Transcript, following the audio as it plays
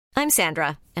I'm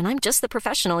Sandra, and I'm just the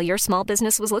professional your small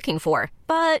business was looking for.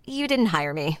 But you didn't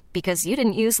hire me because you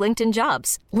didn't use LinkedIn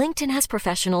Jobs. LinkedIn has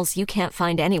professionals you can't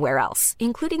find anywhere else,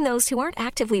 including those who aren't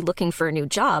actively looking for a new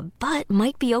job, but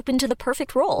might be open to the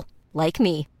perfect role, like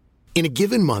me. In a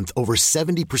given month, over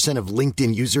 70% of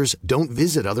LinkedIn users don't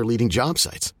visit other leading job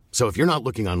sites. So if you're not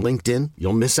looking on LinkedIn,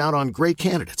 you'll miss out on great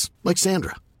candidates like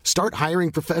Sandra. Start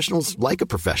hiring professionals like a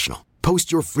professional.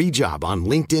 Post your free job on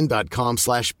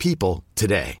linkedin.com/people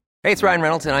today. Hey, it's Ryan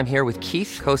Reynolds, and I'm here with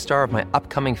Keith, co-star of my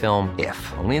upcoming film, If,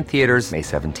 only in theaters May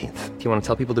 17th. Do you want to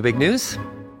tell people the big news?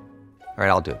 All right,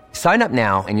 I'll do it. Sign up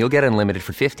now and you'll get unlimited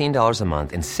for $15 a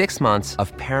month and 6 months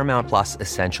of Paramount Plus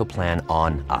Essential Plan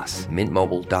on us.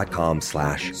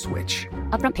 Mintmobile.com/switch.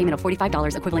 Upfront payment of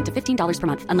 $45 equivalent to $15 per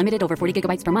month. Unlimited over 40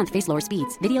 gigabytes per month. Face lower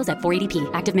speeds. Videos at 480p.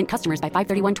 Active Mint customers by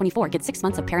 531.24 get 6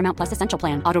 months of Paramount Plus Essential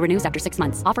Plan. Auto renews after 6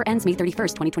 months. Offer ends May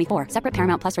 31st, 2024. Separate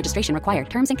Paramount Plus registration required.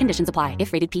 Terms and conditions apply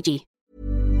if rated PG.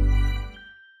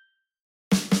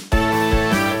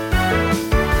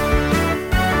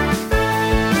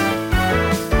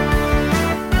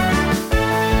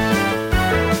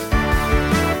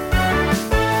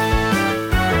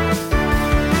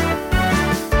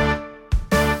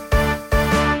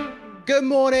 Good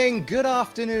morning, good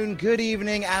afternoon, good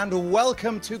evening, and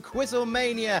welcome to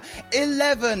QuizzleMania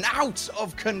 11 out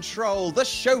of control, the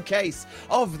showcase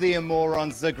of the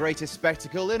Morons, the greatest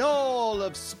spectacle in all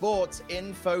of sports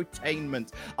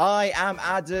infotainment. I am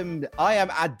Adam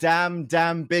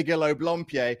Bigelow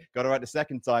Blompier, got it right the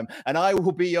second time, and I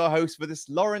will be your host for this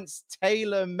Lawrence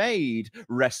tailor-made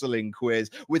wrestling quiz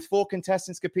with 4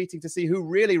 contestants competing to see who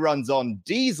really runs on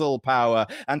diesel power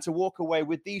and to walk away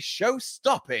with the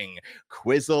show-stopping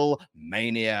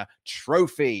QuizzleMania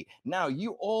trophy. Now,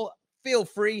 you all feel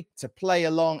free to play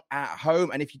along at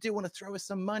home. And if you do want to throw us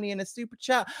some money in a super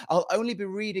chat, I'll only be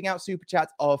reading out super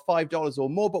chats of $5 or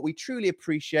more, but we truly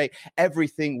appreciate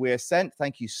everything we're sent.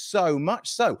 Thank you so much.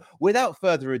 So without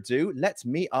further ado, let's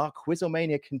meet our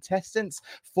QuizzleMania contestants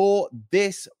for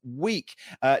this week.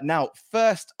 Now,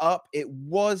 first up, it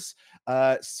was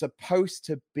supposed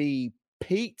to be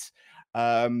Pete.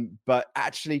 But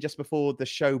actually, just before the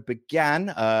show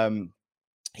began,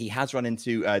 he has run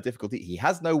into difficulty. He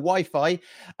has no Wi-Fi,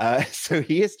 so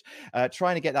he is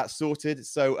trying to get that sorted.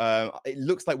 So it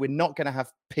looks like we're not going to have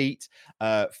Pete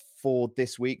for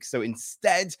this week. So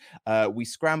instead, we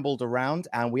scrambled around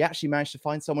and we actually managed to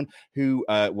find someone who,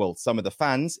 some of the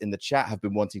fans in the chat have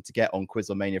been wanting to get on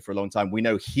QuizzleMania for a long time. We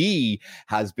know he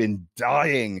has been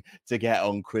dying to get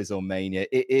on QuizzleMania.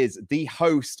 It is the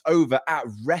host over at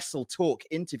Wrestle Talk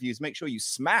Interviews. Make sure you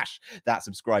smash that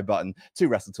subscribe button to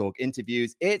Wrestle Talk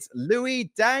Interviews. It's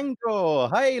Louis Dangle.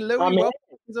 Hey, Louis, welcome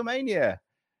to QuizzleMania.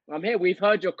 I'm here. We've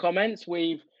heard your comments.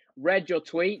 We've read your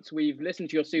tweets. We've listened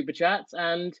to your super chats,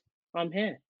 and I'm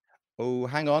here. Oh,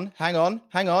 hang on.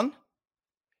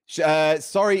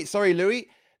 Sorry, Louis.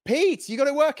 Pete, you got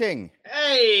it working.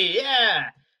 Hey, yeah.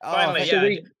 Finally, so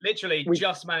literally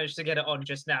just managed to get it on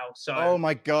just now. So, oh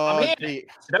my God, I'm here. Pete.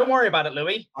 So don't worry about it,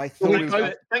 Louis. I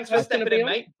thought thanks for stepping in,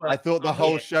 mate. I thought the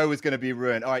whole show was going to be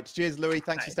ruined. All right, cheers, Louis.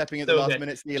 Thanks for stepping in at the last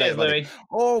minute. See you later, Louis.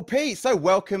 Oh, Pete. So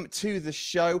welcome to the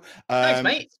show. Thanks,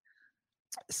 mate.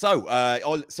 So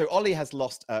Ollie has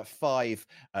lost 5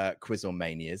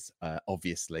 QuizzleManias,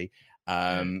 obviously.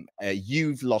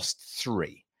 You've lost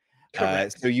 3.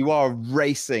 So you are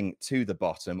racing to the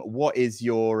bottom. What is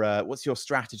your what's your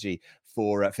strategy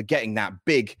for getting that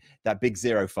big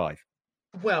 0-5?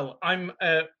 Well, I'm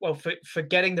for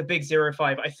getting the big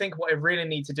 0-5. I think what I really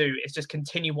need to do is just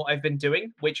continue what I've been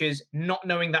doing, which is not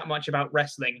knowing that much about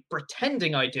wrestling,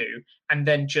 pretending I do, and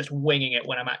then just winging it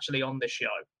when I'm actually on the show.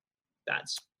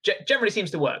 That's generally seems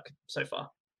to work so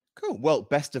far. Cool. Well,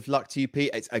 best of luck to you,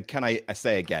 Pete. Can I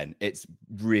say again, it's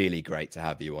really great to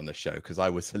have you on the show because I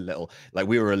was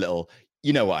we were a little,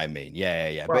 you know what I mean?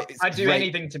 Yeah. Well, but I'd do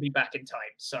anything to be back in time.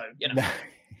 So, you know.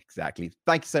 Exactly.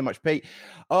 Thank you so much, Pete.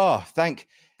 Oh, thank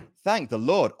the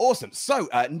Lord. Awesome. So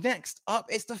next up,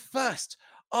 it's the first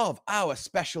of our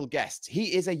special guests.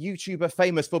 He is a YouTuber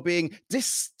famous for being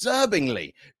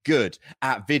disturbingly good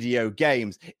at video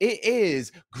games. It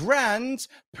is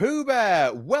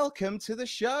GrandPOOBear. Welcome to the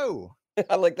show.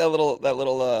 I like that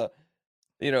little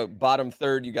bottom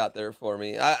third you got there for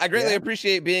me. I greatly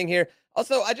appreciate being here.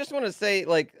 Also, I just want to say,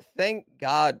 thank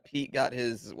God Pete got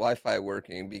his Wi-Fi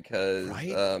working because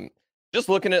just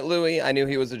looking at Louis, I knew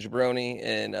he was a jabroni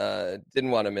and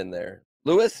didn't want him in there.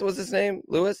 Lewis was his name?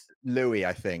 Louis,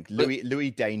 I think.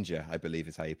 Louis Danger, I believe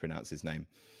is how you pronounce his name.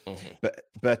 Mm-hmm.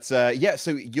 But so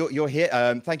you're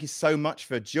here. Thank you so much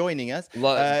for joining us.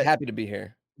 Happy to be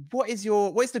here. What is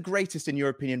the greatest, in your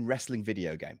opinion, wrestling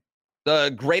video game?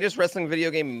 The greatest wrestling video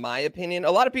game, in my opinion.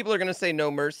 A lot of people are going to say No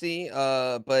Mercy,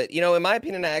 but in my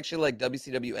opinion, I actually like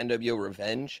WCW NWO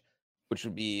Revenge, which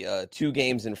would be 2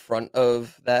 games in front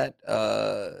of that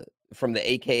from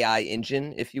the AKI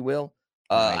engine, if you will.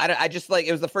 Nice. I just like,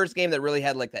 it was the first game that really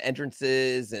had like the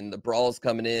entrances and the brawls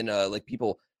coming in, like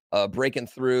people breaking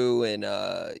through and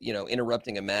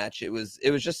interrupting a match. It was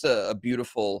just a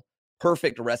beautiful,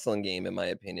 perfect wrestling game, in my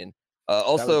opinion.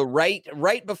 Also,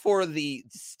 right before the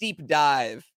steep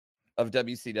dive of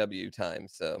WCW time.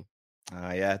 So,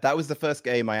 yeah, that was the first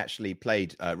game I actually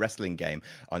played, wrestling game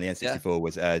on the N64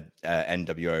 was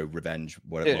NWO Revenge,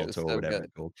 World Tour, whatever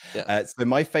it's called. Yeah. So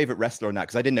my favorite wrestler on that,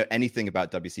 because I didn't know anything about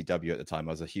WCW at the time.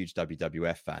 I was a huge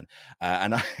WWF fan.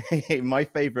 And my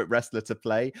favorite wrestler to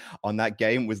play on that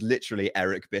game was literally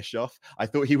Eric Bischoff. I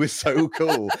thought he was so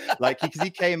cool. Because he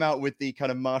came out with the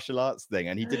kind of martial arts thing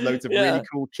and he did loads of really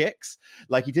cool kicks.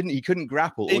 Like he couldn't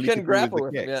grapple. He couldn't grapple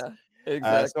with kicks. Yeah.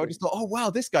 Exactly. So I just thought, oh wow,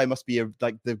 this guy must be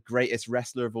the greatest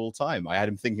wrestler of all time. I had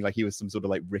him thinking like he was some sort of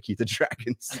like Ricky the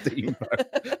Dragon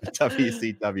Steamboat,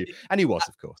 WCW, and he was,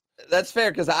 of course. That's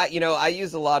fair because I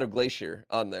use a lot of Glacier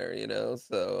on there,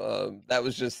 so that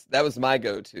was my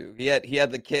go-to. He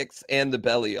had the kicks and the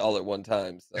belly all at one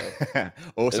time, so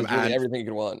awesome. Really and everything you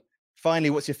could want. Finally,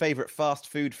 what's your favorite fast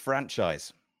food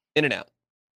franchise? In-N-Out.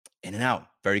 In-N-Out.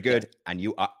 Very good. Yeah. And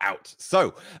you are out.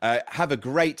 So have a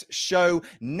great show.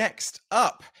 Next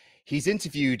up, he's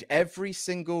interviewed every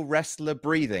single wrestler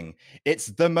breathing. It's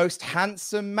the most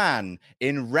handsome man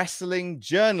in wrestling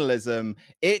journalism.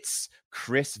 It's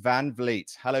Chris Van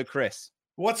Vliet. Hello, Chris.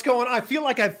 What's going on? I feel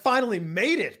like I've finally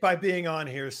made it by being on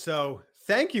here. So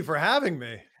thank you for having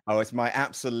me. Oh, it's my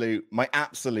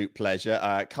absolute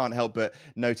pleasure. Can't help but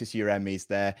notice your Emmys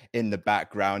there in the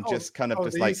background, just kind of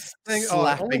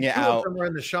slapping it out. Two of them are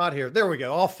in the shot here. There we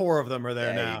go. All 4 of them are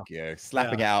there now. You go.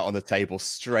 Slapping it out on the table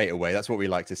straight away. That's what we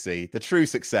like to see. The true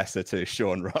successor to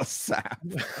Sean Ross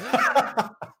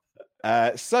Sapp.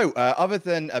 Other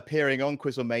than appearing on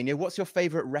QuizzleMania, what's your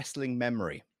favorite wrestling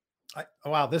memory?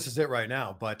 Wow, this is it right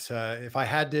now. But if I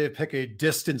had to pick a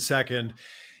distant second,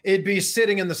 it'd be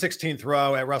sitting in the 16th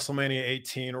row at WrestleMania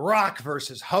 18, Rock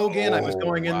versus Hogan. I was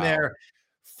going in there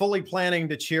fully planning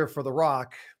to cheer for The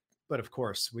Rock, but of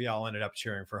course, we all ended up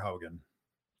cheering for Hogan.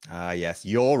 Yes,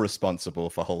 you're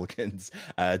responsible for Hogan's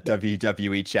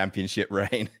WWE Championship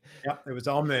reign. Yep, it was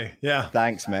all me. Yeah.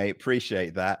 Thanks, mate.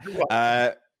 Appreciate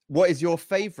that. What is your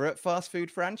favorite fast food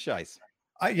franchise?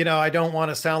 I don't want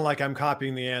to sound like I'm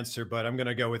copying the answer, but I'm going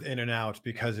to go with In-N-Out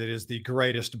because it is the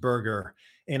greatest burger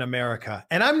in America.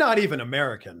 And I'm not even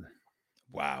American.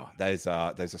 Wow. Those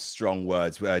are strong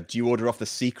words. Do you order off the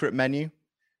secret menu?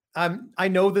 I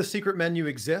know the secret menu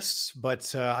exists,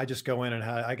 but I just go in and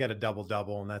I get a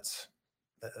double, and that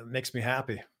makes me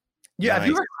happy. Yeah, nice. Have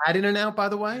you ever had In-N-Out, by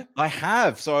the way? I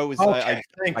have. So I was. Okay,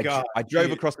 thank God. I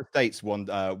drove across the states for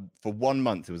 1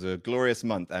 month. It was a glorious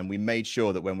month, and we made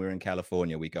sure that when we were in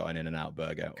California, we got an In-N-Out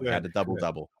burger. We had a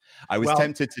double. I was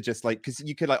tempted to just because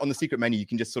you could on the secret menu, you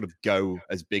can just sort of go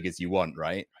as big as you want,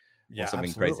 right? Yeah, or something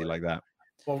absolutely. crazy like that.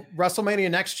 Well, WrestleMania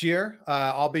next year,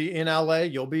 I'll be in LA.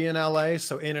 You'll be in LA.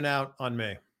 So In-N-Out on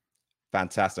me.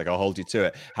 Fantastic. I'll hold you to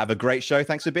it. Have a great show.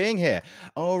 Thanks for being here.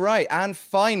 All right, and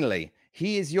finally.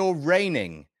 He is your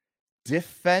reigning,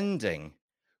 defending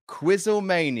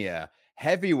QuizzleMania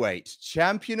heavyweight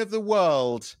champion of the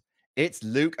world. It's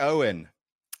Luke Owen.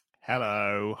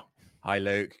 Hello. Hi,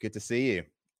 Luke. Good to see you.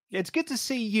 It's good to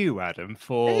see you, Adam,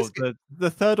 for the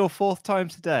 3rd or 4th time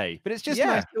today. But it's just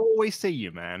nice to always see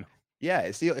you, man. Yeah,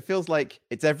 it feels like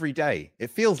it's every day. It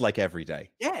feels like every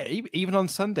day. Yeah, even on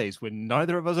Sundays when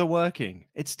neither of us are working,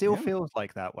 it still feels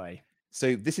like that way.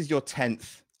 So this is your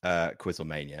 10th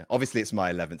QuizzleMania. Obviously, it's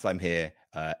my 11th. I'm here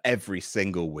every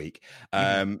single week.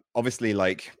 Obviously,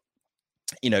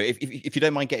 if you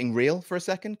don't mind getting real for a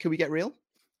second, can we get real?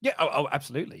 Yeah, oh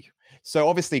absolutely. So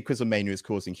obviously, QuizzleMania is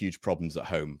causing huge problems at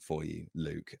home for you,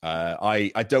 Luke.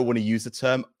 I don't want to use the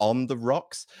term on the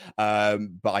rocks,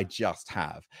 but I just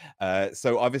have.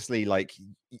 So obviously,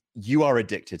 you are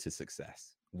addicted to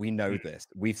success. We know this.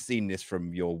 We've seen this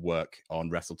from your work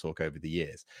on Wrestle Talk over the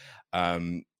years.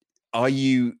 Are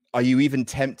you even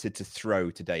tempted to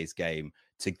throw today's game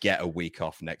to get a week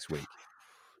off next week?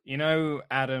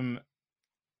 Adam,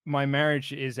 my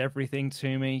marriage is everything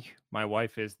to me. My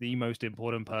wife is the most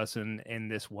important person in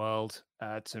this world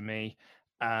to me.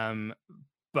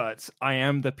 But I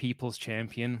am the people's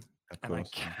champion, and I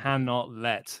cannot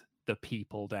let the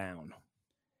people down.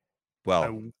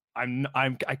 Well, I'm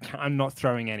not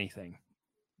throwing anything.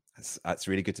 That's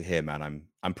really good to hear, man.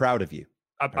 I'm proud of you.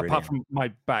 Apart from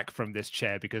my back from this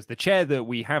chair, because the chair that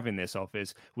we have in this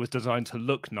office was designed to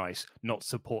look nice, not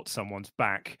support someone's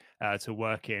back to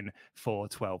work in for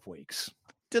 12 weeks.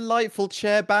 Delightful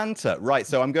chair banter. Right,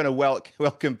 so I'm going to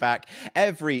welcome back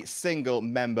every single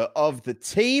member of the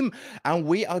team, and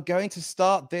we are going to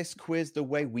start this quiz the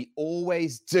way we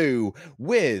always do,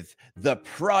 with The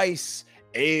Price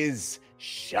is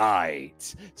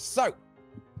Shite. So,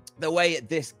 the way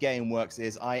this game works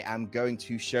is I am going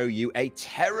to show you a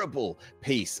terrible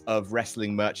piece of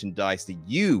wrestling merchandise that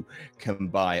you can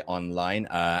buy online,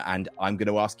 and I'm going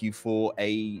to ask you for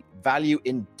a value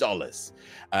in dollars.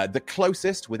 The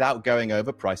closest, without going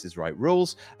over Price is Right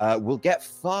rules, will get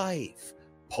 5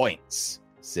 points.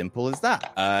 Simple as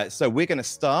that. So we're going to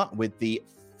start with the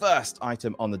first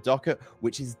item on the docket,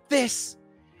 which is this.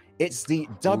 It's the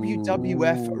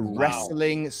WWF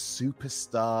Wrestling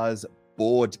Superstars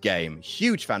board game.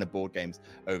 Huge fan of board games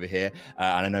over here,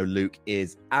 and I know Luke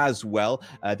is as well.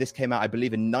 This came out, I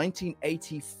believe, in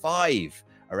 1985,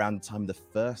 around the time of the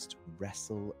first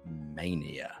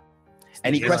WrestleMania.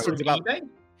 Any questions about eBay?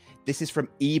 This is from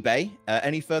eBay.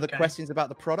 Any further questions about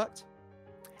the product?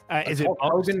 Is it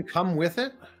Hogan come with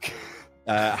it?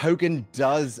 Hogan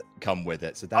does come with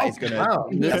it, so that is going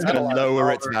to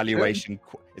lower its valuation.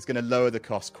 It's going to lower the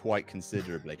cost quite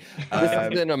considerably.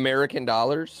 This is in American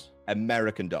dollars.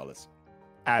 American dollars.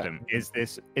 Adam, is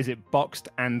it boxed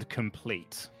and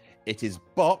complete? It is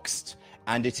boxed,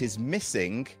 and it is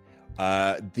missing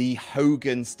the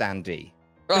Hogan standee.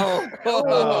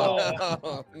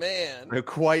 Oh, man. So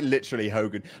quite literally,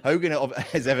 Hogan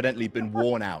has evidently been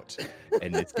worn out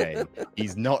in this game.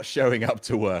 He's not showing up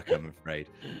to work, I'm afraid,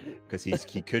 because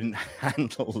he couldn't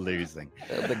handle losing.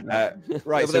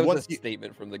 Right, so once a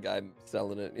statement from the guy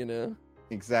selling it, you know.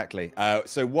 Exactly.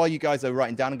 So while you guys are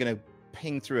writing down, I'm going to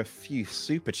ping through a few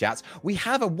super chats. We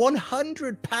have a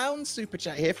 £100 super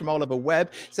chat here from Oliver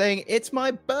Webb saying, it's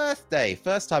my birthday.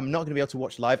 First time I'm not going to be able to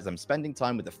watch live as I'm spending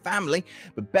time with the family,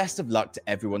 but best of luck to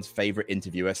everyone's favorite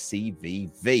interviewer,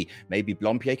 CVV. Maybe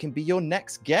Blompier can be your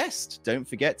next guest. Don't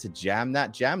forget to jam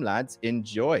that jam, lads.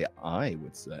 Enjoy. I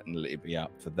would certainly be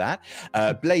up for that.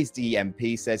 Blaze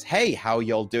DMP says, hey, how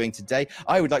y'all doing today?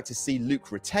 I would like to see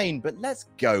Luke retain, but let's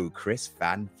go, Chris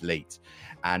Van Vliet.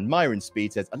 And Myron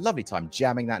Speed says, a lovely time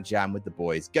jamming that jam with the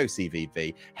boys. Go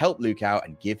CVV. Help Luke out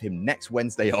and give him next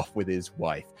Wednesday off with his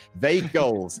wife. Vague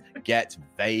goals get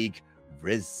vague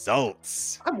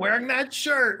results. I'm wearing that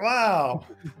shirt. Wow.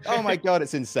 Oh my God,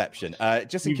 it's Inception.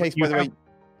 Just in case, by the way.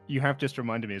 You have just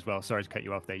reminded me as well. Sorry to cut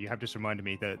you off there. You have just reminded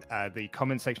me that the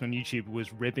comment section on YouTube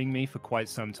was ribbing me for quite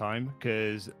some time,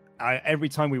 because every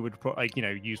time we would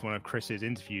use one of Chris's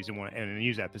interviews in a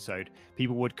news episode,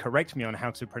 people would correct me on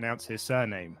how to pronounce his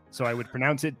surname. So I would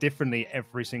pronounce it differently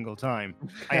every single time.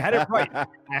 I had it right.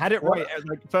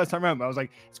 Like, first time around, but I was like,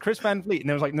 it's Chris Van Vliet. And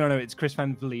they was like, no, it's Chris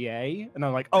Van Vliet. And I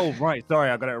was like, oh, right. Sorry,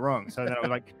 I got it wrong. So then I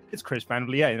was like, it's Chris Van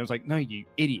Vliet. And I was like, no, you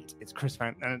idiot. It's Chris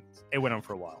Van. And it went on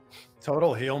for a while.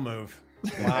 Total heel move.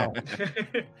 Wow.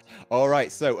 All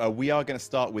right, so we are going to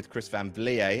start with Chris Van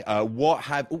Vliet.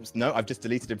 I've just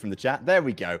deleted him from the chat. There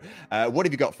we go. What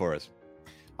have you got for us?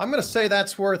 I'm going to say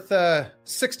that's worth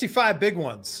 65 big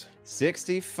ones.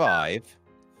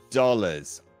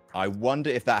 $65. I wonder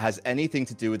if that has anything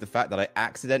to do with the fact that I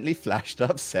accidentally flashed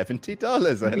up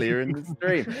 $70 earlier in the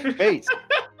stream. Pete.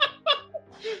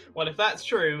 Well, if that's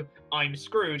true, I'm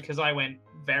screwed, because I went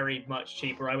very much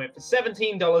cheaper. I went for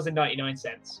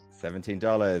 $17.99.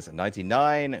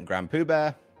 $17.99. And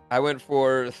GrandPOOBear. I went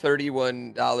for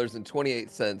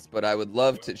 $31.28, but I would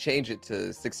love to change it to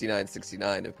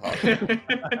 $69.69 if possible.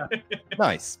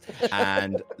 Nice.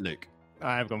 And Luke.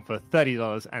 I've gone for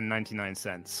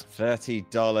 $30.99.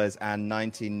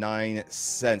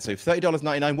 $30.99. So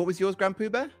 $30.99. What was yours,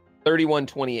 GrandPOOBear?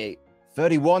 $31.28.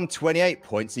 $31.28.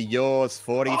 Points are yours.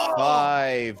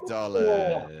 $45.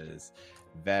 Oh.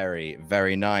 Very,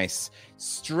 very nice.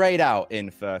 Straight out in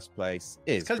first place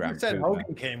is because you said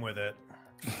Hogan came with it.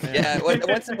 Yeah,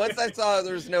 once I saw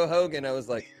there was no Hogan, I was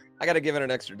like, I got to give it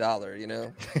an extra $1, you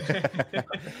know?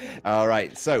 All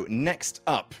right, so next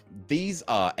up, these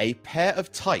are a pair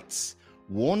of tights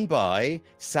worn by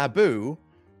Sabu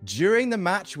during the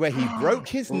match where he broke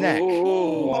his neck.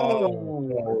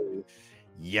 Oh.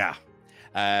 Yeah.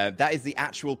 That is the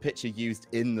actual picture used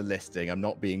in the listing. I'm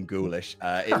not being ghoulish.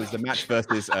 It was the match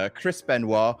versus Chris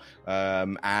Benoit.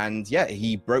 And yeah,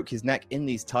 he broke his neck in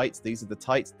these tights. These are the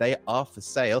tights. They are for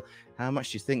sale. How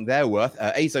much do you think they're worth?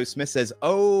 Azo Smith says,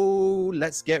 oh,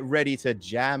 let's get ready to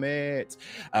jam it.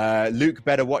 Luke,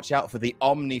 better watch out for the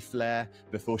Omni Flare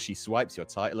before she swipes your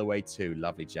title away too.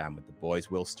 Lovely jam with the boys.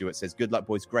 Will Stewart says, good luck,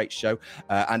 boys. Great show.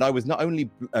 And I was not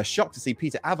only shocked to see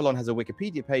Peter Avalon has a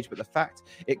Wikipedia page, but the fact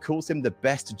it calls him the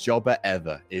best jobber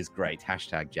ever is great.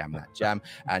 Hashtag jam that jam.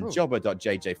 And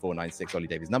jobber.jj496, Ollie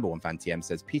Davies' number one fan TM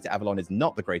says, Peter Avalon is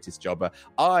not the greatest jobber.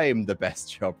 I'm the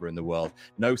best jobber in the world.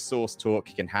 No source talk.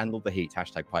 He can handle the heat.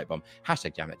 Hashtag pipe bomb.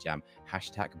 Hashtag jam that jam.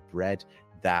 Hashtag bread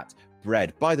that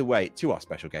bread. By the way, to our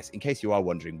special guest, in case you are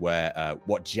wondering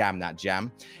what jam that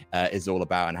jam is all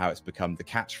about and how it's become the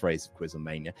catchphrase of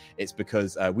QuizzleMania, it's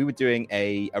because we were doing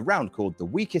a round called The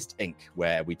Weakest Ink,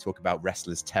 where we talk about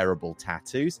wrestlers' terrible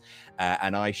tattoos.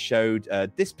 And I showed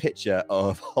this picture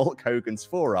of Hulk Hogan's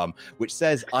forearm, which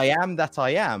says, I am that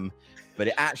I am, but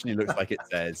it actually looks like it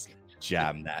says,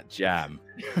 jam that jam.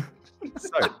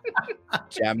 So,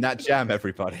 jam that jam,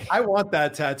 everybody. I want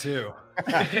that tattoo.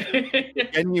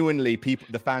 Genuinely,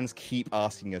 the fans keep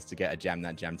asking us to get a jam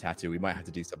that jam tattoo. We might have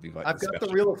to do something like that. I've got the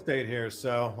real estate here,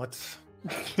 so let's.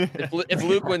 If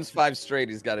Luke wins 5 straight,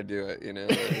 he's got to do it. You know.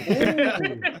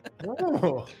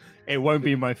 Oh. It won't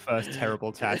be my first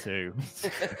terrible tattoo.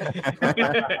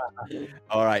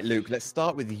 All right, Luke. Let's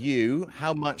start with you.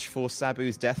 How much for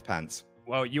Sabu's death pants?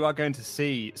 Well, you are going to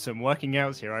see some working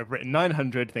outs here. I've written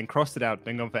 900, then crossed it out,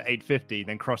 then gone for 850,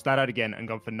 then crossed that out again, and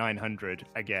gone for 900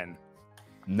 again.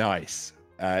 Nice.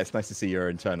 It's nice to see your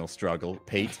internal struggle,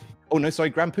 Pete. Oh, no,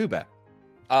 sorry, GrandPOOBear.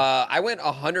 I went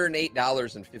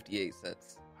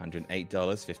 $108.58.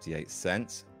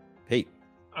 $108.58. Pete.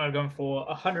 I've gone for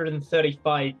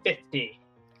 $135.50.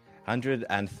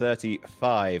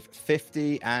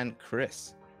 $135.50. And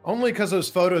Chris. Only because those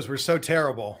photos were so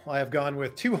terrible. I have gone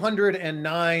with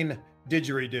 209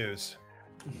 didgeridoos.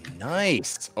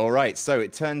 Nice. All right. So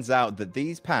it turns out that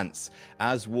these pants,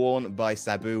 as worn by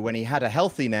Sabu when he had a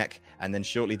healthy neck, and then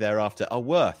shortly thereafter, are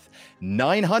worth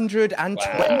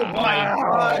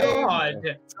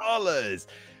 $925.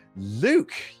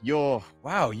 Luke, you are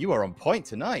on point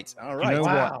tonight. All right. You know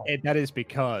what? That is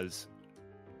because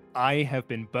I have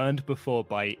been burned before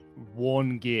by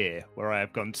worn gear where I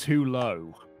have gone too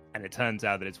low, and it turns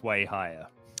out that it's way higher.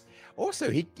 Also,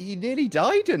 he nearly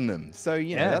died in them, so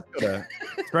that's gotta...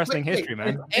 It's wrestling history,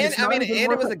 man. And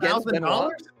it was against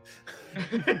Benoit.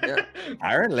 Yeah.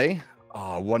 Apparently.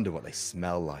 Oh, I wonder what they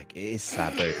smell like. It is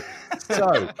Sabu.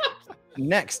 So,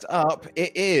 next up,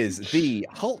 it is the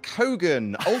Hulk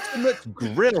Hogan Ultimate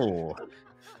Grill.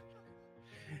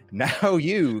 Now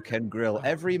you can grill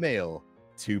every meal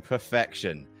to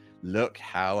perfection. Look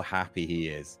how happy he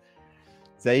is.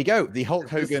 There you go. The Hulk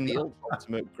Hogan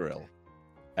Ultimate Grill.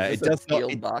 It does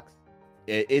not. Box?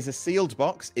 It is a sealed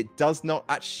box. It does not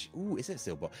actually. Ooh, is it a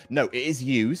sealed box? No, it is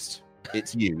used.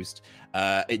 It's used.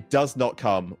 It does not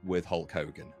come with Hulk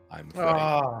Hogan, I'm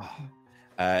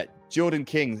afraid. Jordan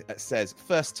King says,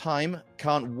 first time,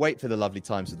 can't wait for the lovely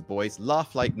times with the boys.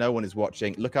 Laugh like no one is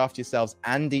watching. Look after yourselves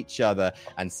and each other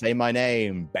and say my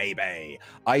name, baby.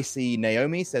 I see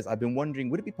Naomi says, I've been wondering,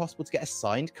 would it be possible to get a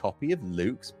signed copy of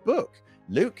Luke's book?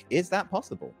 Luke, is that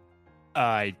possible?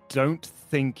 I don't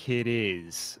think it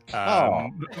is.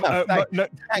 Only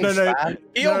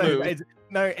because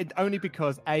only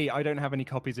because any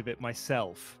copies of it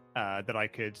myself that I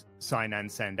could sign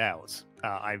and send out.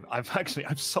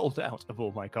 I've sold out of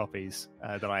all my copies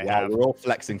that I have. We're all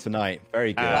flexing tonight.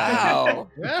 Very good. Wow.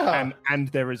 Yeah. And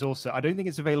there is also, I don't think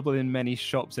it's available in many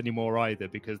shops anymore either,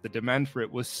 because the demand for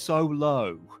it was so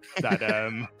low that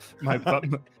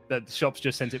that the shops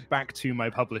just sent it back to my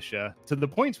publisher, to the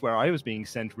point where I was being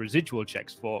sent residual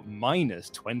checks for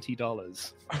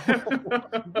 -$20.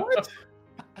 What?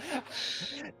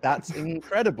 That's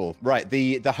incredible. Right,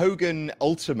 the Hogan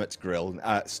Ultimate Grill.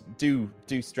 Do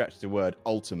stretch the word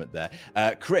ultimate there.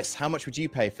 Chris, how much would you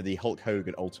pay for the Hulk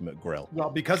Hogan Ultimate Grill? Well,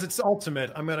 because it's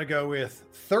ultimate, I'm going to go with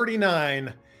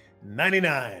 $39.99.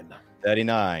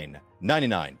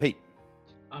 $39.99. Pete?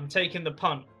 I'm taking the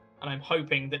punt, and I'm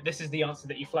hoping that this is the answer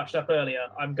that you flashed up earlier.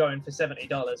 I'm going for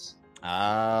 $70.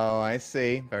 Oh, I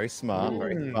see. Very smart.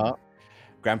 Very smart.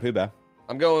 GrandPOOBear?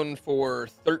 I'm going for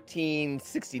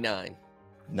 $13.69.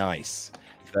 Nice.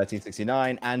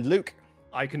 $13.69. And Luke?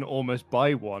 I can almost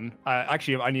buy one.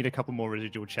 Actually, I need a couple more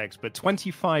residual checks, but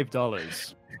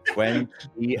 $25.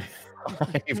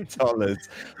 $25.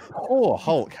 Poor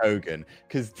Hulk Hogan,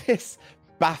 because this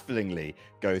bafflingly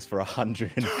goes for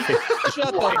 $150.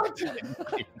 Shut up.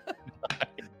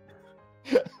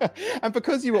 And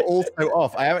because you were also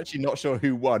off, I am actually not sure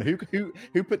who won. Who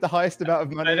put the highest amount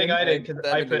of money? I think I did, because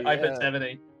I put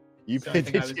 70. You So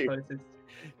did I was you? closest.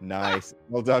 Nice.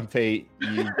 Well done, Pete.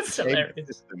 That's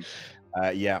hilarious.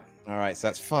 Yeah. All right. So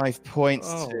that's 5 points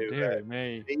Oh, to dear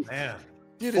me. Man.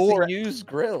 Dude, Four- it's a used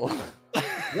grill.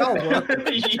 Well worked.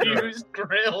 Used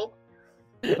grill.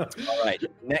 All right.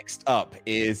 Next up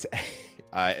is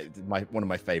one of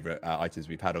my favorite items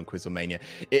we've had on QuizzleMania.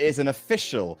 It is an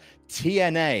official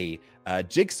TNA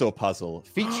jigsaw puzzle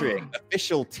featuring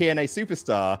official TNA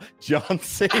superstar John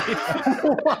Cena.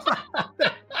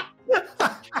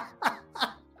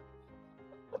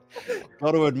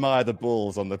 Got to admire the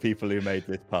balls on the people who made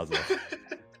this puzzle.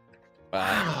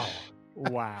 Wow.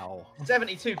 Wow.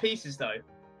 72 pieces, though.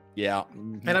 Yeah.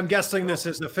 And I'm guessing this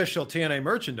is official TNA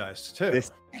merchandise, too.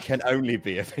 This can only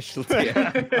be official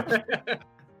TNA.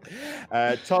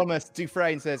 Thomas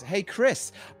Dufresne says, "Hey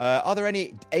Chris, are there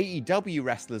any AEW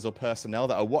wrestlers or personnel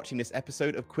that are watching this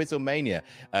episode of QuizzleMania?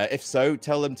 If so,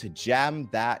 tell them to jam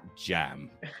that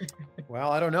jam."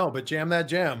 Well, I don't know, but jam that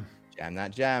jam. Jam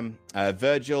that jam.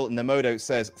 Virgil Namodo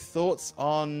says, "Thoughts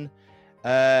on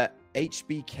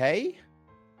HBK?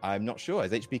 I'm not sure.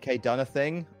 Has HBK done a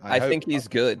thing? I think he's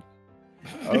good.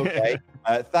 Okay.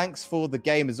 Thanks for the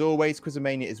game as always.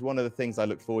 QuizzleMania is one of the things I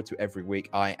look forward to every week.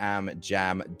 I am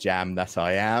jam that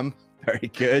I am. Very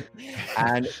good.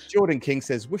 And Jordan King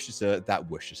says, Worcestershire, that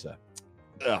Worcestershire.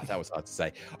 Ugh, that was hard to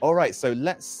say. All right, so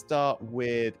let's start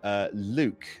with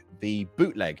Luke, the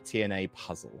bootleg TNA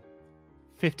puzzle.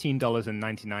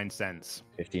 $15.99.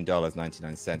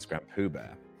 $15.99,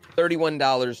 GrandPOOBear.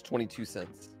 $31.22.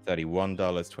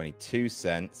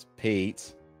 $31.22.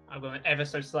 Pete. I'm going ever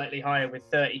so slightly higher with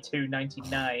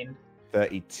 $32.99.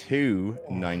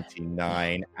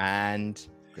 $32.99. And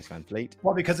Chris Van Vliet.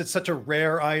 Well, because it's such a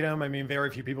rare item. I mean,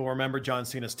 very few people remember John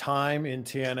Cena's time in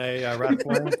TNA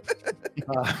wrestling.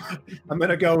 I'm going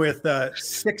to go with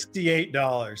 $68.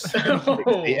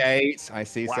 $68. I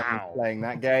see someone playing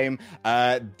that game.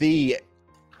 The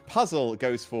puzzle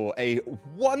goes for a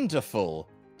wonderful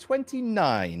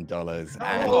 $29.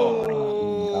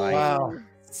 Wow.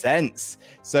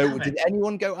 So did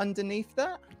anyone go underneath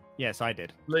that? Yes, I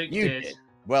did. Luke You did.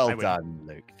 Well done,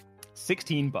 Luke.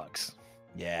 $16.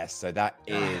 Yes, so that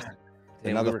is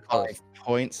Damn, another we were 5 close.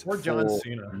 points Poor for John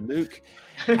Cena. Luke.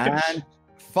 And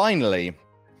finally,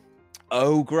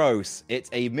 oh gross, it's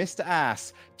a Mr.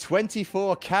 Ass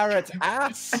 24-karat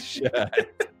ass shirt.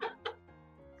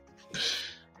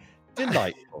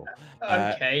 Delightful.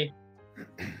 Okay.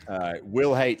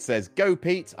 Will Hate says, "Go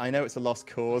Pete, I know it's a lost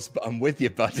cause, but I'm with you,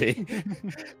 buddy."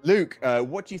 Luke,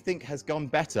 what do you think has gone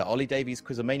better, Ollie Davies'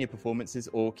 QuizzleMania performances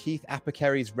or Keith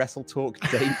Apicari's Wrestle Talk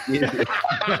debut?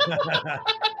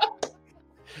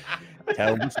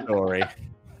 Tell the story.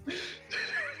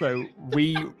 So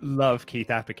we love Keith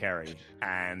Apicari,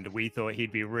 and we thought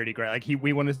he'd be really great. Like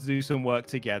we wanted to do some work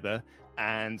together,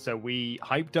 and so we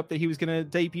hyped up that he was going to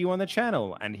debut on the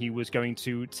channel, and he was going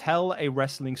to tell a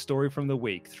wrestling story from the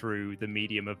week through the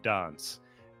medium of dance.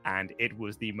 And it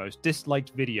was the most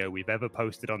disliked video we've ever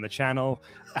posted on the channel.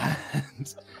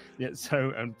 And yeah,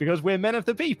 so and because we're men of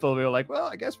the people, we were like, well,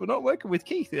 I guess we're not working with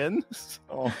Keith then.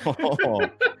 Oh,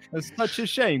 it's such a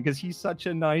shame because he's such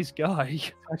a nice guy.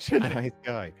 such a nice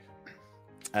guy.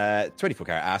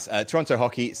 24-karat ass. Toronto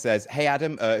Hockey says, "Hey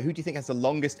Adam, who do you think has the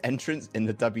longest entrance in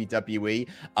the WWE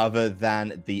other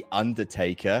than The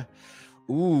Undertaker?"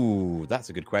 Ooh, that's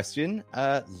a good question.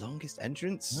 Longest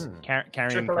entrance?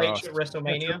 Triple H at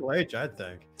WrestleMania. Triple H, I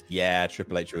think. Yeah,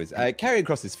 Triple H was. Karrion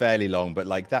Kross is fairly long, but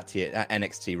like that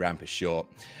NXT ramp is short.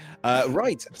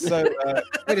 Right, so...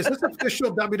 Wait, is this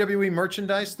official WWE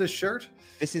merchandise, this shirt?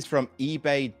 This is from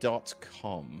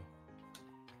eBay.com.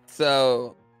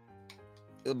 So,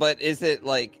 but is it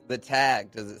like the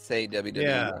tag? Does it say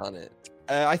WWE on it?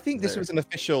 I think this was an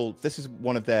official... This is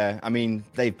one of their... I mean,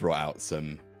 they've brought out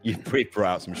some... You've brought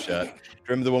out some shirt. Do you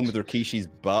remember the one with Rikishi's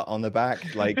butt on the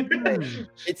back? Like,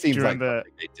 it seems like they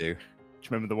do. Do you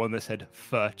remember the one that said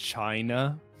 "for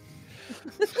China"?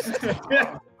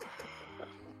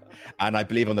 And I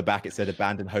believe on the back it said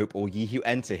 "Abandon hope, all ye who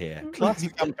enter here." Classy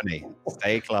company.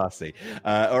 Stay classy.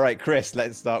 All right, Chris,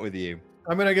 let's start with you.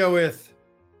 I'm going to go with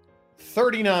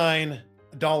 $39.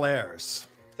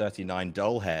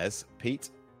 $39 hairs. Pete?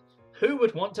 Who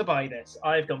would want to buy this?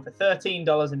 I've gone for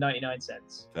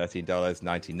 $13.99.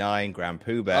 $13.99.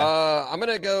 GrandPOOBear. I'm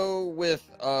gonna go with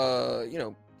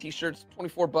t-shirts,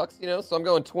 $24. So I'm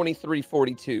going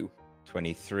 $23.42.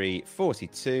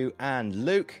 $23.42. And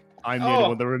Luke? I'm the only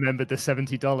one that remembered the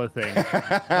 $70 thing.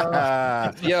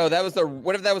 Yo,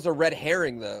 what if that was a red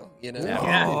herring though? Yeah,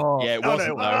 it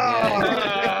wasn't.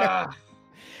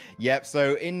 Yep.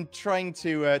 So in trying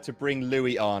to bring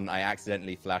Louis on, I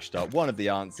accidentally flashed up one of the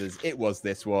answers. It was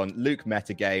this one. Luke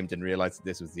metagamed and realized that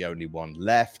this was the only one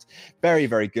left. Very,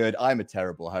 very good. I'm a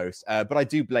terrible host, but I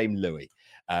do blame Louis.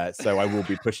 So I will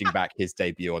be pushing back his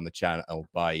debut on the channel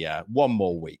by one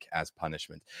more week as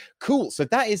punishment. Cool. So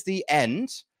that is the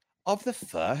end of the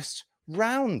first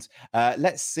round.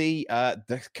 Let's see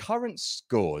the current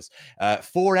scores.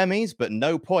 4 Emmys, but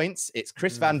no points. It's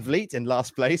Chris Van Vliet in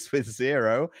last place with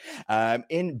 0.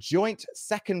 In joint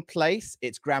second place,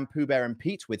 it's GrandPOOBear and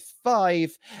Pete with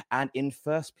 5. And in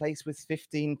first place with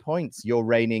 15 points, your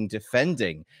reigning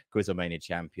defending QuizzleMania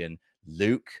champion,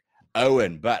 Luke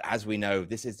Owen. But as we know,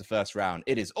 this is the first round.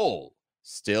 It is all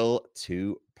still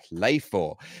to play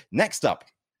for. Next up,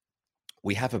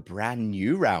 we have a brand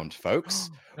new round, folks.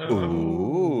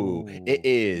 Ooh, it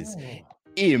is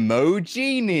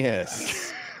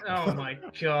Emojinious. Oh my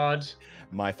God.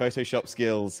 My Photoshop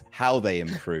skills, how they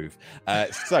improve.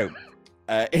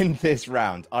 In this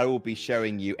round, I will be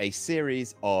showing you a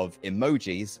series of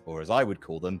emojis, or as I would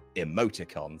call them,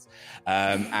 emoticons.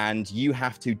 And you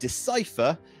have to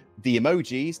decipher the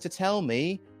emojis to tell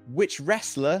me which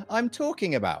wrestler I'm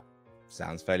talking about.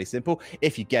 Sounds fairly simple.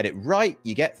 If you get it right,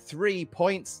 you get 3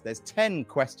 points. There's 10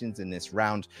 questions in this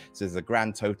round, so there's a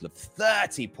grand total of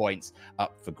 30 points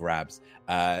up for grabs.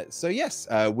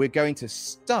 We're going to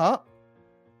start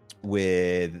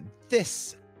with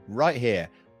this right here.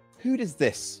 Who does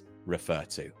this refer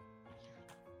to?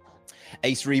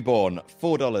 Ace Reborn,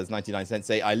 $4.99.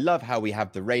 Say, I love how we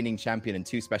have the reigning champion and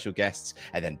 2 special guests,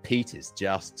 and then Pete is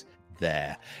just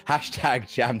there.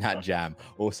 Hashtag Jam That Jam.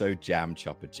 Also Jam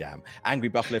Chopper Jam. Angry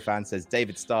Buffalo fan says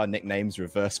David Starr nicknames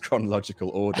reverse chronological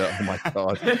order. Oh my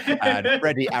God. And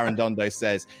Freddie Arredondo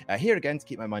says, here again to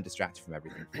keep my mind distracted from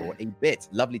everything for a bit.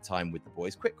 Lovely time with the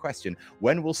boys. Quick question.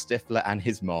 When will Stifler and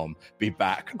his mom be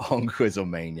back on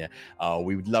QuizzleMania? Oh,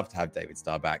 we would love to have David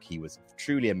Starr back. He was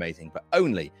truly amazing, but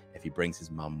only if he brings his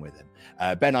mum with him.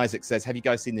 Ben Isaac says, have you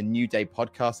guys seen the New Day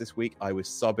podcast this week? I was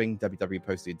sobbing. WWE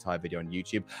posted the entire video on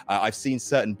YouTube. I've seen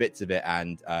certain bits of it,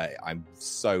 and I'm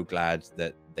so glad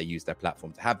that they used their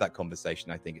platform to have that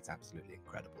conversation. I think it's absolutely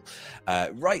incredible.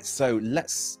 Right, so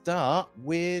let's start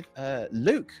with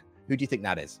Luke. Who do you think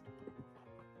that is?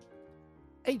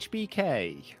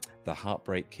 HBK. The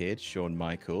Heartbreak Kid, Shawn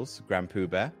Michaels.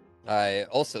 GrandPOOBear. I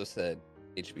also said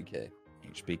HBK.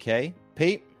 HBK.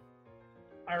 Pete.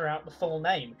 I wrote the full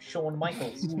name, Shawn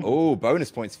Michaels. Oh,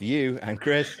 bonus points for you. And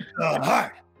Chris? The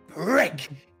Heartbreak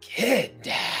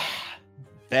Kid.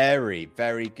 Very,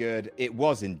 very good. It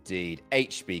was indeed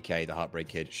HBK, the Heartbreak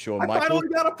Kid. Shawn Michaels. I finally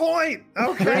got a point.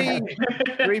 Okay.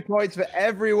 3 points for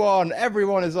everyone.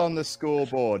 Everyone is on the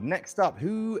scoreboard. Next up,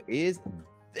 who is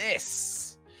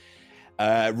this?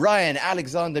 Ryan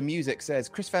Alexander Music says,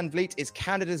 Chris Van Vliet is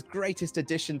Canada's greatest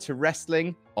addition to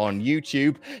wrestling on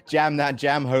YouTube. Jam that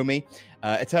jam, homie.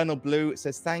 Eternal Blue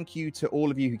says, thank you to all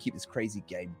of you who keep this crazy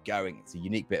game going. It's a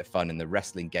unique bit of fun in the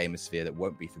wrestling gamosphere that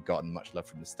won't be forgotten. Much love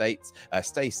from the States.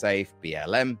 Stay safe,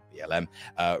 BLM.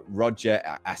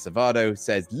 Roger Acevado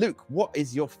says, Luke, what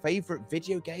is your favorite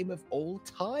video game of all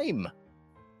time?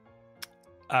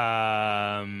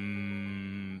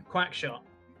 Quackshot.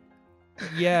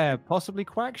 Yeah, possibly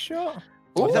Quackshot.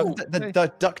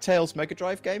 The DuckTales Mega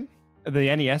Drive game?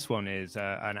 The NES one is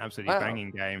an absolutely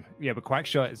banging game. Yeah, but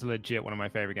Quackshot is legit one of my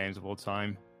favorite games of all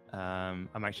time.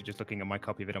 I'm actually just looking at my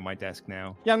copy of it on my desk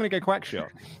now. Yeah, I'm going to go Quackshot.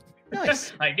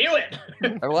 Nice. I knew it.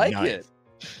 I like it.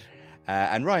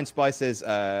 And Ryan Spy says,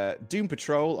 Doom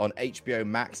Patrol on HBO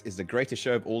Max is the greatest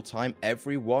show of all time.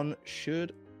 Everyone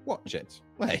should watch it.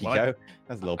 There you go.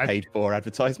 That's a little paid-for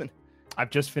advertisement. I've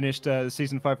just finished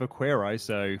season 5 of Queer Eye,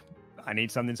 so I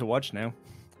need something to watch now.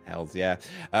 Hells yeah.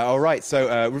 All right,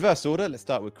 so reverse order. Let's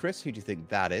start with Chris. Who do you think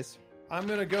that is? I'm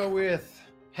going to go with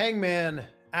Hangman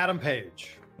Adam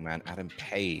Page. Man, Adam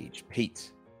Page.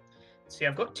 Pete. See,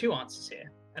 I've got 2 answers here,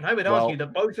 and I would argue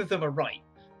that both of them are right.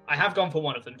 I have gone for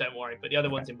one of them, don't worry, but the other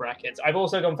one's in brackets. I've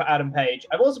also gone for Adam Page.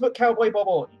 I've also put Cowboy Bob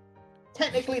Orton.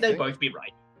 Technically, they'd both be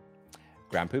right.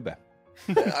 GrandPOOBear.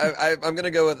 I'm going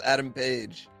to go with Adam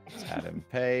Page. Adam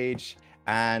Page.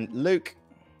 And Luke.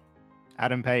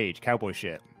 Adam Page, cowboy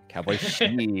shit. Cowboy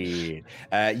shit.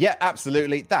 Yeah,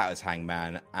 absolutely. That was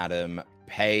Hangman Adam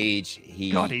Page.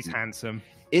 God, he's handsome.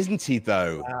 Isn't he,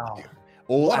 though? Wow.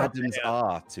 All What Adams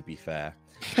are, to be fair.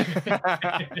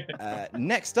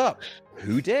 Next up,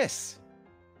 who dis?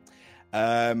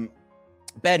 Ben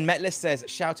Metlis says,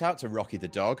 shout out to Rocky the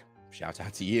dog. shout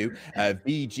out to you.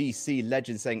 VGC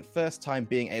Legend saying, first time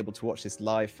being able to watch this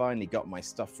live. Finally got my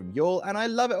stuff from y'all, and I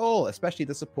love it all, especially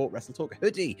the support Wrestle Talk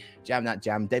hoodie. Jam that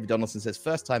jam. David Donaldson says,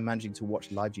 first time managing to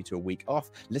watch live due to a week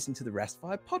off. Listen to the rest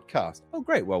via podcast. Oh,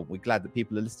 great. Well, we're glad that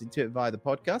people are listening to it via the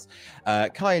podcast.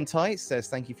 Kai and Tai says,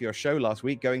 thank you for your show last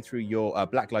week. Going through your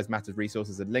Black Lives Matter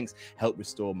resources and links helped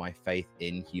restore my faith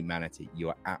in humanity. You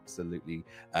are absolutely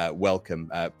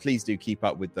welcome. Please do keep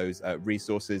up with those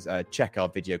resources. Check our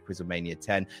video QuizzleMania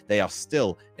 10. They are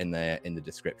still in the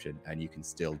description, and you can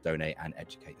still donate and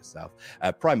educate yourself.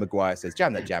 Prime Maguire says,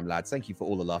 jam that jam, lads. Thank you for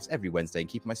all the laughs every Wednesday and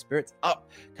keeping my spirits up.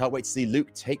 Can't wait to see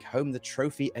Luke take home the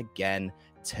trophy again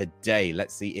today.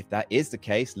 Let's see if that is the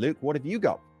case. Luke, what have you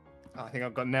got? I think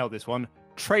I've got nailed this one.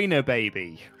 Trainer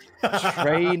baby.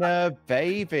 Trainer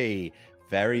baby.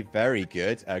 Very, very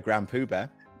good. GrandPOOBear.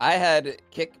 I had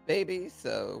kick baby,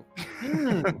 so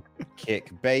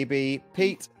Kick baby.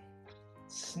 Pete.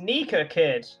 Sneaker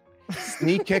kid.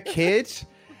 Sneaker kid.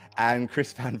 And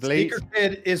Chris Van Vliet. Sneaker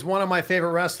Kid is one of my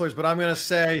favorite wrestlers, but I'm going to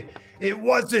say it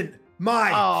wasn't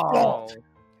my fault.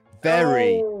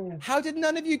 Very. Oh. How did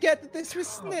none of you get that this was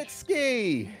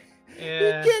Snitsky?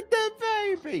 Yeah. You kicked the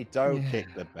baby. Don't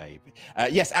kick the baby.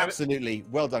 Yes, absolutely.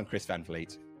 Well done, Chris Van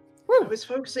Vliet. I was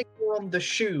focusing more on the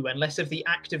shoe and less of the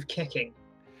act of kicking.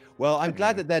 Well, I'm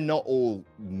glad that they're not all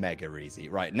mega easy.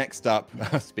 Right, next up,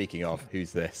 speaking of,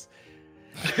 who's this?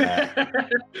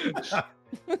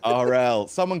 RL.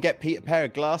 Someone get Pete a pair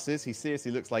of glasses. He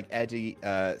seriously looks like Eddie.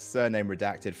 Surname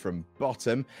redacted from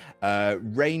bottom.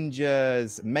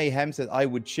 Rangers Mayhem says, I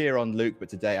would cheer on Luke, but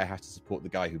today I have to support the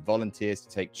guy who volunteers to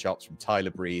take chops from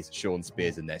Tyler Breeze, Sean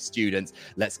Spears, and their students.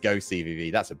 Let's go,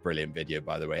 CVV. That's a brilliant video,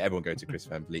 by the way. Everyone go to Chris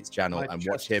Van Vliet's channel and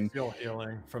watch him. Still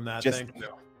healing from that. Thank you.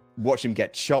 Watch him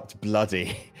get chopped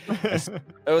bloody. It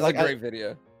was a great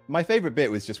video. My favorite bit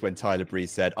was just when Tyler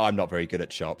Breeze said, I'm not very good at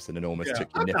chops, and almost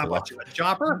took your nipple off.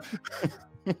 Chopper.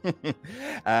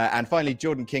 And finally,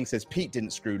 Jordan King says, Pete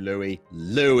didn't screw Louis.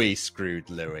 Louis screwed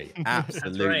Louis.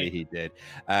 Absolutely, right. He did.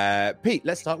 Pete,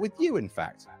 let's start with you, in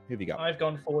fact. Who have you got? I've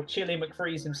gone for Chili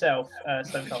McFreeze himself,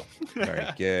 Stone Cold. Very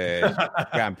good.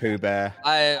 GrandPOOBear.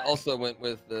 I also went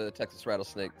with the Texas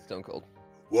Rattlesnake, Stone Cold.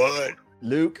 What?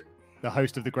 Luke? The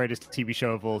host of the greatest TV show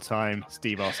of all time,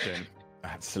 Steve Austin.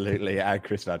 Absolutely. And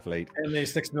Chris Van Vliet. And the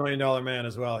 $6 million man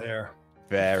as well here.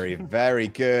 Very, very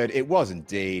good. It was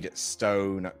indeed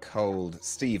Stone Cold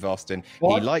Steve Austin.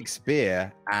 What? He likes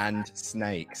beer and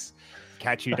snakes.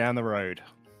 Catch you down the road.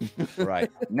 Right.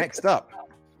 Next up,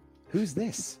 who's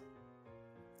this?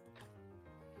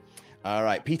 All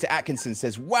right. Peter Atkinson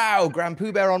says, wow,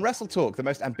 GrandPOOBear on Wrestle Talk, the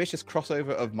most ambitious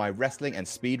crossover of my wrestling and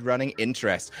speed running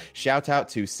interest. Shout out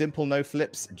to Simple No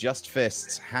Flips, Just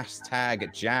Fists,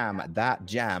 hashtag jam that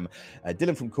jam.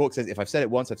 Dylan from Cork says, if I've said it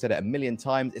once, I've said it a million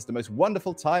times. It's the most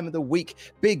wonderful time of the week.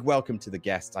 Big welcome to the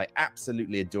guests. I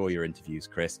absolutely adore your interviews,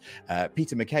 Chris.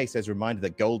 Peter McKay says, reminder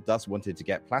that Goldust wanted to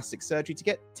get plastic surgery to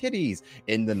get titties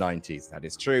in the 90s. That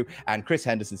is true. And Chris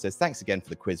Henderson says, thanks again for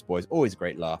the quiz, boys. Always a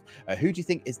great laugh. Who do you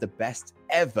think is the best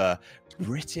ever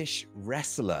British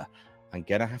wrestler? I'm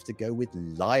gonna have to go with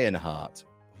Lionheart.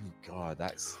 Oh God,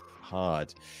 that's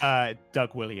hard.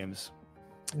 Doug Williams.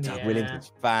 Doug Williams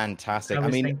is fantastic. I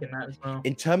was mean, thinking that as well.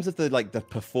 in terms of the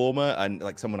performer and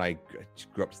someone I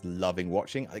grew up loving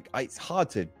watching, it's hard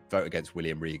to vote against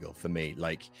William Regal for me.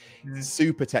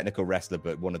 Super technical wrestler,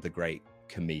 but one of the great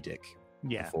comedic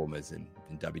performers in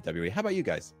WWE. How about you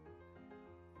guys?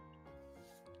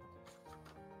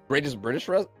 Greatest British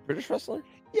wrestler?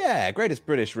 Yeah, greatest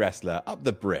British wrestler. Up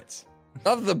the Brits.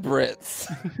 Of the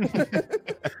Brits.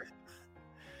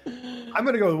 I'm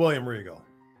going to go with William Regal.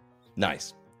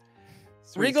 Nice.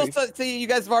 Regal, see, you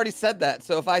guys have already said that.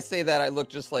 So if I say that, I look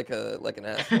just like an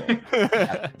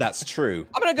asshole. That's true.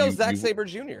 I'm going to go Zack Sabre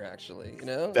Jr., actually.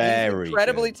 Very he's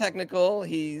incredibly technical.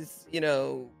 He's,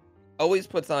 always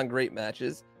puts on great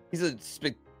matches. He's a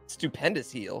stupendous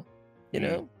heel,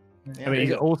 know? I mean,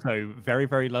 he's also very,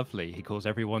 very lovely. He calls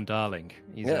everyone darling.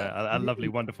 He's a lovely,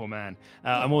 wonderful man.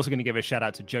 I'm also going to give a shout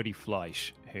out to Jody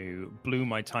Fleisch, who blew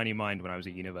my tiny mind when I was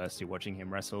at university watching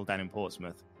him wrestle down in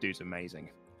Portsmouth. Dude's amazing.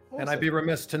 Awesome. And I'd be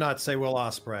remiss to not say Will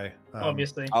Ospreay.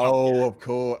 Obviously. Oh, of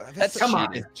course. Come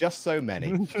on. It's just so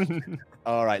many.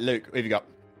 All right, Luke, what have you got?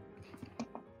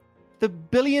 The $1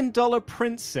 billion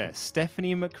princess,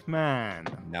 Stephanie McMahon.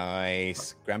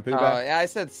 Nice. GrandPOOBear? Yeah, I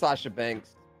said Sasha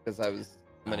Banks because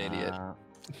I'm an idiot.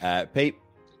 Pete?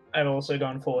 I've also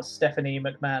gone for Stephanie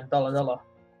McMahon, $.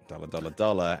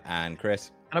 $. And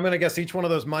Chris? And I'm going to guess each one of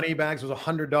those money bags was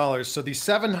 $100. So the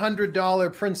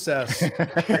 $700 princess.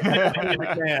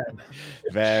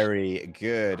 Very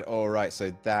good. All right.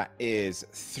 So that is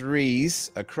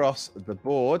 3s across the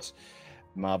board.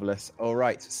 Marvelous. All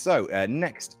right. So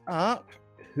next up,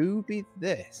 who be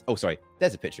this? Oh, sorry.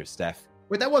 There's a picture of Steph.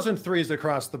 Wait, that wasn't 3s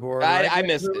across the board. I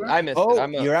missed it. I missed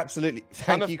it. You're absolutely.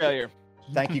 I'm a failure.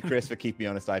 Thank you, Chris, for keeping me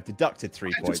honest. I've deducted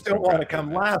 3 points. I just don't want to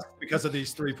come last because of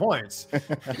these 3 points.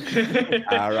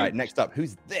 All right, next up,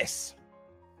 who's this?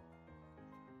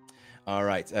 All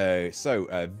right, so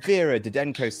Vera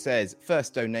Didenko says,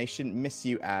 first donation, miss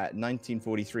you at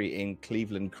 1943 in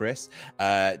Cleveland, Chris.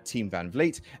 Team Van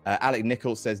Vliet. Alec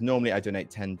Nichols says, normally I donate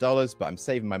 $10, but I'm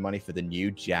saving my money for the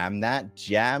new Jam That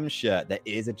Jam shirt. There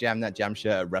is a Jam That Jam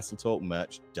shirt at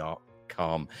WrestleTalkMerch.com.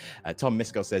 Tom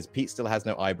Miskell says Pete still has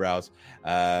no eyebrows.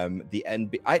 The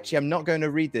NB. Actually, I'm not going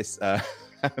to read this.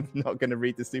 I'm not going to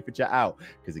read the super chat out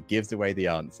because it gives away the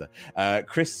answer.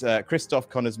 Christoph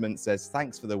Connersman says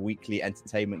thanks for the weekly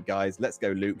entertainment, guys. Let's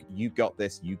go, Luke. You got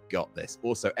this. You got this.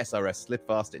 Also, SRS slid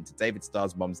fast into David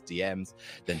Starr's mom's DMs.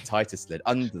 Then Titus slid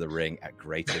under the ring at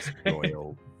Greatest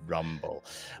Royal Rumble.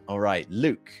 All right,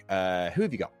 Luke. Who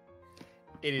have you got?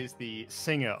 It is the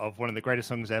singer of one of the greatest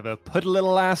songs ever, Put a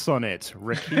Little Ass on It,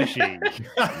 Rikishi.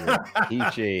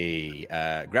 Rikishi.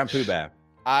 GrandPOOBear.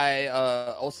 I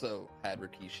also had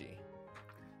Rikishi.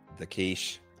 The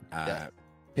quiche.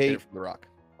 Pete from The Rock.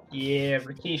 Yeah,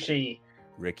 Rikishi.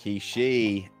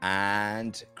 Rikishi.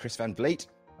 And Chris Van Vliet.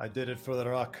 I did it for The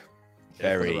Rock.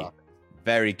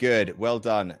 Very good. Well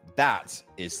done. That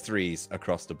is 3s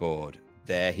across the board.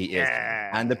 There he is.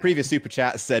 And the previous super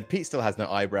chat said Pete still has no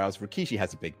eyebrows. Rikishi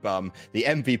has a big bum. The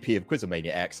MVP of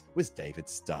QuizzleMania X was David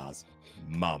Starr's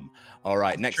mum. All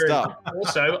right, next up.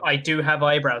 Also, I do have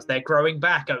eyebrows. They're growing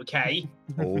back, okay?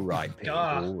 All right, Pete.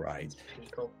 All right.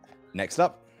 Next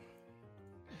up.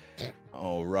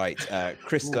 All right,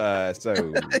 Chris. Donato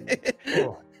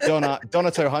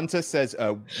Hunter says,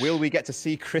 will we get to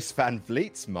see Chris Van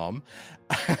Vliet's mom?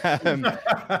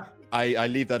 I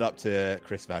leave that up to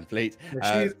Chris Van Vliet.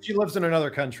 She lives in another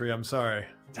country. I'm sorry.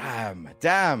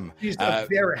 Damn. She's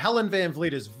Helen Van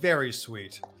Vliet is very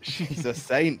sweet. She's a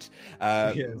saint.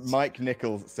 Mike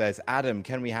Nichols says, Adam,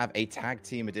 can we have a tag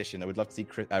team edition? I would love to see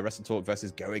Wrestle Talk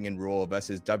versus Going in Raw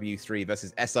versus W3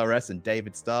 versus SRS and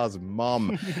David Starr's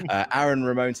mom. Aaron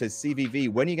Ramon says, CVV,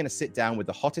 when are you going to sit down with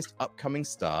the hottest upcoming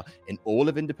star in all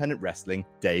of independent wrestling,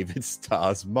 David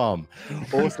Starr's mom?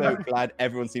 Also, glad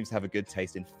everyone seems to have a good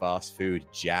taste in fast food.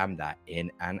 Jam that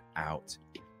in and out.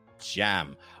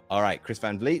 Jam. All right, Chris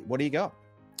Van Vliet, what do you got?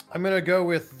 I'm going to go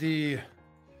with the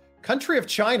country of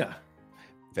China.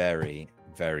 Very,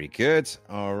 very good.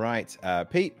 All right,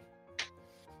 Pete.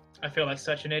 I feel like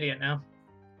such an idiot now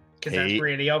because that's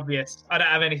really obvious. I don't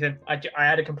have anything. I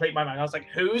had to complete my mind. I was like,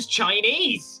 who's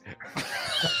Chinese?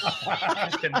 I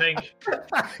just couldn't think.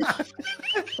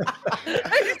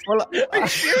 Well, are you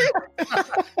serious?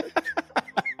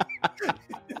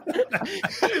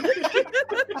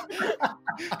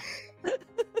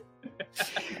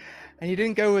 And you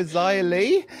didn't go with Xia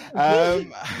Li? No,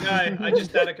 I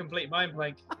just had a complete mind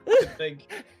blank. Couldn't think.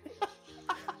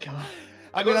 God.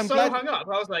 I got hung up.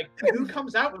 I was like, who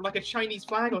comes out with like a Chinese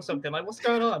flag or something? Like, what's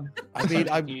going on? I mean,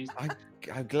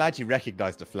 I'm glad you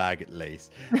recognized the flag at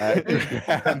least.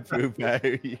 GrandPOOBear,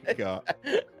 who you got?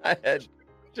 I had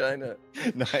China.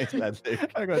 Nice, lad.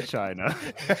 I got China.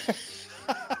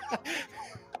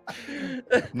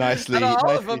 Nicely. Out of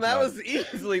all of them, done. that was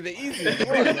easily the easiest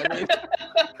one. I mean,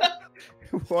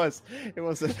 it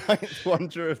was the ninth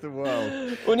wonder of the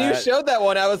world. When you showed that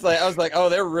one, I was like, oh,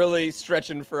 they're really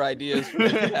stretching for ideas for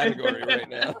the category right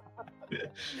now.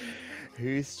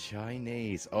 Who's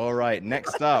Chinese? All right,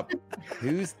 next up,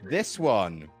 who's this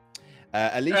one?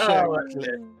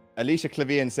 Alicia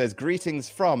Clavian says, greetings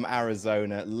from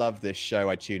Arizona. Love this show.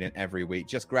 I tune in every week.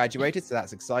 Just graduated, so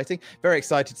that's exciting. Very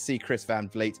excited to see Chris Van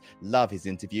Vliet. Love his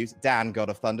interviews. Dan, God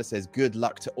of Thunder, says, good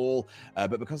luck to all.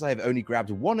 But because I have only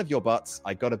grabbed one of your butts,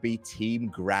 I got to be Team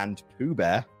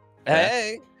GrandPOOBear.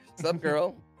 Hey, what's up,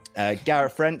 girl?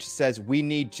 Garrett French says, we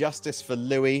need justice for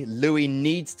Louis. Louis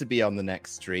needs to be on the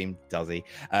next stream, does he?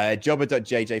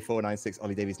 Jobber.jj496,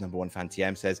 Ollie Davies' #1 fan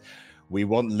TM says, we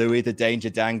want Louis the Danger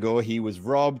Dangor. He was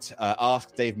robbed.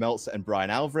 Ask Dave Meltzer and Brian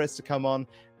Alvarez to come on.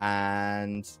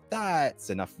 And that's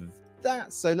enough of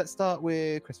that. So let's start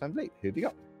with Chris Van Vliet. Who have you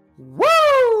got?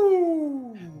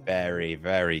 Woo! Very,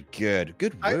 very good.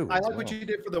 Good woo. I like what you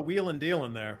did for the wheel and deal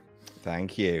in there.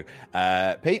 Thank you.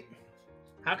 Pete?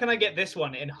 How can I get this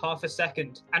one in half a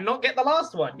second and not get the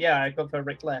last one? Yeah, I go for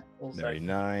Ric Flair also. Very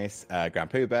nice.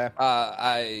 GrandPOOBear?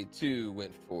 I, too,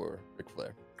 went for Ric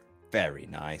Flair. Very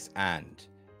nice. And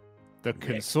the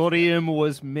consortium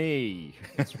was me.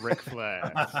 It's Ric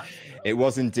Flair. It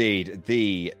was indeed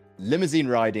the limousine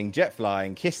riding, jet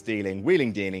flying, kiss stealing,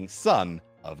 wheeling dealing son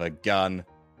of a gun,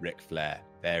 Ric Flair.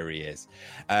 There he is.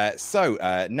 So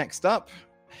next up,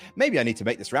 maybe I need to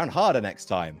make this round harder next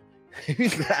time.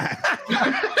 Who's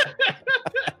that?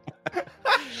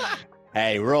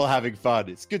 Hey, we're all having fun.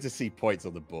 It's good to see points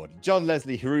on the board. John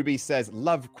Leslie Harubi says,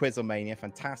 love QuizzleMania.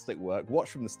 Fantastic work. Watch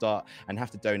from the start and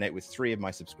have to donate with 3 of my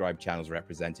subscribed channels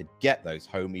represented. Get those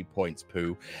homie points,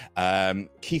 Pooh.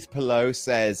 Keith Pillow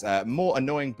says, more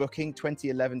annoying booking,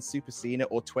 2011 Super Cena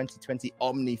or 2020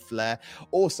 Omni Flair.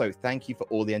 Also, thank you for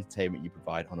all the entertainment you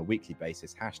provide on a weekly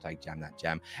basis. Hashtag Jam That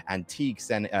Jam. And Teague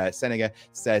Senega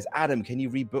says, Adam, can you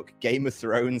rebook Game of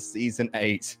Thrones Season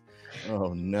 8?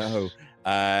 Oh, no.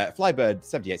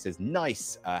 Flybird78 says,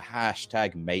 nice.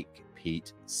 Hashtag make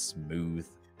Pete smooth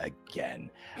again.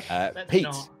 Pete.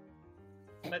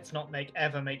 Let's not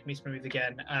ever make me smooth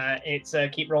again. It's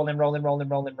keep rolling,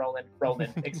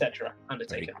 etc.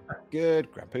 Undertaker.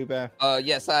 Good. GrandPOOBear.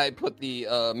 Yes, I put the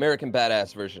American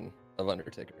Badass version of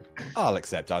Undertaker. I'll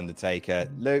accept Undertaker.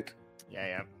 Luke.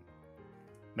 Yeah.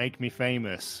 Make me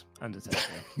famous, Undertaker.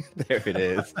 There it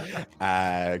is.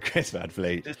 Chris Van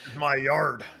Vliet. This is my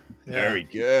yard. Yeah. Very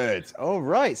good. All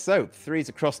right, so 3s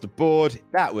across the board.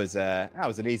 That was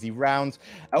an easy round.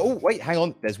 Oh wait, hang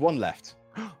on. There's one left.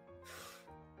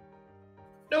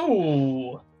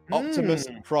 No. Optimus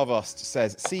Provost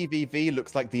says CVV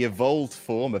looks like the evolved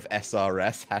form of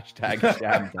SRS. Hashtag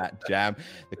Jam That Jam.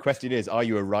 The question is, are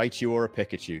you a Raichu or a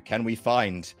Pikachu? Can we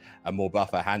find a more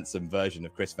buffer, handsome version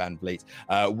of Chris Van Vliet?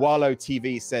 Wallow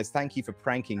TV says, thank you for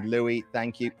pranking Louis.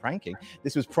 Thank you. Pranking?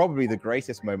 This was probably the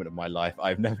greatest moment of my life.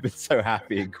 I've never been so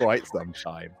happy in quite some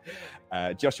time.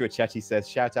 Joshua Chetty says,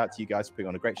 shout out to you guys for putting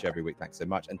on a great show every week. Thanks so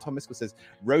much. And Tom Miskell says,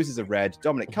 roses are red.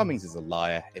 Dominic Cummings is a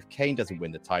liar. If Kane doesn't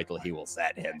win the title, he will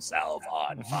set himself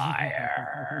on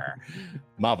fire.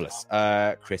 Marvelous.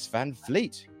 Chris Van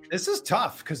Vliet. This is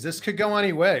tough because this could go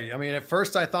any way. I mean, at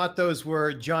first I thought those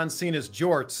were John Cena's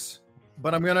jorts,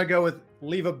 but I'm going to go with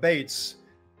Leva Bates,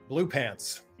 blue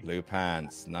pants. Blue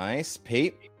pants. Nice.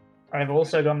 Pete? I've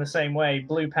also gone the same way.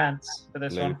 Blue pants for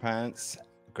this one. Blue pants.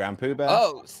 GrandPOOBear.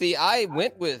 Oh, see, I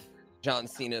went with John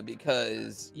Cena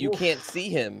because you can't see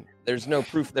him. There's no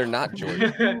proof they're not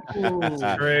Jordan.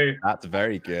 That's true. That's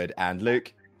very good. And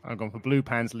Luke? I've gone for blue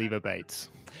pants, Leva Bates.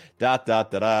 Da da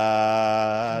da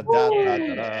da da da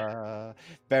da da.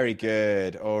 Very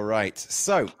good. All right.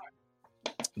 So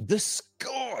the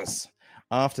scores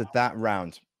after that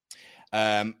round.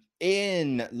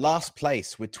 In last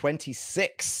place with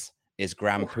 26 is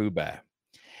GrandPOOBear.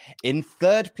 In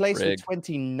third place with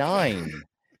 29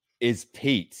 is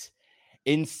Pete.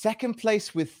 In second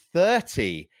place with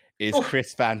 30 is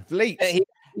Chris Van Vliet. He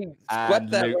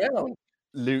swept that round.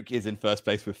 Luke is in first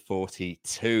place with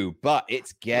 42, but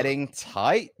it's getting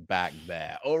tight back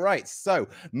there. All right, so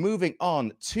moving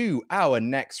on to our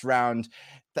next round.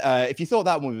 If you thought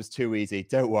that one was too easy,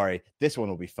 don't worry. This one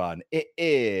will be fun. It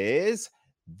is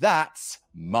That's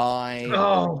My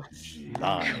Line.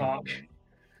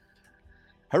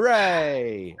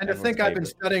 Hooray! And to think I've been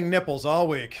studying nipples all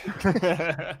week.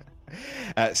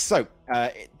 So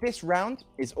this round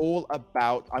is all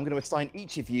about, I'm going to assign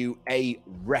each of you a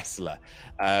wrestler.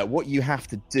 What you have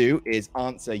to do is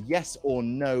answer yes or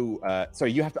no.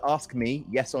 You have to ask me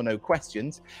yes or no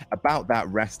questions about that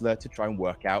wrestler to try and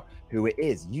work out who it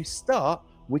is. You start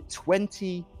with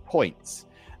 20 points.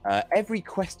 Every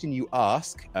question you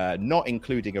ask, not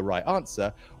including a right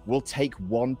answer, will take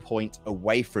 1 point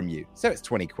away from you. So it's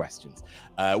 20 questions.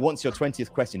 Once your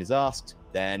 20th question is asked,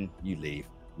 then you leave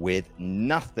with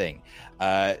nothing.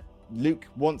 Luke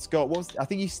once got, I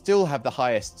think you still have the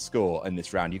highest score in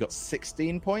this round. You got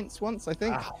 16 points once, I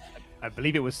think. I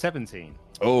believe it was 17.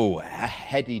 Oh,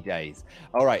 heady days.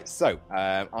 All right, so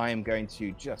I am going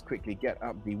to just quickly get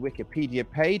up the Wikipedia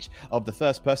page of the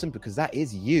first person because that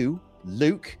is you,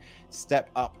 Luke. Step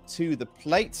up to the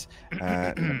plate.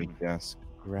 Let me just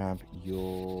grab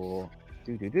your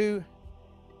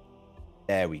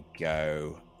There we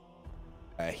go.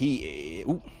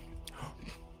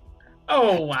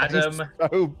 Oh, Adam. I'm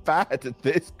so bad at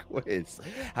this quiz.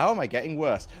 How am I getting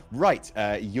worse? Right,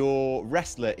 your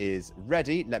wrestler is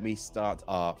ready. Let me start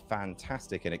our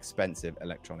fantastic and expensive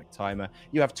electronic timer.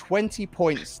 You have 20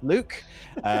 points, Luke.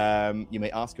 You may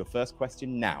ask your first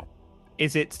question now.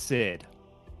 Is it Sid?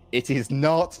 It is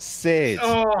not Sid.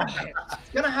 Oh, it's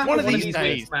going to happen one of these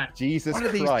days, man. Jesus Christ. One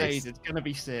of these days, it's going to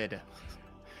be Sid.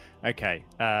 Okay,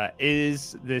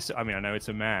 is this? I mean, I know it's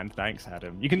a man. Thanks,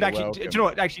 Adam. You can actually. Do you know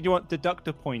what? Actually, do you want deduct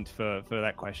a point for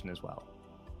that question as well?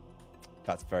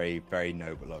 That's very, very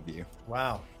noble of you.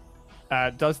 Wow.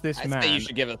 Does this I man? say you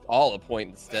should give us all a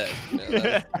point instead. You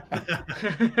know,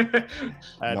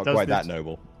 Not does quite this, that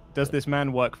noble. Does this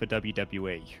man work for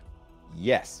WWE?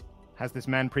 Yes. Has this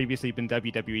man previously been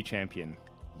WWE champion?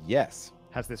 Yes.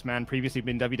 Has this man previously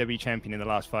been WWE champion in the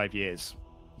last 5 years?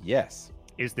 Yes.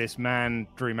 Is this man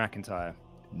Drew McIntyre?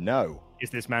 No. Is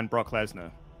this man Brock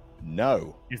Lesnar?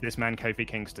 No. Is this man Kofi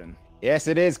Kingston? Yes,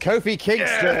 it is Kofi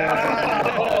Kingston.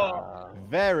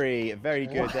 Very, very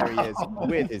good. There he is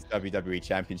with his WWE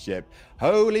Championship.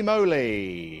 Holy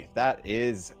moly. That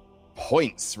is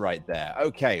points right there.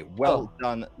 Okay, well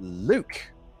done, Luke.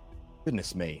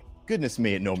 Goodness me. Goodness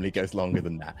me, it normally goes longer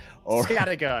than that. All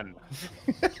right. Scattergun.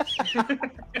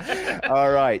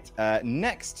 All right.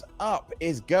 Next up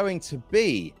is going to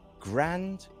be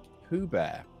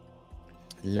GrandPOOBear.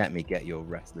 Let me get your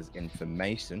wrestler's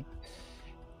information.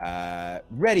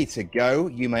 Ready to go.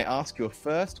 You may ask your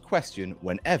first question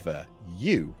whenever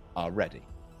you are ready.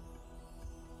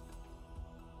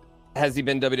 has he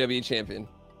been WWE champion?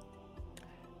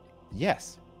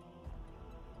 Yes.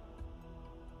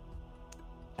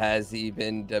 Has he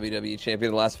been WWE champion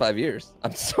in the last 5 years?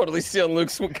 I'm totally stealing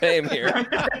Luke's game here.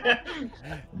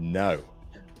 No.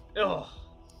 Oh,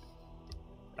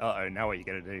 Uh-oh, now what are you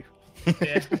going to do?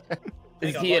 yeah.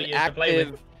 Is got he a lot an of years to play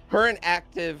with. current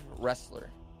active wrestler?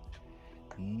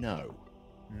 No.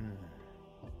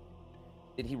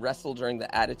 Did he wrestle during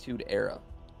the Attitude Era?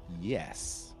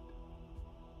 Yes.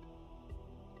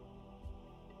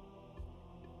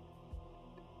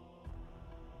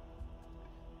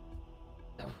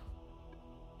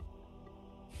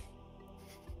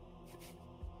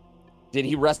 Did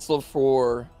he wrestle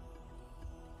for...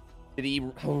 Did he...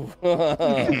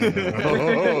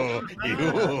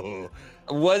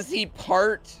 Was he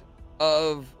part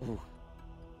of...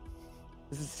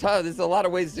 This is tough. There's a lot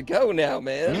of ways to go now,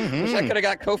 man. Wish I could have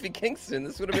got Kofi Kingston.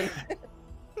 This would have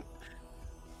been...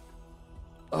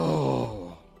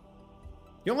 Oh.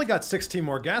 You only got 16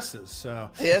 more guesses, so...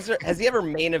 Has he ever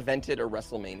main evented a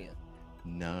WrestleMania?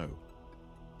 No.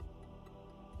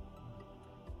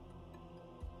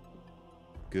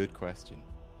 Good question.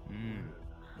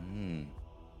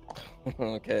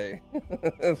 Okay.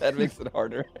 That makes it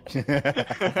harder.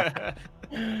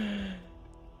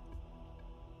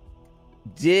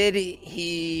 Did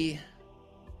he...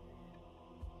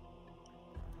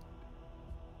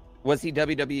 Was he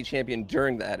WWE champion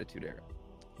during the Attitude Era?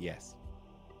 Yes.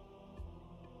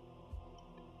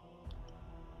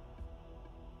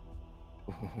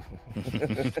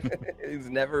 He's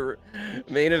never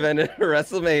main evented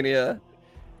WrestleMania.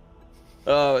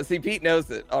 Oh, see, Pete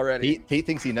knows it already. Pete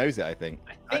thinks he knows it, I think.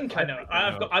 I think I know.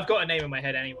 I've got a name in my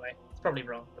head anyway. It's probably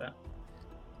wrong, but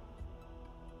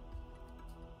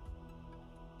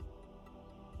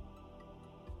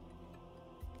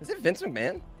Is it Vince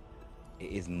McMahon?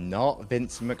 It is not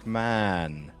Vince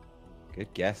McMahon.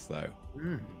 Good guess, though.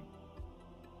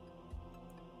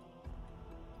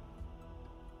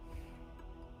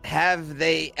 Have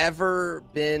they ever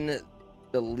been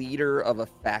the leader of a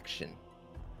faction?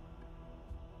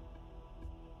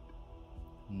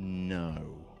 No.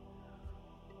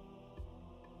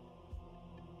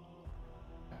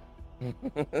 Oh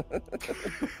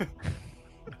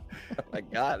my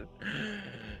god.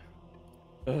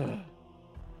 Ugh. This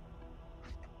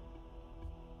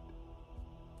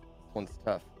one's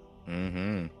tough.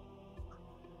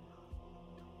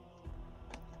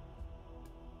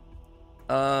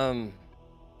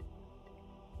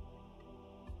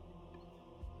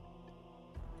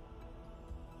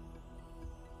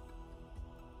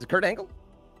 Is it Kurt Angle?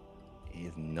 He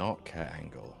is not Kurt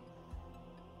Angle.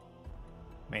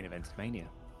 Main event Mania.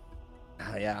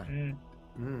 Oh, yeah.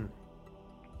 Mm.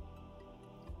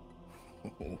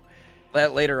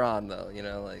 That later on, though, you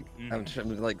know, like, I'm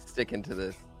like sticking to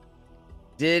this.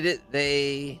 Did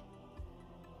they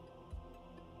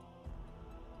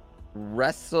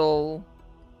wrestle?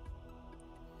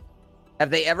 Have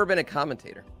they ever been a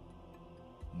commentator?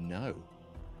 No.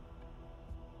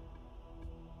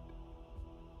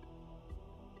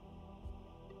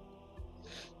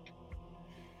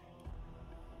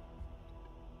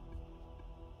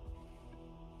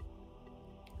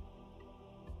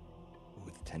 Ooh,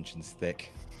 the tension's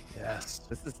thick. Yes.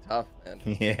 This is tough, man.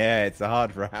 Yeah, it's a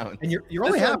hard round. And you're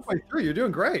only halfway through. You're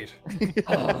doing great.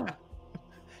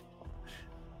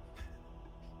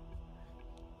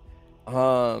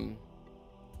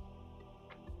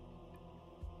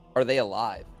 Are they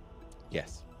alive?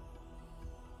 Yes.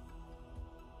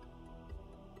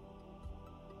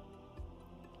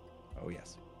 Oh,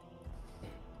 yes.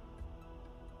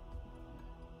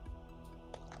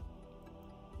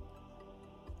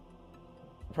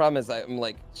 problem is I'm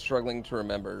like struggling to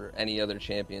remember any other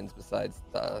champions besides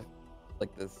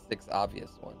like the 6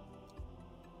 obvious ones.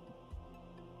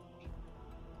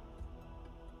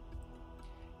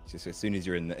 Just as soon as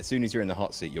you're in the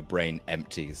hot seat, your brain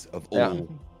empties of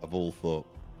all thought.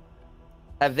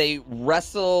 Have they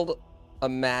wrestled a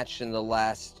match in the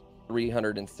last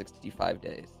 365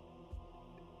 days?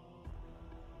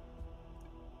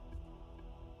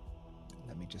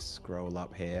 Let me just scroll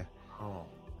up here. Oh.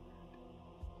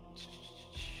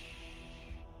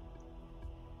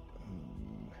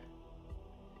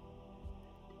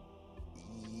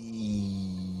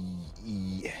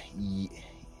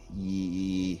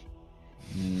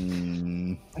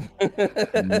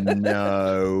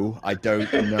 No, I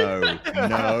don't know.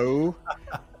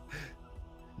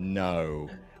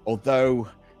 No. Although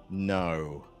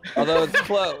it's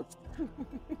close.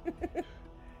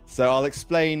 So I'll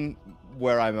explain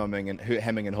where I'm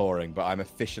hemming and hawing, but I'm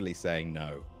officially saying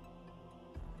no.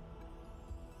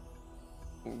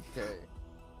 Okay.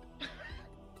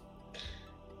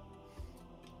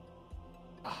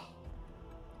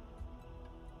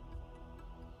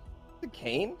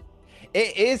 Kane?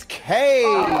 It is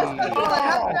Kane!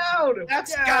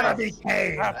 That's gotta be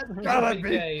Kane! That's gotta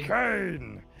be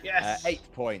Kane! Yes. 8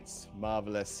 points.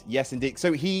 Marvelous. Yes, indeed.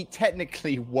 So he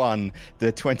technically won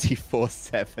the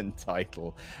 24/7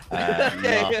 title last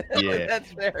year.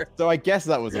 That's fair. So I guess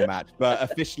that was a match, but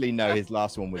officially no, his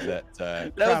last one was at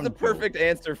that was the perfect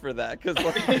answer for that. Because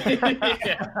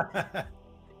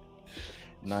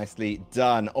nicely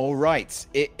done. All right.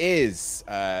 It is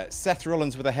Seth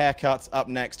Rollins with a haircut up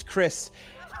next. Chris,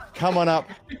 come on up.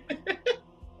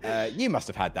 You must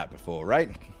have had that before,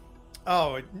 right?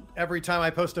 Oh, every time I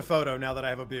post a photo now that I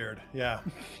have a beard. Yeah.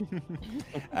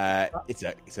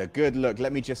 It's a good look.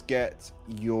 Let me just get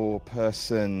your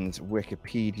person's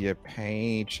Wikipedia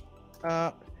page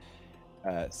up.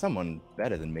 Someone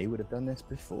better than me would have done this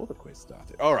before the quiz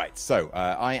started. All right. So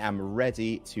I am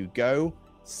ready to go.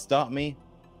 Start me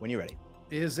when you're ready.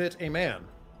 Is it a man?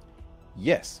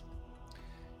 Yes.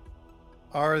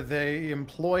 Are they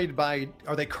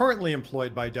currently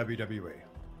employed by WWE?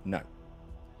 No.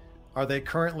 Are they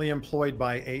currently employed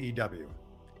by AEW?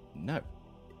 No.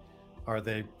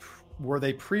 Were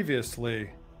they previously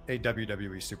a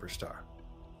WWE superstar?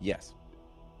 Yes.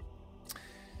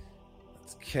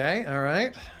 Okay, all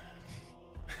right.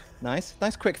 Nice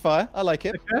quick fire. I like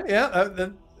it. Okay, yeah,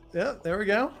 yeah, there we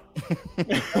go.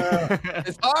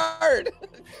 It's hard.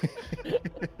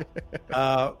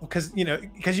 Because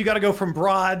you got to go from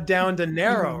broad down to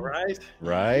narrow, right?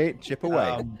 Right. Chip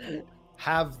away.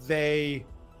 Have they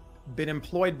been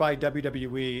employed by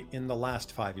WWE in the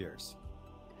last 5 years?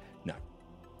 No.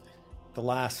 The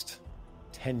last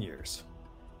 10 years?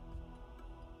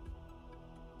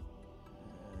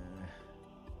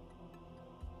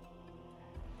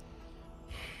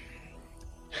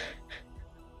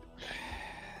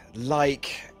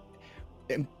 Like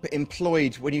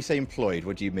employed. When you say employed,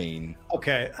 what do you mean?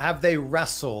 Okay. Have they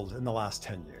wrestled in the last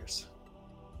 10 years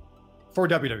for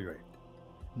WWE?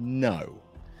 No.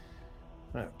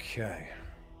 Okay.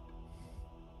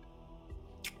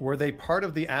 Were they part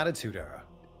of the Attitude Era?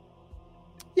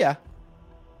 Yeah.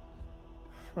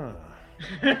 Huh.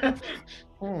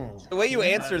 The way you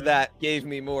answered that gave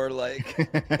me more like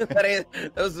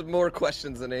that was more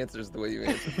questions than answers. The way you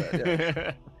answered that.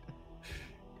 Yeah.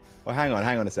 Well, hang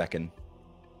on a second.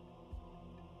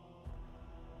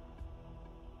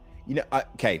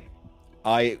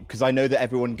 Because I know that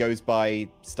everyone goes by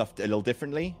stuff a little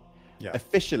differently. Yeah.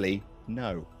 Officially,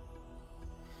 no.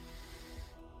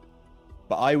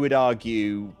 But I would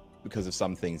argue because of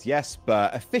some things, yes,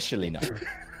 but officially, no.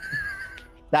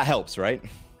 That helps, right?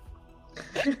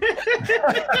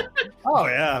 Oh,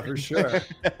 yeah, for sure.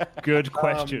 Good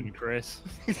question, Chris.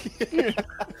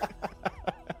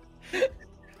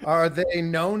 Are they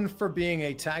known for being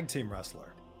a tag team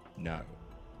wrestler? No.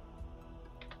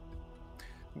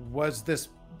 Was this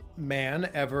man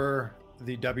ever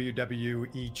the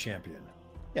WWE champion?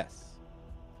 Yes.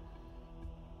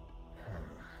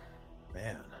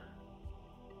 Man.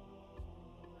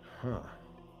 Huh.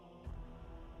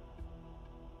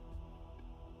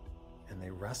 And they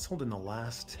wrestled in the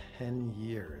last 10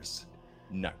 years.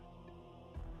 No.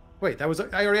 Wait, I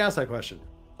already asked that question.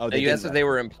 Oh, you answered they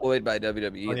were employed by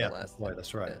WWE in yeah, the last.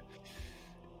 That's right.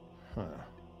 Yeah. Huh.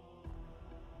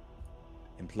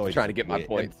 Employed. I'm trying to get my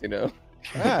points,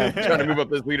 Ah, trying to move up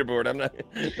this leaderboard. I'm not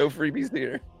no freebies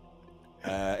here.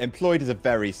 Employed is a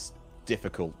very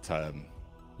difficult term.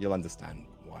 You'll understand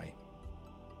why.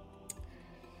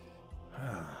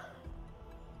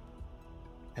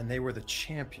 And they were the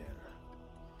champion.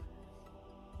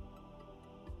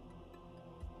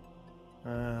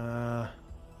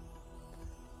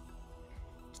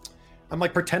 I'm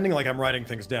like pretending like I'm writing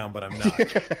things down, but I'm not.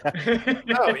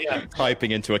 Oh yeah,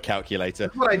 typing into a calculator.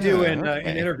 That's what I do in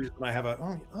interviews when I have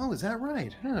is that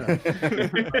right? Huh.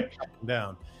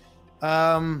 Down.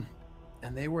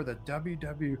 And they were the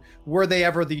Were they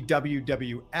ever the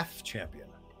WWF champion?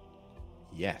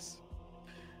 Yes.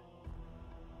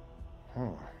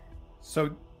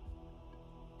 So,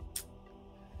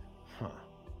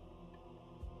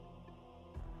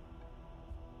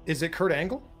 is it Kurt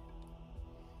Angle?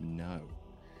 No.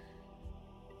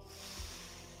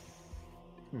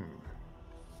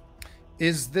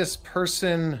 Is this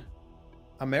person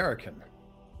American?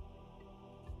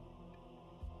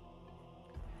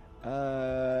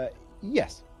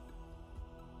 Yes.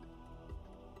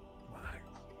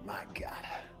 My God.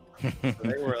 So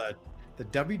they were the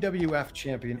WWF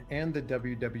champion and the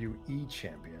WWE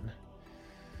champion.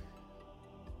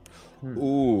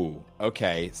 Ooh,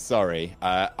 okay. Sorry.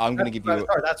 I'm going to give you.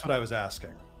 Sorry, that's what I was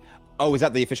asking. Oh, is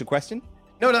that the official question?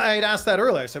 No, I had asked that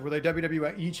earlier. I said, were they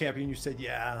WWE champion? You said,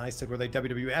 yeah. And I said, were they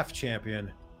WWF champion?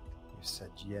 You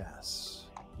said, yes.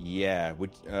 Yeah.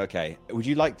 Would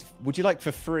you like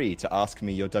for free to ask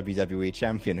me your WWE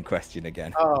champion question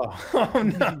again? Oh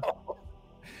no.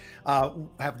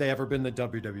 Have they ever been the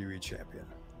WWE champion?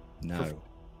 No.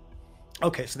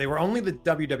 Okay, so they were only the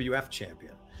WWF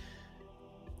champion.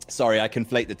 Sorry, I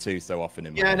conflate the two so often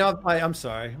in my head. No, I'm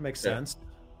sorry. It makes sense.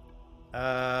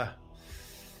 Boy,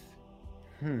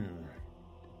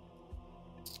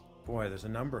 there's a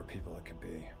number of people it could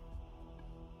be.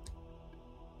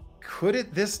 Could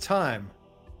it this time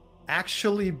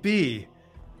actually be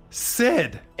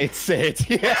Sid? It's Sid.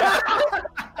 Yeah.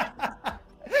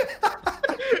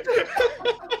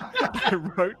 I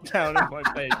wrote down on my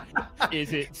page,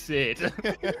 is it Sid?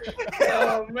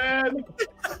 Oh, man.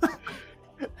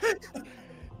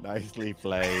 Nicely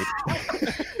played.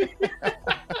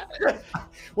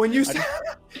 When you said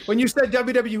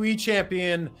WWE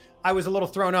champion, I was a little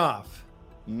thrown off.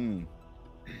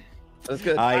 That's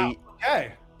good.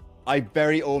 Okay. I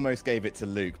very almost gave it to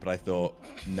Luke, but I thought,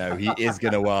 no, he is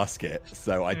going to ask it,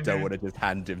 so I don't want to just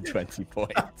hand him 20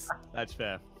 points. That's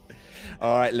fair.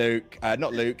 All right, Luke.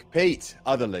 Not Luke. Pete.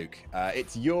 Other Luke.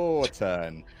 It's your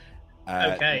turn.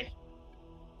 Okay.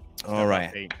 All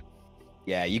right.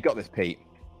 Yeah, you got this, Pete.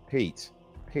 Pete.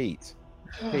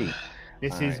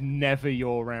 This is never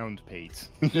your round, Pete.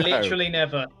 Literally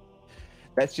never.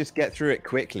 Let's just get through it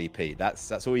quickly, Pete.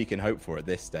 That's all you can hope for at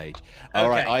this stage. All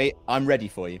right, I'm ready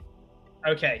for you.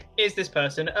 Okay. Is this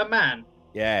person a man?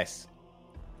 Yes.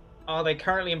 Are they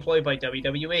currently employed by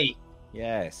WWE?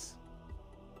 Yes.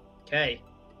 Okay.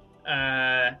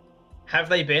 Have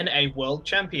they been a world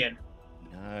champion?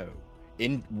 No.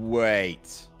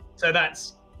 Wait. So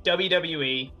that's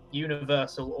WWE,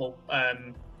 Universal,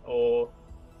 or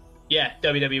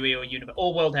WWE or Universal,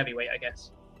 or World Heavyweight, I guess.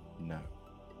 No.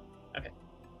 Okay.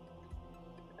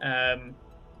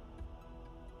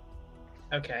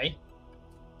 Okay.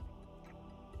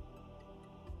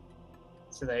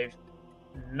 So they've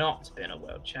not been a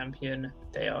world champion.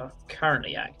 They are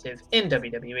currently active in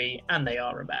WWE, and they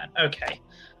are a man. Okay.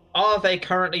 Are they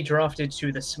currently drafted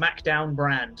to the SmackDown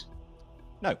brand?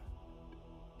 No.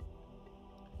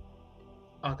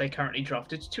 Are they currently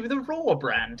drafted to the Raw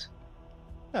brand?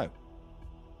 No.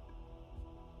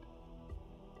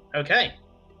 Okay.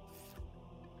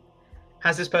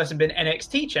 Has this person been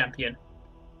NXT champion?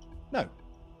 No.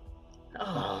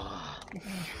 Oh,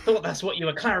 thought that's what you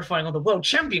were clarifying on the world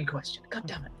champion question. God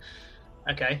damn it.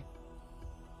 Okay.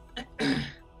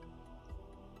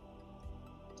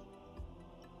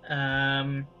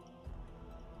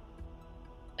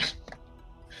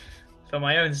 For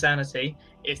my own sanity,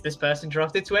 is this person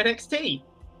drafted to NXT?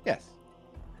 Yes.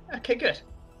 Okay, good.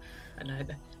 And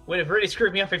it would have really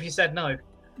screwed me up if you said no.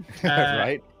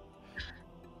 Right.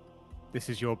 This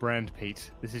is your brand,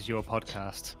 Pete. This is your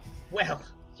podcast. Well,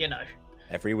 you know.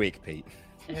 Every week, Pete.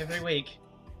 Every week.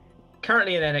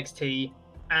 Currently in NXT,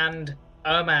 and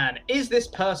oh man, is this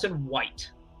person white?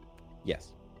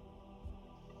 Yes.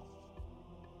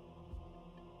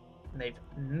 They've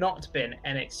not been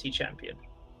NXT champion.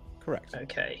 Correct.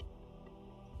 Okay.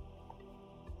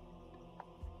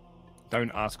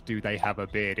 Don't ask, do they have a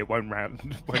beard? It won't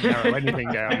narrow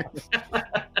anything down. I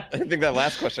didn't think that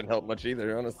last question helped much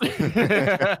either, honestly.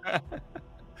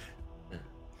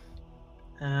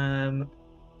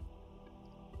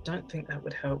 Don't think that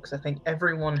would help, because I think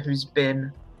everyone who's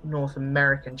been North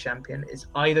American champion is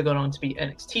either gone on to be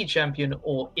NXT champion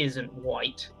or isn't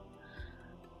white.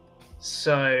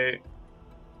 So,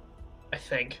 I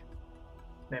think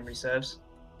memory serves.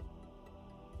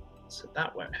 So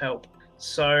that won't help.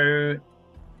 So,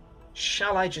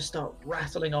 Shall I just start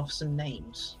rattling off some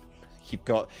names? You've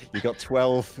got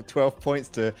 12 points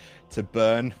to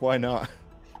burn. Why not?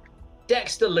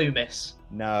 Dexter Loomis.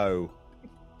 No.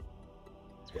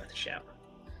 It's worth a shout.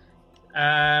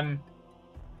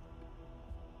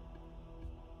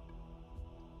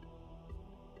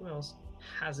 Who else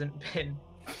hasn't been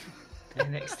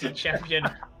NXT champion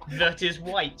that is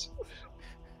white?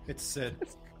 It's Sid.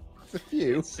 It's a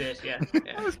few. It's Sid, yeah.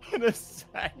 I was gonna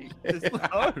say there's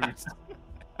loads.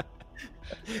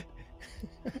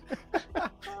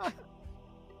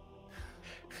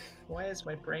 Why has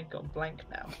my brain gone blank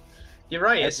now? You're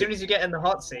right. As soon as you get in the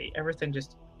hot seat, everything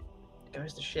just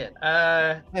goes to shit.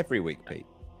 Every week, Pete.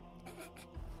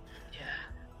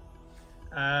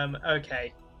 Yeah.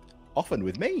 Okay. Often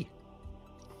with me.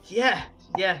 Yeah.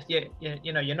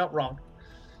 You know, you're not wrong.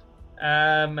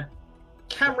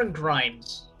 Cameron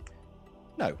Grimes.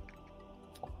 No.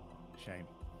 Shame.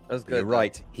 That's good. You're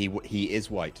right. He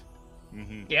is white.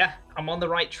 Mm-hmm. Yeah, I'm on the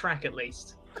right track at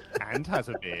least. And has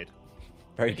a beard.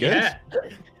 Very good. Yeah.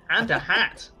 And a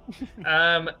hat.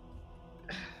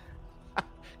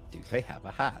 Do they have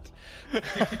a hat? It's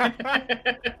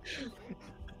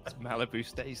Malibu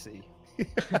Stacy.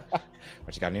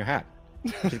 What you got in your hat?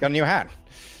 She's got a new hat.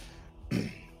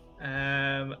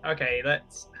 Okay,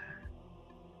 let's.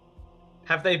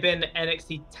 Have they been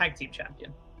NXT Tag Team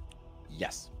Champion?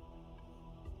 Yes.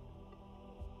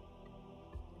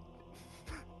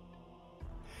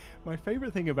 My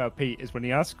favorite thing about Pete is when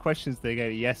he asks questions they get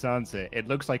a yes answer, it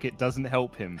looks like it doesn't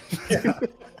help him. Yeah.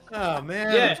 Oh,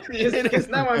 man. Yeah, because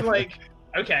now I'm like,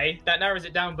 okay, that narrows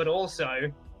it down, but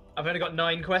also, I've only got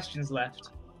 9 questions left.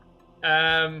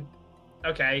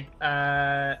 Okay,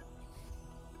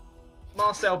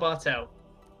 Marcel Bartel.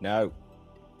 No.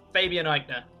 Fabian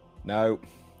Eichner. No.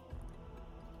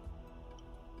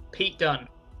 Pete Dunne.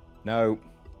 No.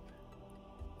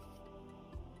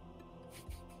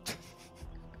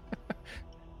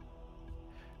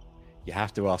 You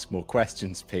have to ask more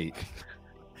questions, Pete.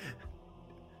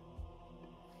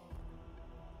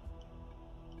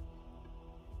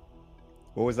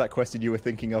 What was that question you were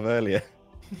thinking of earlier?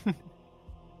 I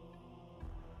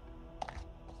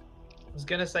was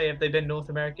going to say, have they been North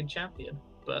American champion?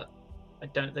 But I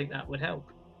don't think that would help.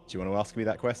 Do you want to ask me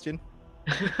that question?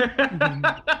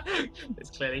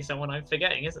 It's clearly someone I'm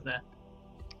forgetting, isn't there?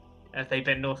 Have they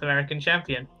been North American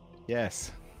champion?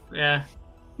 Yes. Yeah.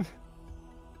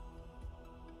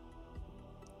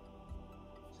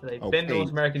 So they've been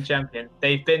North American champion.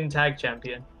 They've been tag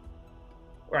champion.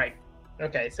 Right.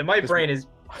 Okay, so my brain is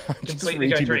completely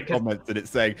going through it. Comments and it's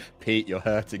saying, Pete, you're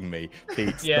hurting me.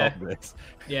 Pete, stop this.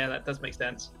 Yeah, that does make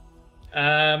sense.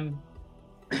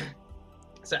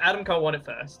 So Adam Cole won it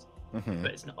first,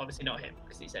 but it's obviously not him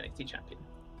because he's NXT champion.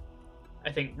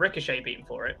 I think Ricochet beat him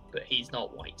for it, but he's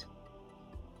not white.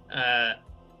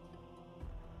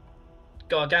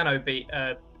 Gargano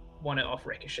won it off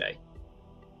Ricochet,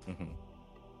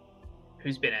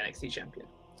 who's been NXT champion.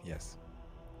 Yes.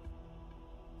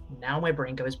 Now my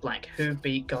brain goes blank. Who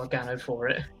beat Gargano for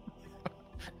it?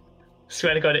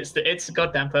 Swear to God, it's the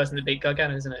goddamn person that beat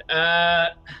Gargano, isn't it?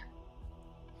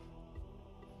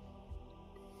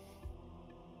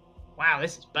 Wow,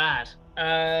 this is bad.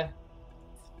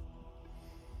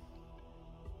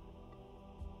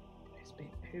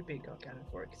 Who beat Gargano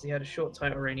for it? Because he had a short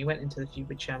title reign. He went into the feud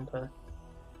with Ciampa.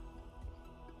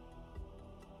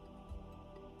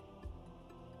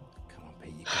 Come on,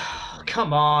 Pete. You got this.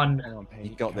 Come on.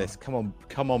 You got this.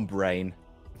 Come on, brain.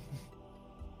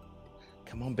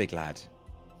 Come on, big lad.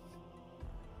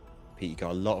 Pete, you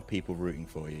got a lot of people rooting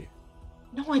for you.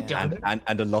 No, I don't.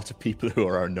 And a lot of people who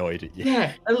are annoyed at you.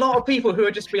 Yeah, a lot of people who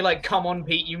are just be like, "Come on,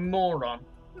 Pete, you moron."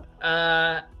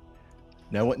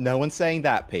 No one's saying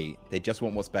that, Pete. They just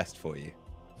want what's best for you.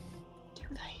 Do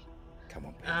they? Come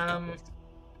on, Pete.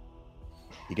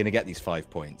 You're gonna get these 5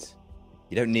 points.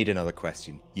 You don't need another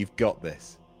question. You've got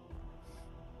this.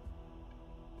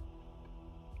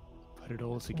 Put it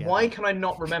all together. Why can I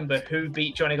not remember who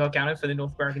beat Johnny Gargano for the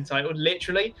North American title?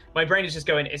 Literally, my brain is just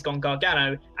going, it's gone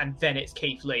Gargano, and then it's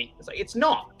Keith Lee. It's like, it's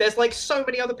not. There's like so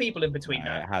many other people in between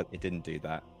now. It didn't do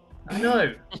that. I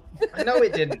know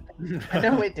it didn't. I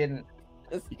know it didn't.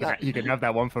 You can have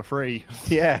that one for free.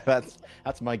 Yeah,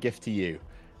 that's my gift to you.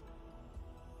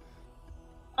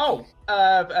 Oh,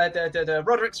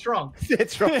 Roderick Strong.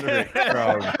 It's Roderick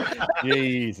Strong.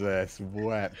 Jesus,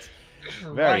 wept.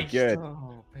 Very good.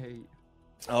 Oh, Pete.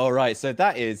 All right, so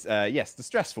that is yes, the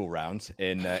stressful round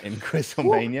in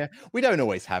QuizzleMania. We don't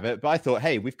always have it, but I thought,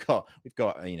 hey, we've got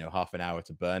half an hour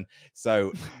to burn.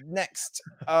 So next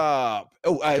up,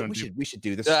 we should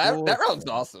do this. That round's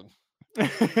awesome.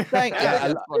 Thank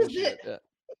you.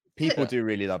 People do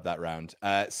really love that round.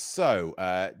 So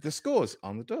the scores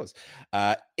on the doors.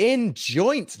 In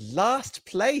joint last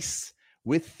place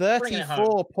with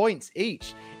 34 points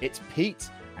each, it's Pete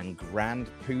and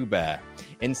GrandPOOBear.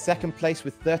 In second place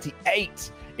with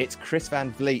 38, it's Chris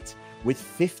Van Vliet. With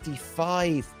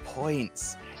 55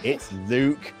 points, it's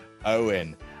Luke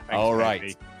Owen. All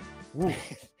right.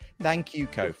 Thank you,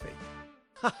 Kofi.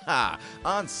 Haha,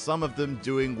 aren't some of them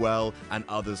doing well and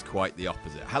others quite the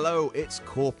opposite? Hello, it's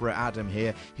Corporate Adam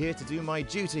here to do my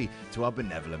duty to our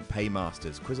benevolent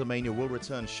paymasters. QuizzleMania will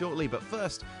return shortly, but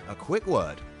first, a quick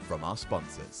word from our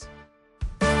sponsors.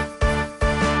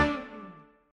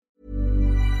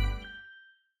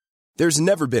 There's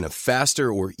never been a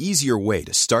faster or easier way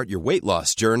to start your weight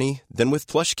loss journey than with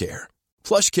PlushCare.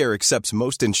 PlushCare accepts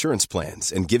most insurance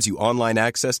plans and gives you online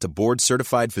access to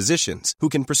board-certified physicians who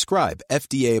can prescribe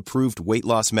FDA-approved weight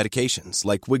loss medications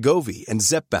like Wegovy and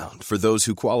Zepbound for those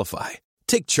who qualify.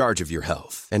 Take charge of your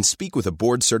health and speak with a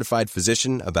board-certified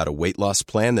physician about a weight loss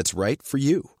plan that's right for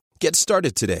you. Get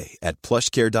started today at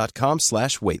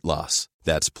plushcare.com/weight loss.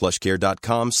 That's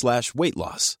plushcare.com/weight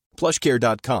loss.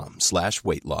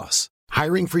 plushcare.com/weight loss.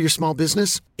 Hiring for your small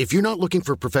business? If you're not looking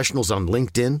for professionals on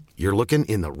LinkedIn, you're looking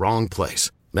in the wrong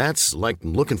place. That's like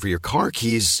looking for your car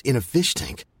keys in a fish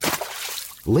tank.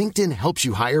 LinkedIn helps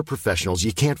you hire professionals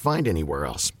you can't find anywhere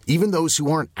else, even those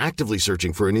who aren't actively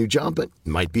searching for a new job but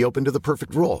might be open to the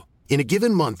perfect role. In a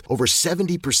given month, over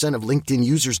 70% of LinkedIn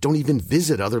users don't even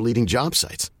visit other leading job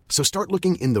sites. So start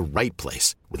looking in the right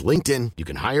place. With LinkedIn, you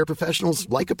can hire professionals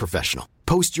like a professional.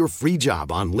 Post your free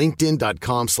job on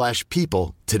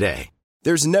linkedin.com/people today.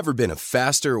 There's never been a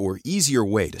faster or easier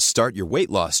way to start your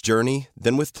weight loss journey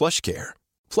than with PlushCare.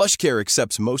 PlushCare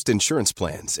accepts most insurance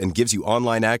plans and gives you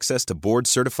online access to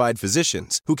board-certified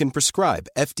physicians who can prescribe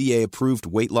FDA-approved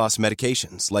weight loss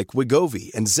medications like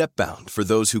Wegovy and Zepbound for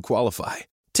those who qualify.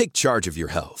 Take charge of your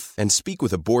health and speak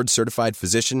with a board-certified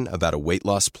physician about a weight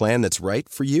loss plan that's right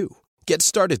for you. Get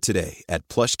started today at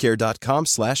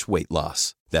plushcare.com/weight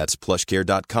loss. That's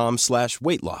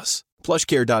plushcare.com/weight loss.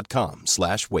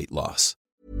 plushcare.com/weight loss.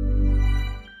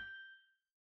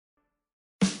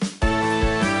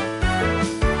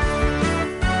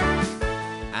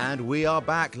 And we are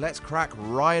back. Let's crack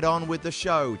right on with the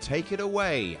show. Take it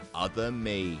away, other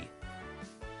me.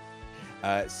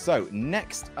 So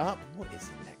next up, what is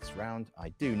the next round? I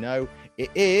do know.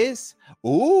 It is,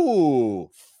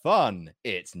 fun.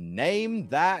 It's Name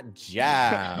That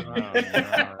Jam.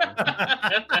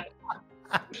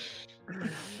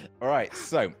 All right,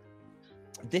 so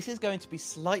this is going to be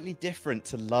slightly different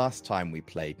to last time we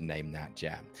played Name That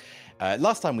Jam.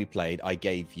 Last time we played, I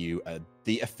gave you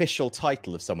the official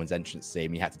title of someone's entrance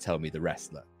theme. You had to tell me the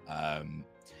wrestler. For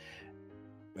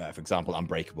example,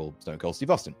 Unbreakable, Stone Cold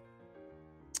Steve Austin.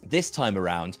 This time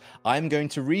around, I'm going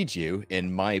to read you,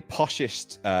 in my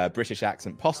poshest British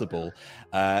accent possible,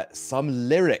 some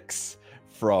lyrics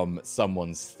from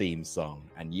someone's theme song,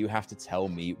 and you have to tell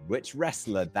me which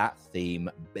wrestler that theme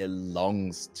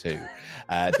belongs to.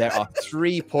 There are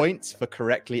 3 points for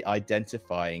correctly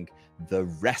identifying the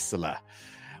wrestler.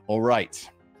 All right,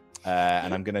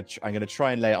 and I'm gonna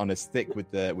try and lay it on as thick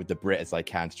with the Brit as I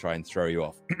can to try and throw you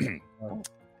off.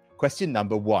 Question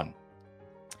number 1.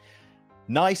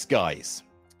 Nice guys.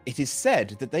 It is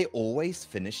said that they always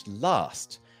finish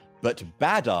last, but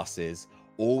badasses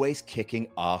always kicking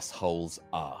assholes'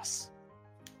 ass.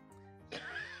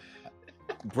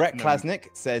 Brett Klasnick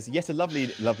says, yet a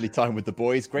lovely time with the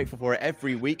boys. Grateful for it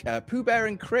every week. POOBear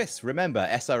and Chris, remember,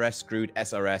 SRS screwed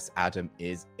SRS. Adam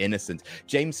is innocent.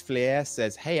 James Flair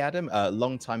says, hey, Adam,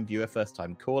 long-time viewer,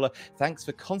 first-time caller. Thanks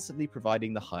for constantly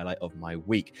providing the highlight of my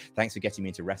week. Thanks for getting me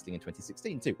into wrestling in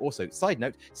 2016, too. Also, side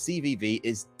note, CVV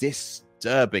is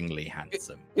disturbingly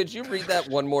handsome. Could you read that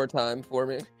one more time for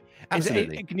me?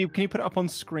 Absolutely. Can you put it up on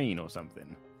screen or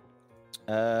something?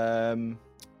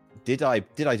 Did I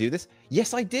do this?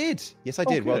 Yes, I did. Yes, I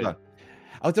did. Well done.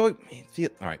 Although, all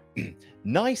right.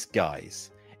 Nice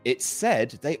guys. It's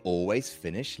said they always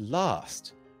finish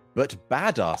last, but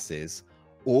badasses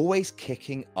always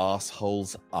kicking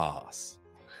assholes' ass.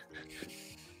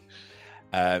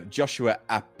 Joshua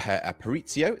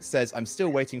Aparicio says, I'm still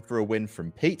waiting for a win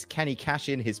from Pete. Can he cash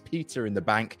in his Peter in the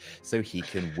bank so he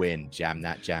can win? Jam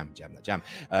that jam, jam that jam.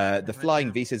 The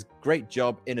Flying V says, great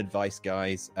job in advice,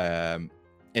 guys.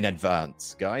 In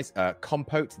advance, guys.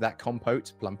 Compote,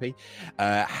 Plumpy.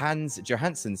 Hans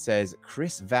Johansson says,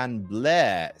 Chris Van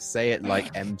Blair, say it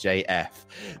like MJF.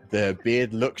 The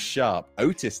beard looks sharp.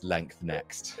 Otis length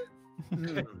next.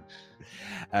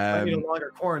 I need a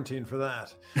longer quarantine for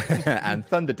that. And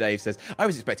Thunder Dave says, I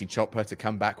was expecting Chopper to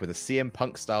come back with a CM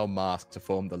Punk style mask to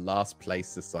form the Last Place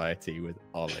Society with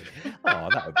Ollie. Oh,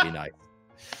 that would be nice.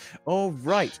 All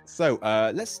right, so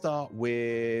let's start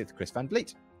with Chris Van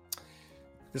Vliet.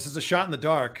 This is a shot in the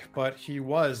dark, but he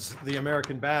was the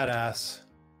American Badass.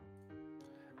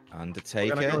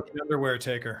 Undertaker. We're gonna go with the Underwear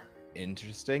Taker.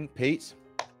 Interesting. Pete?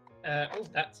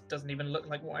 That doesn't even look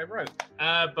like what I wrote.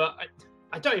 But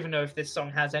I don't even know if this song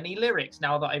has any lyrics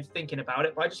now that I'm thinking about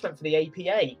it, but I just went for the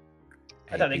APA.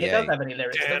 I don't think it does have any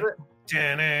lyrics, does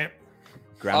it?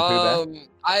 GrandPOOBear?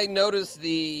 I noticed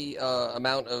the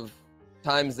amount of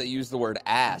times they use the word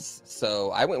ass,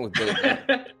 so I went with Billy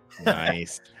Gunn.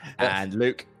 Nice. And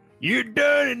Luke? You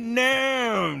done it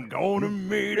now. Gonna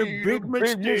make a big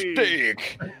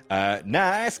mistake.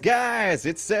 Nice guys.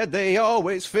 It said they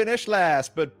always finish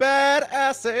last, but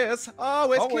badasses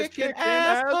always kicking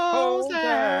assholes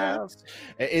ass.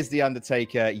 It is the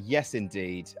Undertaker. Yes,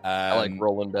 indeed. I like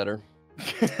Roland better.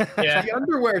 Yeah. The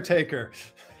Underwear Taker.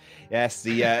 Yes,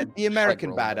 the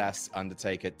American Badass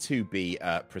Undertaker, to be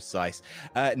precise.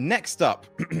 Next up,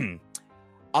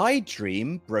 I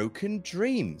dream broken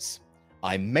dreams.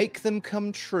 I make them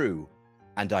come true,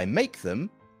 and I make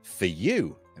them for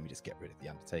you. Let me just get rid of the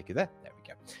Undertaker there. There we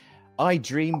go. I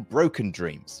dream broken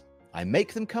dreams. I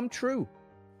make them come true,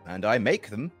 and I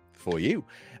make them for you.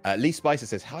 Lee Spicer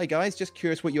says, hi guys, just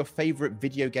curious what your favorite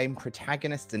video game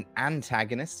protagonists and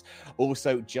antagonists.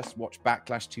 Also, just watched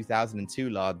Backlash 2002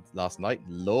 last night.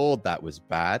 Lord, that was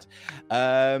bad.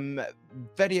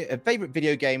 Favorite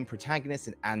video game protagonists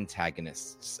and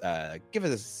antagonists. Give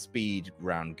us a speed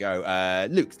round go.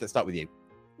 Luke, let's start with you.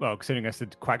 Well, considering I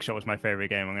said Quackshot was my favorite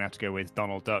game, I'm going to have to go with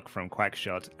Donald Duck from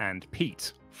Quackshot and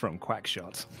Pete from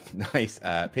Quackshot. Nice.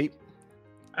 Pete?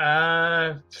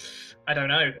 I don't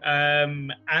know.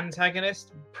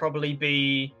 Antagonist probably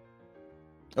be.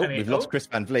 We've lost Chris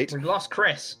Van Vliet. We've lost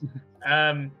Chris.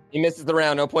 He misses the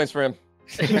round. No points for him.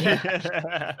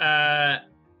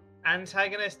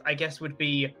 Antagonist, I guess, would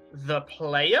be the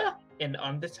player in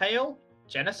Undertale.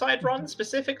 Genocide Run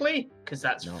specifically, because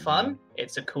that's fun. Man.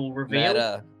 It's a cool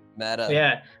reveal. Meta.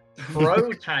 Yeah.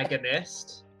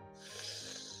 Protagonist.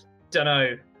 Don't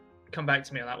know. Come back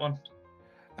to me on that one.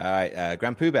 All right,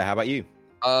 GrandPOOBear, how about you?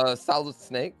 Solid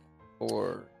Snake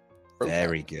or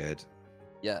very good.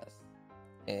 Yes.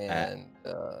 And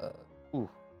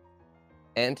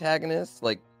antagonist,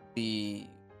 like the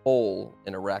hole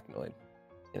in Arachnoid,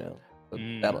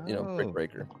 Brick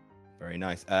Breaker. Very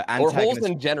nice. Or holes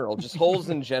in general, just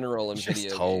holes in general in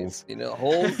video holes. Games.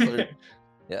 Holes are,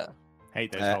 yeah.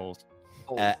 Hate those holes.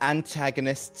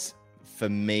 Antagonists for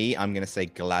me, I'm going to say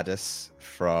Gladys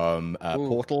from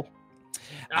Portal.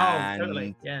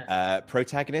 Totally. Yeah.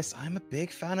 Protagonist, I'm a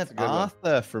big fan of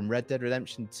Arthur from Red Dead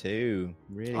Redemption 2.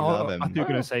 Really love him. I thought you were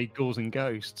going to say Ghouls and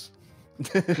Ghosts.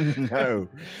 No.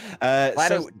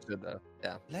 So good though.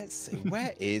 Yeah. Let's see.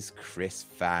 Where is Chris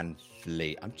Van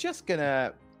Vliet? I'm just going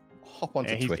to hop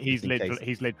onto Twitter.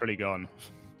 He's literally gone.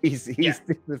 He's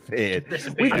disappeared.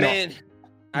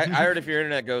 I heard if your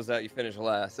internet goes out, you finish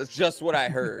last. That's just what I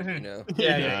heard,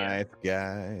 Nice,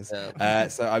 guys. Yeah.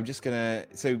 So I'm just gonna.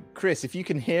 So Chris, if you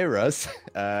can hear us,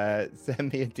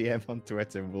 send me a DM on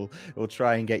Twitter, and we'll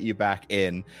try and get you back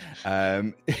in.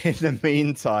 In the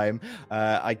meantime,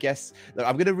 I guess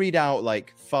I'm gonna read out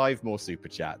like 5 more super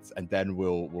chats, and then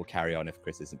we'll carry on if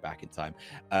Chris isn't back in time.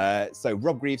 So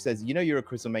Rob Greaves says, you're a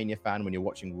QuizzleMania fan when you're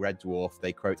watching Red Dwarf.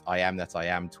 They quote "I am that I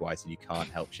am" twice, and you can't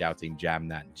help shouting "Jam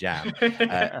that jam."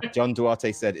 John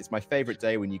Duarte said, it's my favorite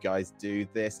day when you guys do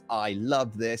this. I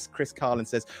love this. Chris Carlin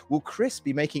says, will Chris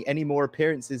be making any more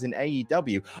appearances in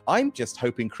AEW? I'm just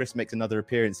hoping Chris makes another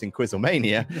appearance in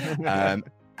QuizzleMania.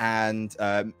 And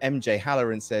MJ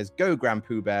Halloran says, go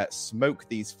GrandPOOBear, smoke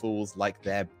these fools like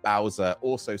they're Bowser.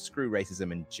 Also, screw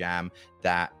racism and jam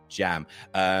that jam.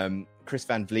 Chris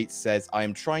Van Vliet says, I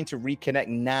am trying to reconnect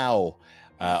now.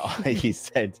 He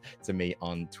said to me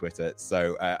on Twitter.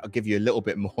 So I'll give you a little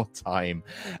bit more time.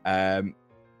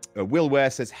 Will Ware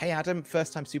says, hey, Adam,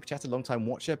 first time super chatter, long time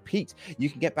watcher. Pete,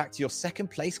 you can get back to your second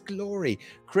place glory.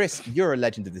 Chris, you're a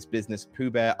legend of this business.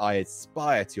 POOBear, I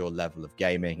aspire to your level of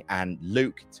gaming. And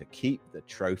Luke, to keep the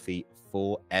trophy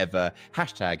forever.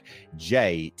 Hashtag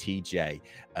JTJ.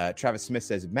 Travis Smith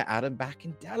says, met Adam back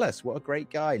in Dallas. What a great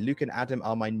guy. Luke and Adam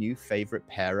are my new favorite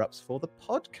pair-ups for the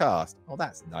podcast. Oh,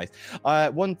 that's nice.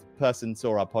 One person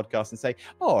saw our podcast and say,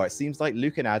 oh, it seems like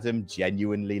Luke and Adam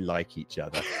genuinely like each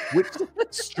other, which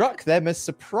struck them as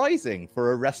surprising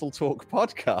for a Wrestle Talk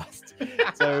podcast.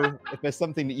 So if there's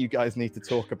something that you guys need to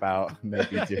talk about,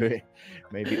 maybe do it.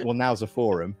 Maybe, well, now's a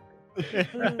forum.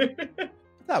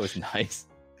 That was nice.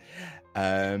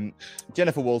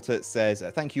 Jennifer Walter says,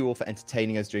 thank you all for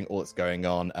entertaining us during all that's going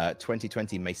on.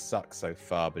 2020 may suck so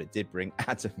far, but it did bring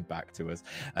Adam back to us.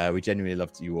 We genuinely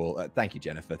loved you all. Thank you,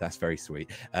 Jennifer. That's very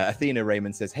sweet. Athena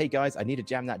Raymond says, hey guys, I need a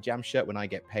Jam That Jam shirt when I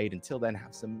get paid. Until then,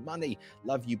 have some money.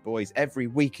 Love you boys. Every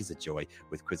week is a joy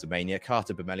with QuizzleMania.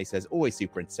 Carter Bamelli says, always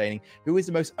super entertaining. Who is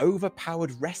the most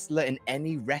overpowered wrestler in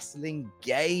any wrestling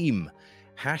game?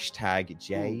 Hashtag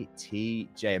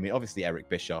JTJ. I mean, obviously Eric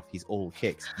Bischoff. He's all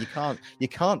kicks. You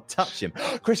can't touch him.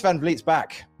 Chris Van Vliet's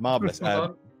back. Marvelous.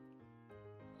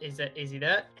 Is he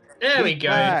there? There we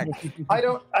go.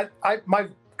 My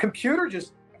computer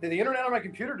the internet on my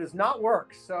computer does not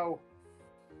work. So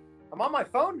I'm on my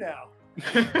phone now.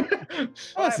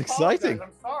 That's exciting.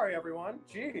 I'm sorry, everyone.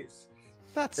 Jeez.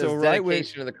 That's There's all right.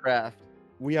 dedication to the craft.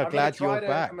 We are glad you're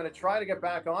back. I'm going to try to get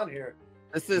back on here.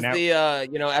 This is the,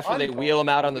 after they wheel him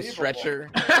out on the stretcher.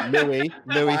 Louis,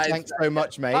 thanks so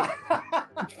much, mate.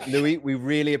 Louis, we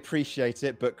really appreciate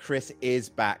it, but Chris is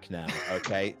back now,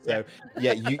 okay? So,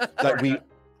 yeah, we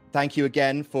thank you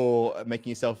again for making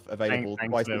yourself available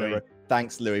twice in a row.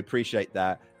 Thanks, Louis. Appreciate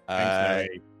that. Thanks,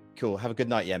 Louis. Cool. Have a good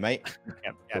night, yeah, mate.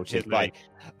 Yep, cool, cheers, bye.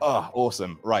 Oh,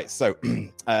 awesome. Right. So,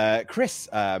 Chris,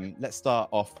 let's start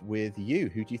off with you.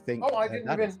 Who do you think? Oh,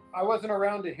 I wasn't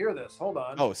around to hear this. Hold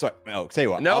on. Oh, sorry. Oh, tell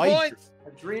you what. No points. I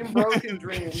dream broken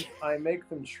dreams. I make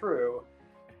them true.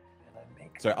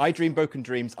 So I dream broken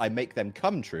dreams. I make them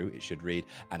come true. It should read,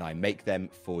 and I make them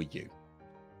for you.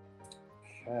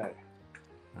 Okay.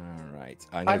 All right.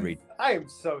 I'm going to read. I am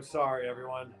so sorry,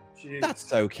 everyone. Jeez.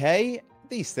 That's okay.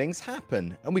 These things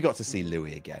happen. And we got to see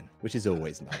Louis again, which is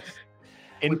always nice.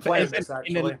 We planned this,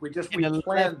 actually. We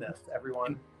planned this,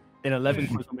 everyone. In 11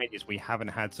 QuizzleManias, we haven't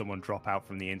had someone drop out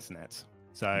from the internet.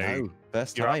 So, no,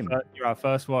 first time. You're our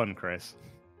first one, Chris.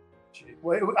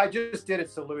 Well, I just did it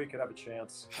so Louis could have a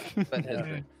chance.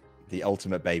 The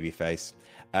ultimate baby face.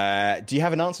 Do you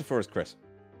have an answer for us, Chris?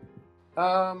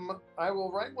 I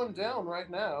will write one down right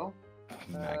now.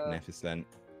 Magnificent.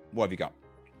 What have you got?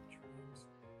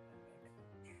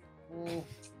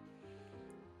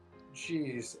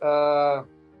 Jeez.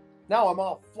 Now I'm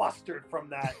all flustered from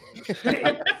that.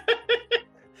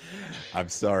 I'm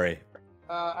sorry.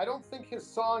 I don't think his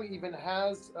song even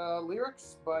has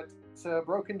lyrics, but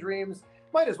Broken Dreams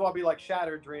might as well be like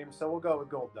Shattered Dreams, so we'll go with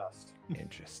Gold Dust.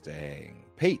 Interesting.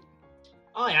 Pete.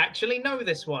 I actually know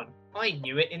this one. I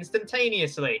knew it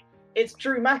instantaneously. It's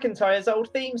Drew McIntyre's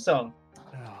old theme song.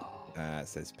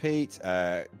 Says Pete.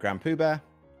 GrandPOOBear.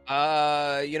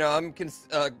 I'm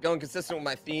going consistent with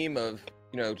my theme of,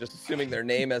 just assuming their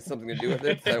name has something to do with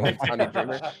it. So I went Tommy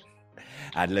Dreamer.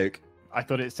 And Luke. I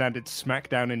thought it sounded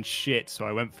smackdown and shit, so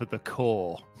I went for the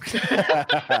core.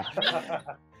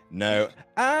 No.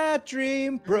 I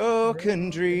dream broken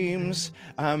dreams.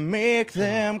 I make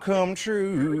them come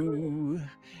true.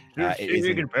 It is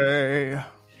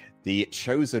the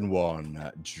chosen one,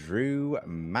 Drew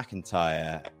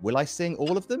McIntyre. Will I sing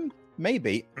all of them?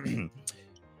 Maybe.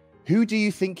 Who do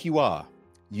you think you are?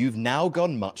 You've now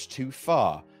gone much too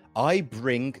far. I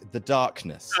bring the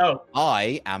darkness. Oh.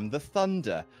 I am the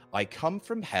thunder. I come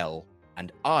from hell,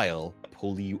 and I'll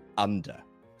pull you under.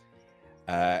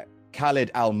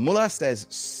 Khalid Al-Mullah says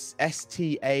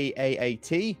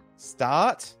STAAAT.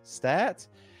 Start.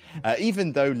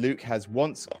 Even though Luke has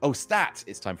once... Oh, stat!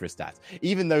 It's time for a stat.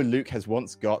 Even though Luke has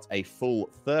once got a full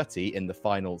 30 in the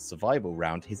final survival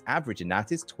round, his average in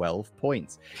that is 12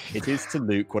 points. It is to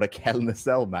Luke what a Hell in a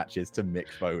Cell match is to Mick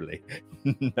Foley.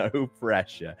 No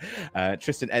pressure.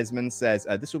 Tristan Esmond says,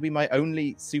 this will be my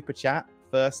only super chat.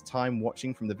 First time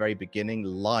watching from the very beginning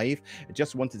live. I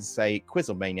just wanted to say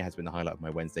QuizzleMania has been the highlight of my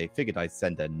Wednesday. Figured I'd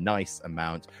send a nice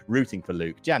amount. Rooting for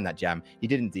Luke. Jam that jam. He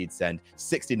did indeed send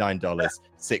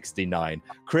 $69.69.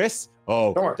 Chris?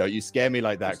 Oh, don't you scare me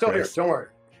like that, I'm still Chris. Here. Don't worry.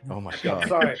 Oh my God.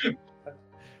 Sorry.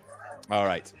 All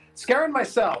right. Scaring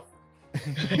myself.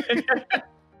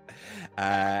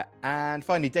 And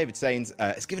finally, David Sains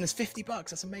has given us $50.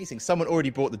 That's amazing. Someone already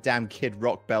bought the damn Kid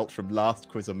Rock belt from last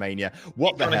QuizzleMania.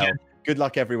 What the hell? Good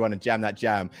luck, everyone, and jam that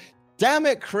jam. Damn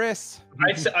it, Chris.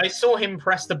 I saw him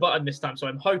press the button this time, so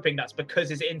I'm hoping that's because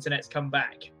his internet's come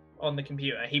back on the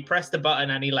computer. He pressed the button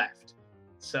and he left.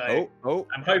 So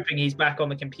I'm hoping he's back on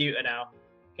the computer now.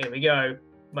 Here we go.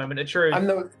 Moment of truth.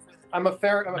 I'm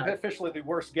officially the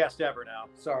worst guest ever now.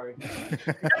 Sorry.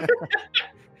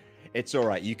 It's all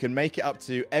right. You can make it up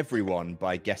to everyone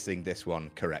by guessing this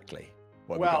one correctly.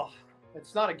 Well,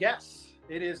 it's not a guess.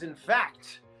 It is, in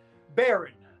fact,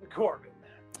 Baron Corbin.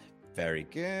 Very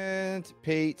good.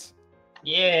 Pete.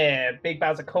 Yeah, Big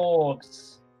Bowser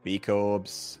Corbs.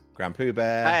 B-Corbs.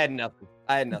 GrandPOOBear. I had nothing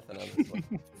on this one.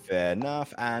 Fair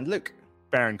enough. And Luke.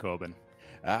 Baron Corbin.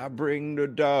 I bring the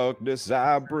darkness,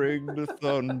 I bring the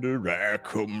thunder, I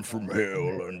come from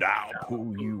hell and I'll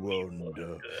pull you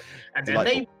under. And then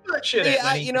they butchered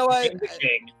it. You know what?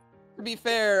 To be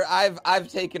fair, I've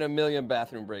taken a million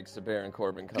bathroom breaks to Baron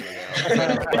Corbin coming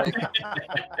out.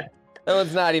 That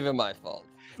was not even my fault.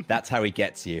 That's how he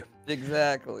gets you.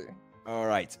 Exactly. All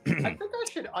right. I think I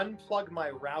should unplug my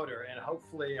router and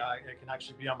hopefully it can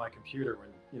actually be on my computer when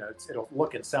it'll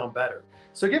look and sound better.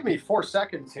 So give me 4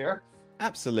 seconds here.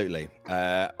 Absolutely.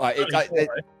 Allow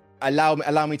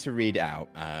me to read out.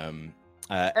 And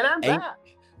I'm back.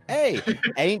 Hey,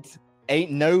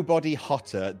 ain't nobody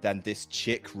hotter than this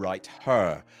chick right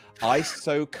her. Ice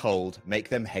so cold, make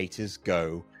them haters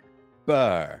go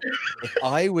burr. If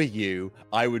I were you,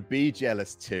 I would be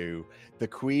jealous too. The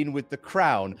queen with the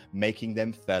crown, making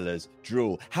them fellas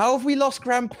drool. How have we lost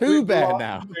GrandPOOBear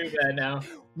now?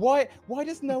 Why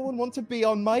does no one want to be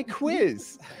on my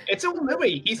quiz? It's all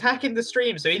Louis. He's hacking the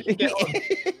stream so he can get on.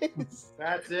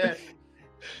 That's it.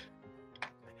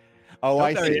 Oh,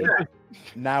 I see.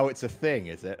 Now it's a thing,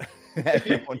 is it?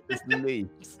 Everyone just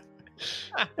leaves.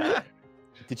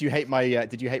 Did you hate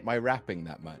my rapping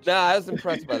that much? Nah, I was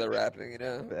impressed by the rapping.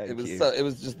 It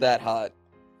was just that hot.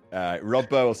 Rob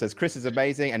Burwell says Chris is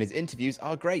amazing and his interviews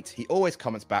are great. He always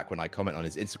comments back when I comment on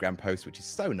his Instagram post, which is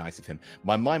so nice of him.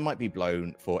 My mind might be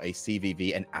blown for a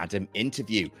CVV and Adam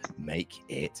interview. Make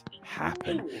it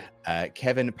happen.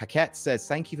 Kevin Paquette says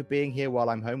thank you for being here while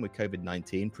I'm home with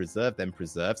COVID-19. Preserve them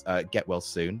preserves. Get well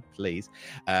soon, please.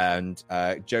 And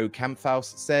Joe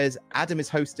Campfaus says Adam is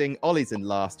hosting, Ollie's in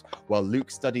last, while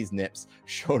Luke studies nips.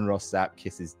 Sean Ross Sapp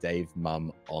kisses Dave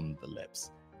mum on the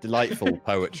lips. Delightful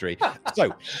poetry.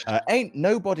 So, ain't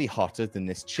nobody hotter than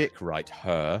this chick right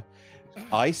her.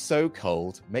 Ice so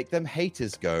cold, make them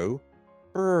haters go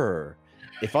brr.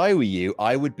 If I were you,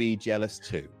 I would be jealous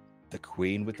too. The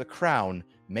queen with the crown,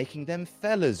 making them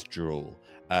fellas drool.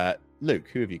 Luke,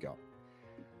 who have you got?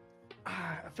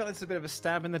 I feel it's a bit of a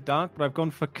stab in the dark, but I've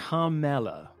gone for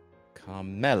Carmella.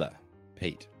 Carmella.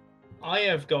 Pete. I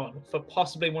have gone for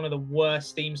possibly one of the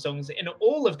worst theme songs in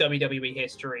all of WWE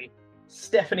history.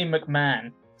 Stephanie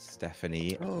McMahon.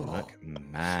 McMahon.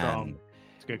 Strong.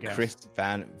 It's a good guess. Chris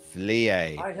Van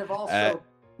Vliet. I have also.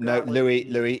 No,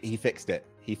 Louis, he fixed it.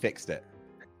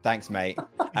 Thanks, mate.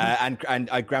 and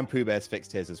GrandPOOBear's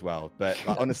fixed his as well. But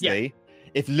honestly,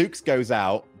 if Luke's goes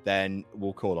out, then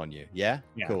we'll call on you. Yeah?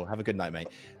 Cool. Have a good night, mate.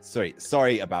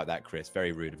 Sorry about that, Chris.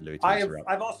 Very rude of Louis to interrupt.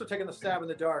 I've also taken the stab in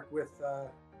the dark with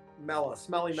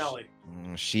Smelly Melly.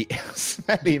 She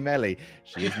Smelly Melly.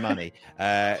 She is money.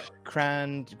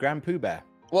 GrandPOOBear.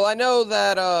 Well, I know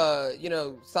that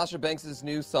Sasha Banks'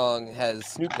 new song has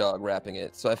Snoop Dogg rapping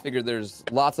it, so I figured there's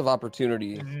lots of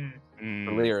opportunity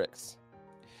for lyrics.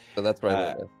 So that's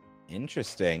right.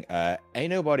 Interesting. Ain't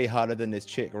nobody hotter than this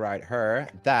chick right her.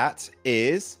 That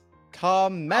is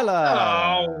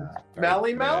Carmella. Oh,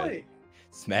 Smelly Melly.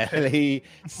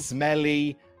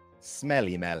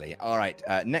 Smelly Melly. All right,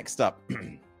 next up.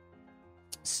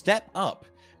 Step up,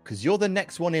 because you're the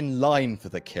next one in line for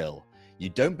the kill. You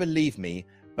don't believe me,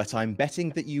 but I'm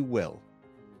betting that you will.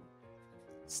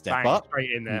 Step up. Right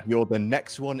in there. You're the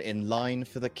next one in line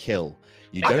for the kill.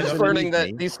 You I'm don't just believe learning that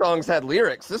me. these songs had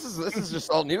lyrics. This is just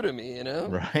all new to me, you know?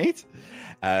 Right?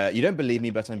 You don't believe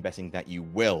me, but I'm betting that you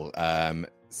will.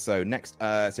 So next,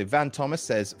 so Van Thomas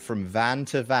says, from van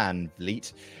to van,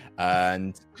 Vliet.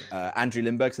 And Andrew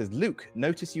Lindbergh says, Luke,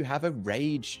 notice you have a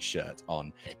Rage shirt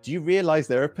on. Do you realize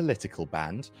they're a political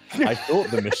band? I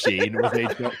thought the machine was a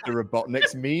Dr.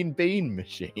 Robotnik's Mean Bean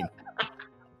machine.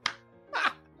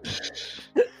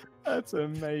 That's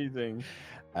amazing.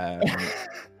 Do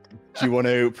you want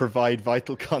to provide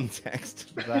vital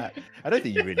context for that? I don't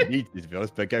think you really need to be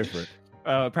honest, but go for it.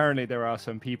 Apparently, there are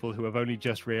some people who have only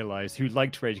just realized, who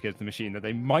liked Rage Against the Machine, that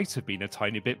they might have been a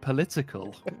tiny bit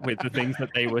political with the things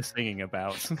that they were singing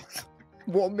about.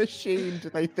 What machine do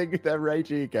they think they're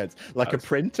raging against? Like a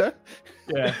printer?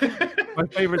 Yeah. My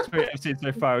favorite tweet I've seen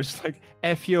so far is like,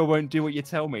 F you, I won't do what you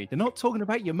tell me. They're not talking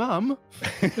about your mum.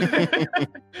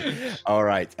 All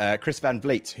right. Chris Van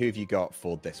Vliet, who have you got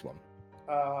for this one?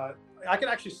 I can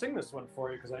actually sing this one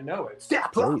for you because I know it.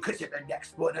 Step up, because you're the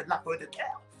next one in line for the kill.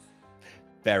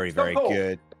 Very, very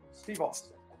good. Steve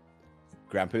Austin.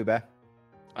 GrandPOOBear?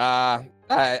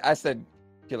 I said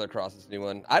Killer Cross's new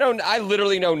one. I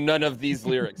literally know none of these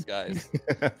lyrics, guys.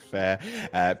 Fair.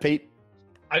 Pete?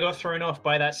 I got thrown off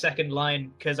by that second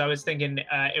line because I was thinking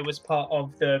it was part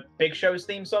of the Big Show's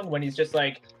theme song when he's just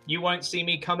like, you won't see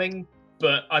me coming,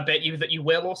 but I bet you that you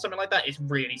will, or something like that. It's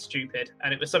really stupid.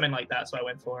 And it was something like that, so I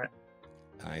went for it.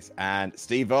 Nice. And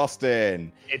Steve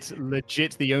Austin. It's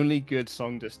legit the only good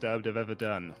song Disturbed have ever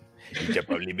done. You don't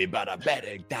believe me, but I'm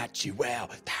betting that you will.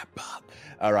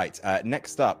 All right,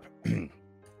 next up.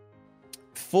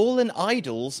 Fallen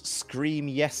idols scream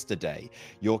yesterday.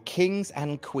 Your kings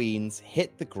and queens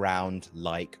hit the ground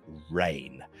like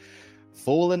rain.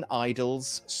 Fallen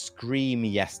idols scream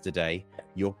yesterday.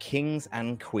 Your kings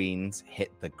and queens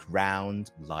hit the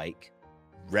ground like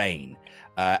rain.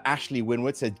 Ashley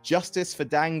Winwood said, justice for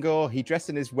Dangor. He dressed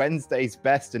in his Wednesday's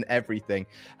best and everything.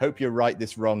 Hope you write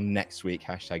this wrong next week.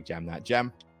 Hashtag jam that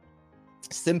jam.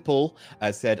 Simple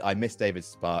said, I miss David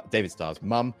Starr's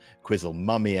mum,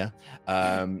 QuizzleMania.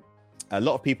 A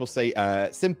lot of people say,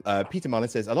 Peter Marlin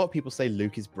says, a lot of people say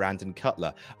Luke is Brandon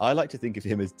Cutler. I like to think of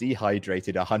him as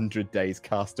dehydrated 100 Days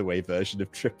Castaway version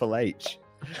of Triple H.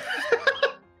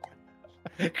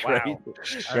 Wow.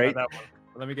 Great. That one.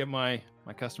 Let me get my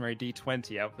customary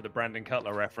D20 out for the Brandon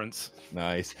Cutler reference.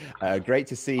 Nice. Great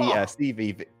to see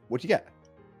Stevie. What'd you get?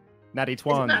 Natty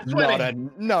Twans.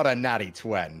 Not a natty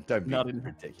twen. Don't be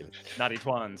ridiculous. Natty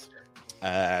Twans.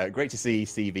 Great to see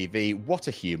CVV. What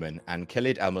a human. And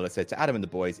Khalid Al-Mullah said to Adam and the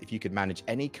boys, if you could manage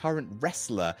any current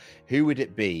wrestler, who would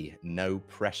it be? No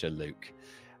pressure, Luke.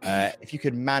 If you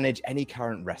could manage any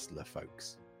current wrestler,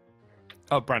 folks.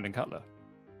 Oh, Brandon Cutler.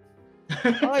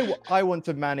 I want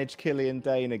to manage Killian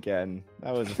Dane again.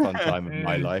 That was a fun time of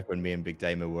my life when me and Big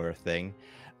Damo were a thing.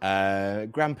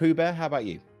 GrandPOOBear, how about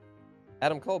you?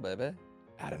 Adam Cole, baby.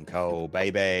 Adam Cole,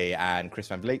 baby. And Chris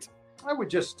Van Vliet? I would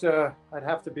just, I'd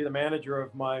have to be the manager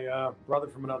of my brother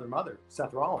from another mother,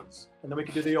 Seth Rollins. And then we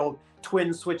could do the old twin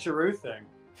switcheroo thing.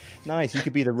 Nice. You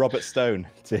could be the Robert Stone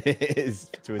to his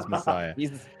Messiah.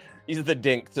 He's the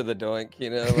dink to the doink,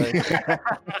 you know?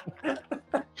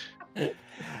 Like...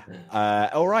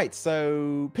 all right,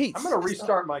 so Pete. I'm going to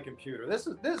restart my computer. This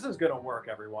is going to work,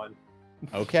 everyone.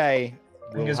 Okay.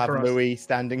 We'll have Louis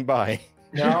standing by.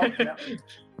 No.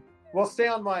 We'll stay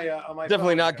on my definitely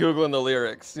phone. Not Googling the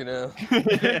lyrics, you know.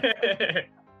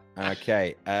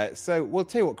 Okay, so we'll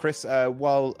tell you what, Chris.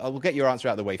 We'll get your answer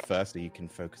out of the way first, so you can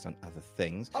focus on other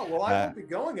things. Oh well, I won't be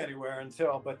going anywhere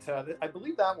until. But I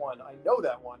believe that one. I know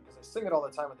that one because I sing it all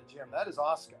the time at the gym. That is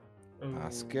Oscar.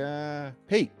 Oscar.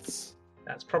 Pete.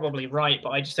 That's probably right, but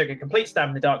I just took a complete stab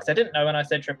in the dark because I didn't know, and I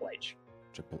said Triple H.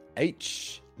 Triple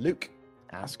H. Luke.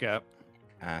 Oscar.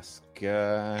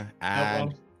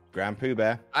 And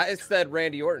GrandPOOBear. I said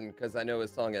Randy Orton because I know his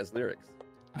song has lyrics.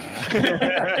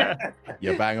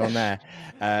 You're bang on there.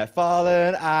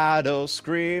 Fallen idols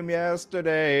scream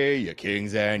yesterday. Your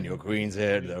kings and your queens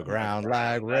hit the ground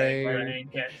like rain.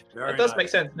 Yeah. It does make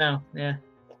sense now. Yeah.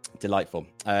 Delightful.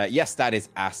 Yes, that is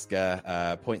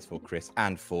Asuka. Points for Chris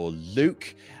and for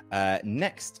Luke.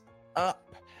 Next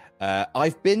up,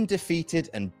 I've been defeated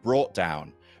and brought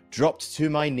down. Dropped to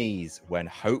my knees when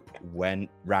hope ran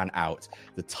out.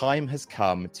 The time has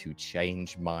come to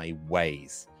change my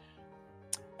ways.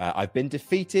 I've been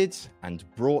defeated and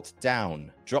brought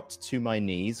down. Dropped to my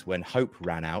knees when hope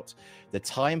ran out. The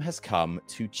time has come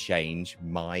to change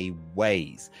my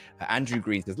ways. Andrew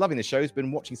Green says, loving the show. Has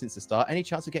been watching since the start. Any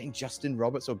chance of getting Justin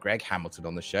Roberts or Greg Hamilton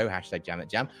on the show? Hashtag Jam at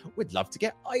Jam. We'd love to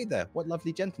get either. What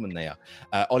lovely gentlemen they are.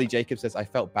 Ollie Jacobs says, I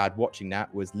felt bad watching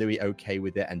that. Was Louis okay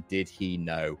with it? And did he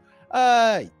know?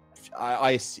 I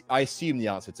assume the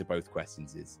answer to both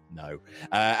questions is no.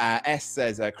 S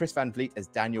says Chris Van Vliet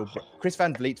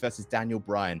versus Daniel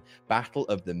Bryan, Battle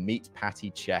of the Meat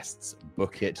Patty Chests.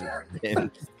 Book it.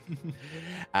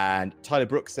 And Tyler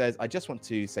Brooks says, I just want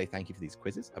to say thank you for these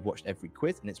quizzes. I've watched every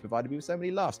quiz and it's provided me with so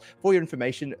many laughs. For your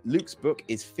information, Luke's book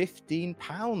is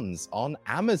 £15 on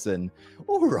Amazon.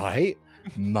 All right.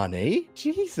 Money?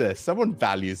 Jesus, someone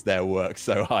values their work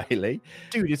so highly.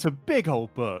 Dude, it's a big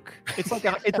old book. It's like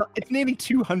it's nearly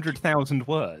 200,000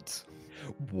 words.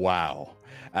 Wow.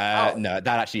 No, that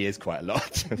actually is quite a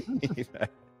lot.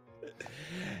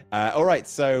 All right,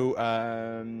 so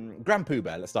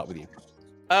GrandPOOBear, let's start with you.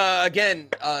 Again,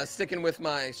 sticking with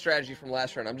my strategy from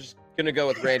last round, I'm just gonna go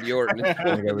with Randy Orton. I'm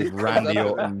gonna go with Randy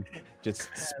Orton. Just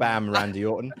spam Randy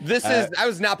Orton. I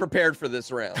was not prepared for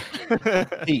this round.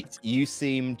 Pete, you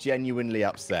seem genuinely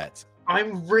upset.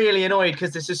 I'm really annoyed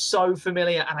because this is so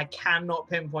familiar and I cannot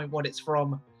pinpoint what it's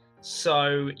from.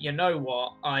 So, you know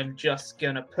what? I'm just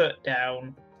going to put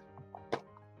down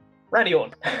Randy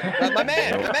Orton. My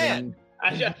man.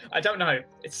 I don't know.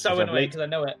 It's so annoying because I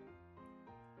know it.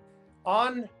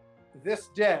 On this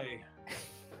day,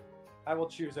 I will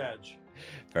choose Edge.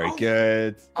 Very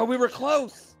good. Oh, we were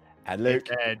close. And Luke.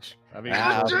 Edge. I mean,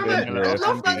 I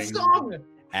love that song.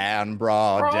 And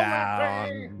brought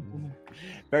down.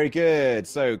 Very good.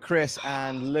 So Chris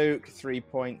and Luke, 3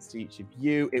 points to each of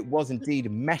you. It was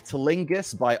indeed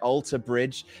Metalingus by Alter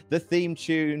Bridge, the theme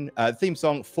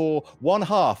song for one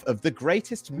half of the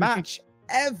greatest match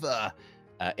ever.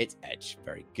 It's Edge.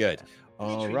 Very good.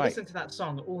 All right. Listen to that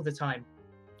song all the time.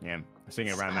 Yeah, I sing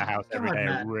it around the house every day.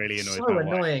 Man. It really annoys so my wife.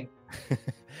 annoying.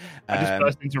 I just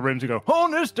burst into rooms and go,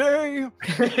 "Honest day."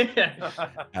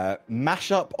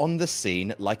 Mash up on the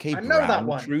scene like a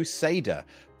brown crusader,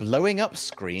 blowing up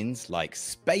screens like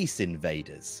space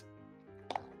invaders.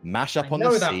 Mash up on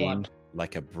the scene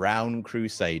like a brown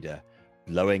crusader,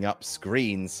 blowing up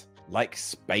screens like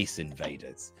space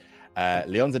invaders.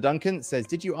 Leonza Duncan says,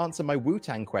 did you answer my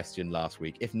Wu-Tang question last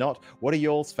week? If not, what are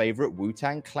y'all's favorite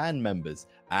Wu-Tang Clan members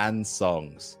and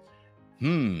songs?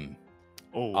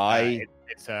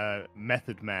 It's a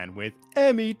Method Man with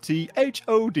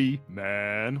METHOD,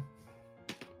 man.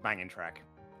 Banging track.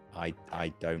 I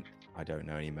don't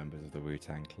know any members of the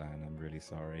Wu-Tang Clan. I'm really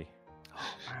sorry.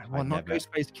 Well, not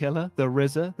Ghostface Killer, the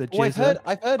RZA, the Jizza.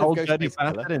 I've heard of Ghostface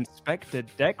Killer. Inspector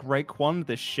Deck, Raekwon,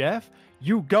 the Chef,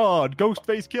 You God,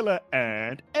 Ghostface Killer,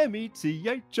 and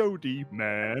METHOD,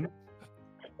 man.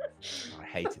 I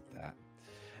hated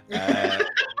that.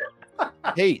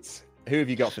 Pete, who have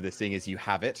you got for this thing as you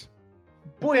have it?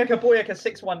 Boyaka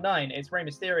 619. It's Rey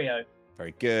Mysterio.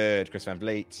 Very good. Chris Van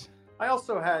Vliet. I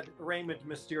also had Raymond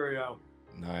Mysterio.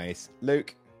 Nice.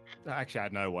 Luke. Actually, I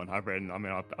had no one. I've written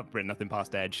nothing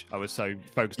past Edge. I was so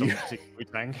focused on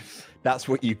Wu-Tang. That's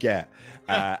what you get.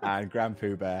 And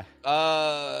GrandPOOBear.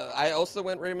 I also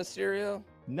went Rey Mysterio.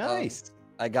 Nice.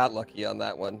 I got lucky on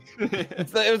that one.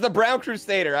 It was the Brown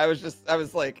Crusader. I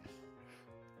was like,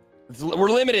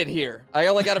 we're limited here. I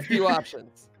only got a few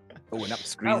options. Oh, and up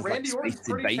screens like Space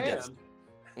Invaders.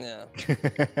 Yeah.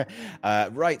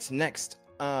 Right, next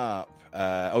up.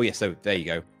 So there you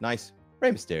go. Nice.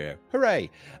 Rey Mysterio.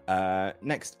 Hooray.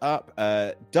 Next up,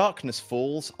 Darkness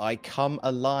Falls, I Come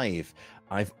Alive.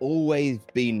 I've always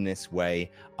been this way.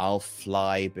 I'll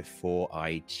fly before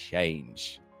I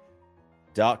change.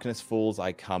 Darkness Falls,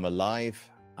 I Come Alive.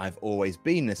 I've always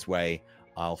been this way.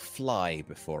 I'll fly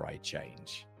before I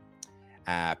change.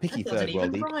 Picky Third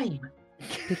World.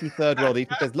 Picky Third World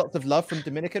Eater says lots of love from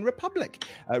Dominican Republic.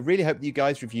 Really hope that you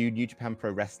guys review New Japan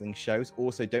Pro Wrestling shows.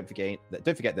 Also, don't forget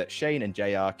that Shane and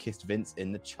JR kissed Vince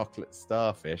in the chocolate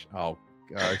starfish. Oh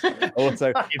god.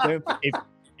 Also,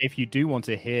 if you do want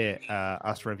to hear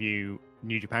us review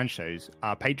New Japan shows,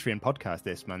 our Patreon podcast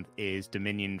this month is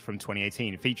Dominion from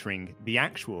 2018, featuring the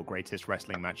actual greatest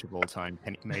wrestling match of all time,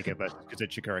 Kenny Omega versus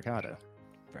Kazuchika Okada.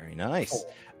 Very nice.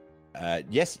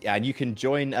 Yes, and you can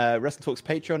join Wrestle Talk's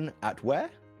Patreon at where?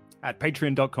 At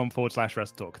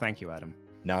patreon.com/WrestleTalk. Thank you, Adam.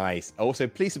 Nice. Also,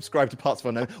 please subscribe to Parts of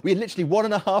Unknown. We're literally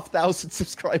 1,500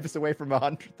 subscribers away from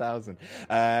 100,000.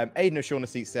 Aiden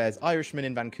O'Shaughnessy says, Irishman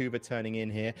in Vancouver turning in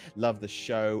here. Love the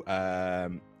show.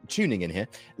 Tuning in here.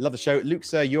 Love the show. Luke,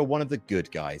 sir, you're one of the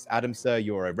good guys. Adam, sir,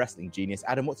 you're a wrestling genius.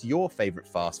 Adam, what's your favorite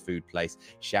fast food place?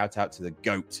 Shout out to the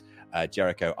GOAT,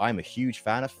 Jericho. I'm a huge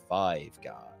fan of Five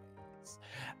Guys.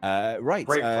 Right.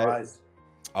 Great fries.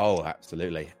 Oh,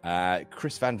 absolutely.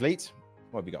 Chris Van Vliet,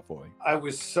 what have you got for me? I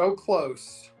was so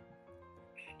close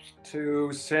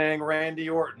to saying Randy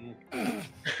Orton,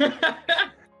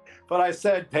 but I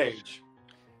said Paige.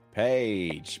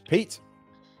 Pete.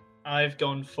 I've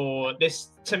gone for this.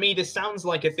 To me, this sounds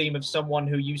like a theme of someone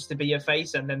who used to be a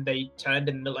face and then they turned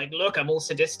and they're like, look, I'm all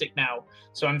sadistic now.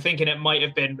 So I'm thinking it might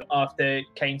have been after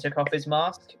Kane took off his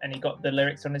mask and he got the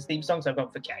lyrics on his theme song. So I've gone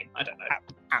for Kane. I don't know.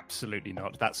 Absolutely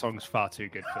not. That song's far too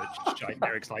good for giant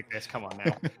lyrics like this. Come on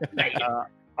now.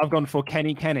 I've gone for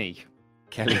Kenny. Kenny.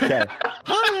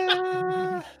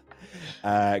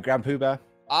 GrandPOOBear.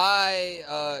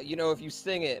 If you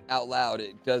sing it out loud,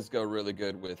 it does go really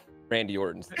good with Randy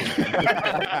Orton's theme.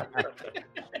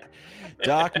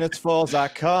 Darkness falls, I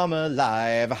come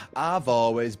alive. I've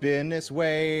always been this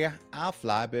way. I'll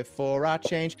fly before I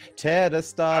change. Tear the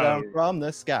star down from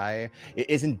the sky. It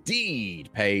is indeed,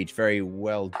 Paige. Very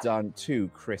well done to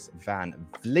Chris Van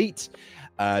Vliet.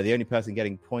 The only person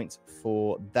getting points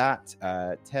for that.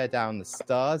 Tear Down the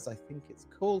Stars, I think it's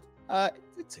called.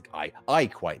 It's a guy. I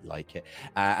quite like it.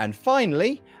 And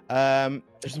finally,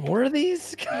 there's more of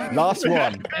these. Last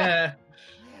one.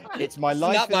 It's my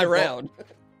life. Not my round.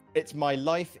 It's my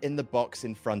life in the box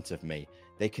in front of me.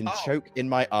 They can choke in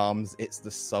my arms. It's the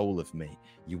soul of me.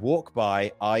 You walk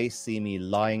by, I see me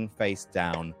lying face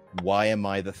down. Why am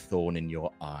I the thorn in your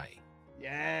eye?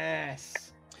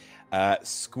 Yes.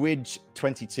 Squidge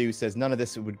Vliet22 says none of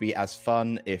this would be as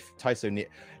fun if Titus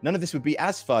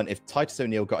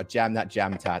O'Neil got a jam that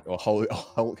jam tat or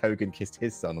Hulk Hogan kissed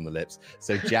his son on the lips.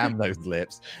 So jam those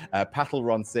lips.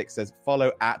 Pattleron6 says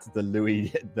follow at the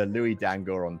Louis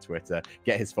Dangor on Twitter.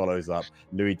 Get his follows up.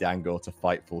 Louis Dangor to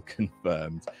Fightful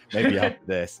confirmed. Maybe after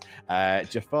this.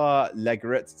 Jafar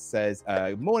Legaret says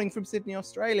morning from Sydney,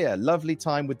 Australia. Lovely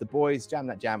time with the boys. Jam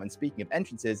that jam. And speaking of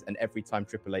entrances, and every time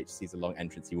Triple H sees a long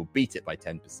entrance, he will beat it by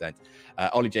 10%.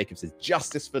 Ollie Jacobs says,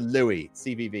 justice for Louis.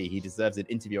 CVV, he deserves an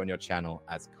interview on your channel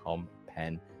as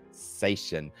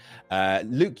compensation.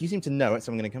 Luke, you seem to know it,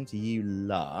 so I'm going to come to you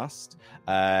last.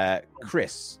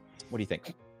 Chris, what do you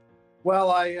think?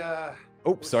 Well,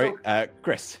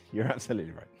 Chris, you're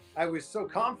absolutely right. I was so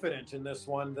confident in this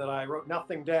one that I wrote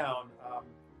nothing down.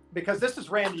 Because this is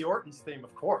Randy Orton's theme,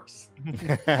 of course.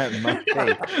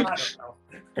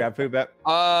 GrandPOOBear.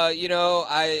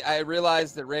 I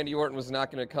realized that Randy Orton was not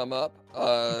going to come up,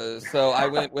 so I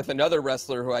went with another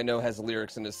wrestler who I know has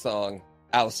lyrics in his song,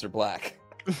 Aleister Black.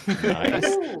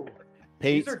 Nice.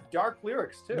 These are dark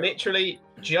lyrics too. Literally,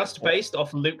 just based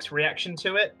off Luke's reaction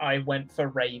to it, I went for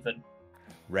Raven.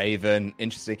 Raven,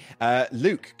 interesting.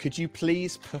 Luke, could you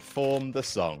please perform the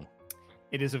song?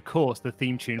 It is, of course, the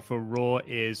theme tune for Raw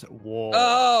is War.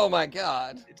 Oh, my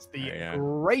God. It's the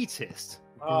greatest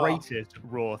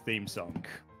Raw theme song.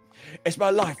 It's my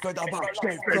life for the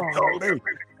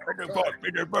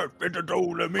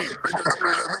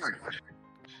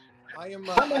I am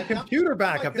my computer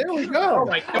backup. There we go. Oh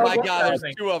my God,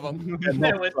 there's two of them.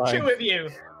 There was two of you.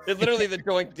 It's literally the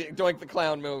doink the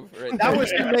clown move. Right that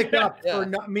was to make up for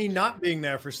me not being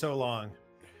there for so long.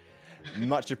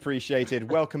 Much appreciated.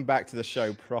 Welcome back to the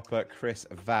show proper, Chris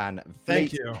Van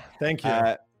Thank Vliet. you. Thank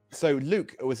you. So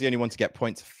Luke was the only one to get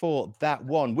points for that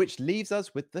one, which leaves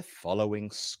us with the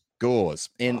following scores.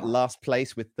 In last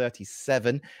place with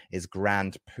 37 is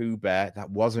GrandPOOBear. That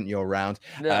wasn't your round.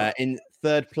 No. In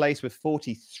third place with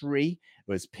 43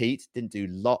 was Pete. Didn't do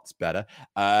lots better.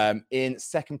 In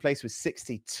second place with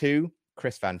 62,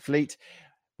 Chris Van Vliet.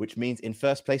 Which means in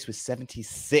first place with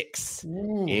 76,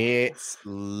 it's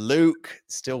Luke,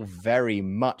 still very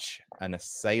much an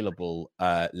assailable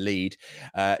lead.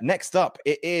 Next up,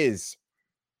 it is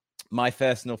my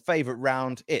personal favorite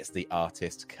round. It's the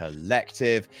Artist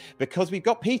Collective, because we've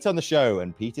got Pete on the show,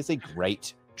 and Pete is a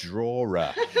great drawer.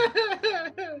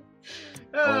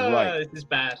 All right. This is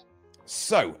bad.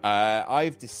 So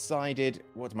I've decided,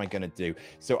 what am I going to do?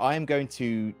 So I am going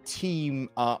to team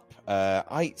up.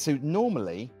 So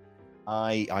normally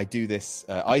I do this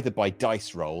either by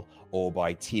dice roll or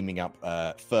by teaming up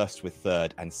first with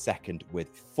third and second with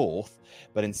fourth.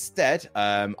 But instead,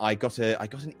 I got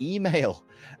an email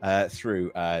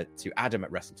through to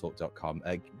adam@wrestletalk.com,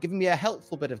 giving me a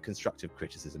helpful bit of constructive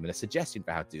criticism and a suggestion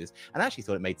for how to do this. And I actually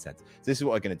thought it made sense. So this is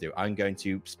what I'm going to do. I'm going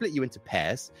to split you into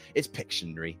pairs. It's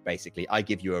Pictionary, basically. I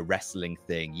give you a wrestling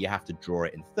thing. You have to draw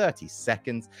it in 30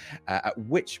 seconds, at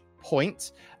which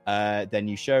point then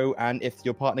you show, and if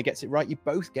your partner gets it right, you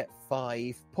both get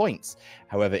 5 points.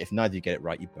 However, if neither of you get it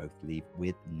right, you both leave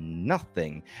with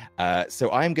nothing.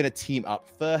 So I'm going to team up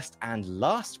first and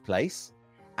last place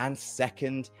and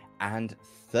second and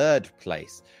third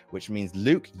place, which means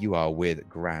Luke, you are with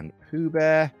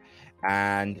GrandPOOBear,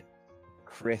 and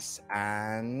Chris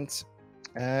and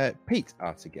Pete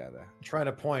are together. I'm trying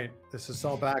to point. This is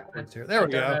all backwards here. There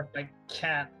we go. I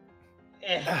can't.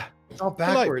 It's all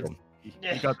backwards.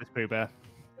 You got this, Pooh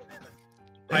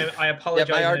I apologize.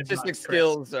 Yeah, my artistic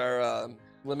skills are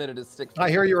limited to 6. I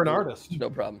hear you're an artist. No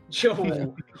problem.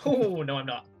 Oh, no, I'm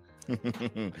not.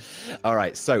 All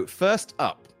right, so first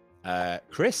up,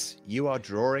 Chris, you are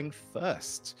drawing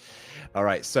first. All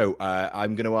right, so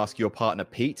I'm going to ask your partner,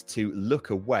 Pete, to look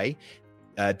away.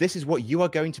 This is what you are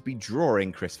going to be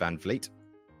drawing, Chris Van Vliet.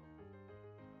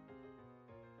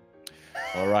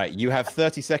 All right, you have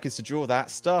 30 seconds to draw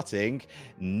that, starting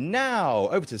now.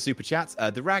 Over to the super chats.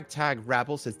 The Ragtag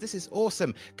Rabble says, this is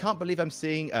awesome. Can't believe I'm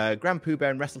seeing GrandPOOBear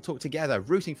and Wrestle Talk together,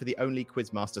 rooting for the only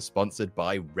Quizmaster sponsored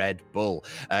by Red Bull.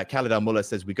 Khaled Al-Mullah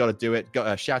says, we got to do it.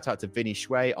 Got a shout out to Vinny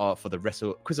Shway for the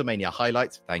QuizzleMania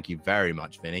highlights. Thank you very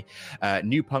much, Vinny.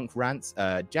 New Punk Rants,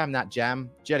 Jam That Jam,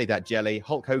 Jelly That Jelly,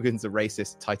 Hulk Hogan's a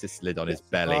racist, Titus slid on his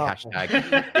belly, hashtag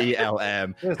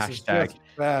ELM, This hashtag is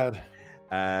just bad.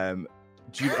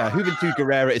 Juventud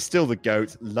Guerrera is still the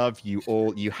GOAT. Love you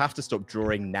all. You have to stop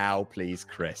drawing now, please,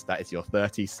 Chris. That is your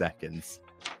 30 seconds.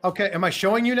 Okay, am I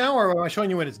showing you now, or am I showing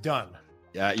you when it's done?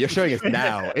 Yeah, you're showing us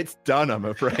now. It's done, I'm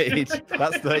afraid.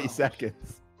 That's 30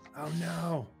 seconds. Oh,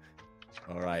 no.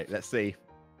 All right, let's see.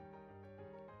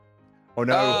 Oh,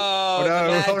 no. Oh,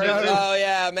 no. oh,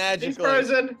 yeah, magically. He's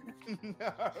frozen.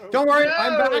 No. Don't worry, No.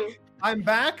 I'm back. I'm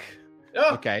back.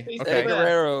 Oh, Okay. he's Okay. still there.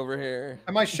 Guerrero over here.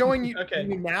 Am I showing you Okay.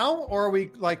 me now, or are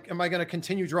we like? Am I going to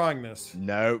continue drawing this?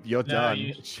 No, you're No, done.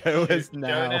 you Show us Show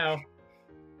now. now.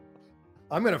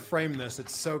 I'm going to frame this.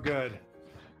 It's so good.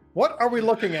 What are we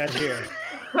looking at here?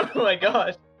 Oh my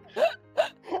god.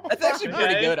 That's actually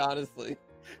pretty Okay. good, honestly.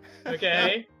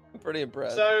 Okay. I'm pretty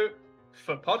impressed. So,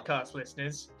 for podcast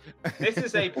listeners, this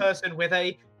is a person with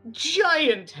a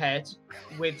giant head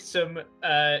with some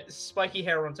spiky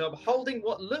hair on top, holding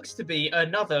what looks to be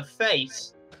another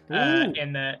face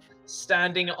in there,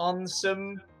 standing on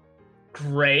some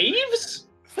graves?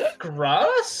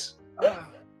 Grass?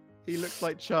 He looks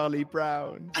like Charlie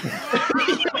Brown.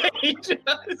 Yeah, he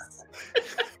does.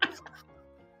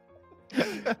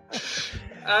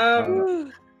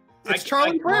 It's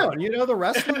Charlie Brown. You know the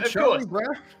wrestler, Of Charlie course.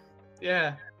 Brown.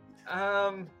 Yeah.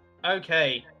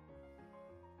 Okay.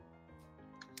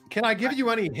 Can I give you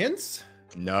any hints?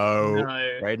 No.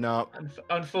 No. Right not.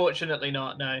 Unfortunately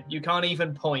not, no. You can't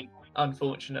even point,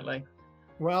 unfortunately.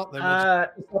 Well, then we'll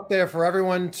just put this up there for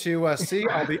everyone to see.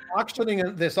 I'll be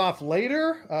auctioning this off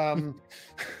later.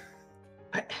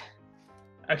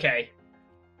 Okay.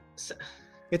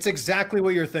 It's exactly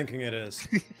what you're thinking it is.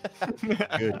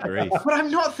 Good grief. But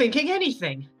I'm not thinking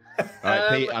anything. All right,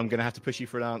 Pete, I'm going to have to push you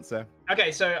for an answer.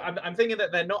 Okay, so I'm thinking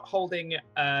that they're not holding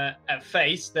a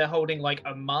face, they're holding like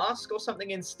a mask or something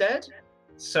instead.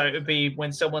 So it would be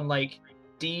when someone like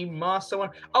demasked someone.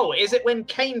 Oh, is it when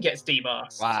Kane gets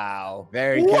demasked? Wow.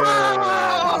 Very good.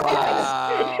 Wow.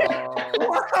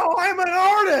 Wow, I'm an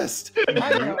artist. I'm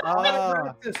an are.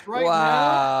 artist right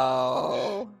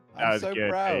Wow. I'm was so good,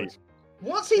 proud. Pete.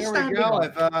 What's he now. There we standing go.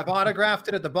 on? I've autographed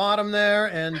it at the bottom there,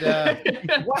 and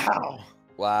wow,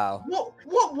 Wow.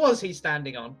 What was he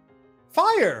standing on?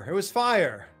 fire! It was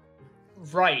fire.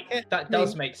 Right, that I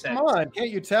does mean, make sense. Come on, can't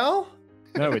you tell?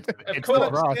 No, it's Of it's course. the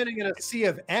I'm grass. standing in a sea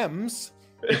of M's.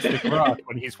 It's the grass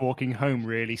when he's walking home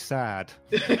really sad.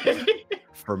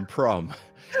 From prom.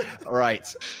 All right.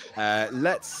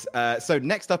 Let's. So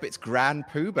next up, it's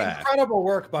GrandPOOBear. Incredible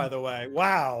work, by the way.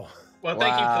 Wow, Well,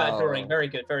 thank you for that Wow. drawing. Very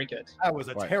good, very good. that was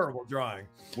a Right. terrible drawing.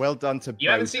 Well done to You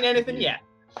haven't both seen anything of you. yet.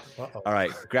 Uh-oh. All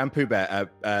right,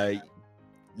 GrandPOOBear.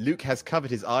 Luke has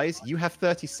covered his eyes. You have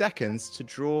 30 seconds to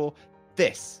draw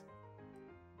this.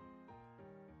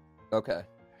 Okay.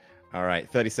 All right,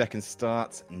 30 seconds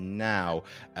starts now.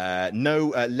 No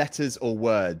letters or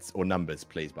words or numbers,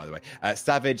 please, by the way.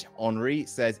 Savage Henri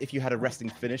says, if you had a wrestling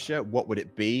finisher, what would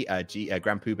it be?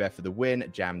 GrandPOOBear for the win.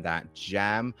 Jam that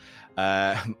jam.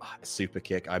 Super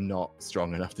kick. I'm not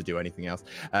strong enough to do anything else.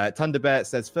 Thunderbear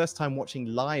says, first time watching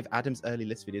live. Adam's early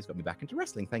list videos got me back into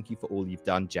wrestling. Thank you for all you've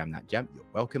done. Jam that jam. You're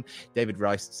welcome. David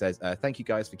Rice says, thank you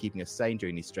guys for keeping us sane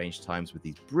during these strange times with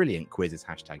these brilliant quizzes.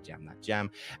 Hashtag jam that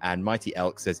jam. And Mighty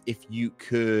Elk says, if you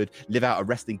could live out a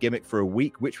wrestling gimmick for a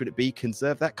week, which would it be?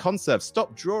 Conserve that conserve.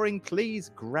 Stop drawing,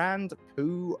 please.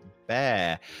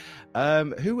 GrandPOOBear.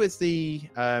 Who was the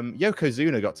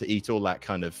Yokozuna got to eat all that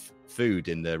kind of food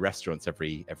in the restaurants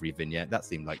every vignette? That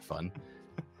seemed like fun.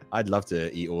 I'd love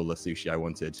to eat all the sushi I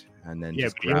wanted and then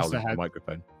just but he growl also into the had-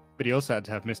 microphone. But he also had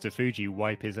to have Mr. Fuji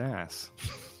wipe his ass.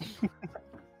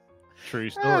 True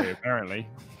story, apparently.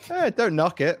 Don't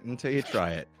knock it until you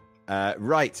try it.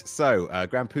 Right, so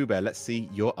GrandPOOBear, let's see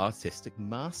your artistic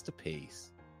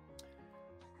masterpiece.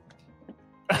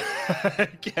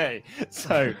 Okay,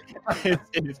 so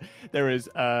there is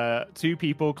two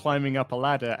people climbing up a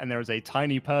ladder, and there is a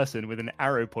tiny person with an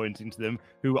arrow pointing to them,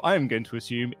 who I am going to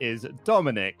assume is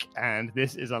Dominic, and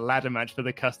this is a ladder match for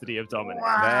the custody of Dominic.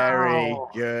 Very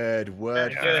good.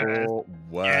 Word Very for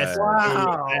word. Yes,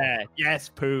 Wow. POOBear.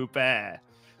 Yes, POOBear.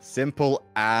 Simple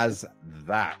as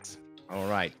that. All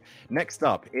right. Next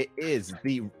up, it is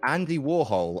the Andy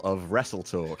Warhol of Wrestle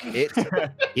Talk. It's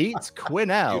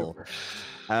Quinnell.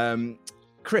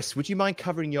 Chris, would you mind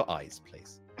covering your eyes,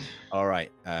 please? All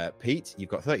right. Pete, you've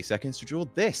got 30 seconds to draw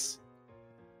this.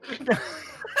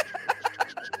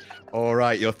 All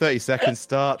right, your 30 seconds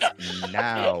start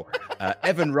now.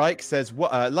 Evan Reich says,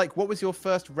 "What was your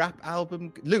first rap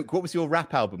album?" Luke, what was your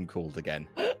rap album called again?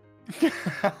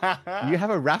 You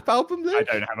have a rap album, Luke?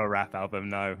 I don't have a rap album,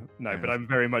 no, but I'm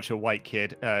very much a white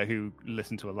kid who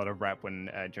listened to a lot of rap when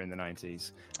during the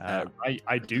 90s.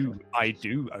 I do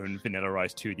own Vanilla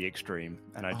Ice to the extreme,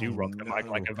 and I do rock the mic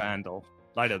like a vandal.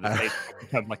 Light up the face,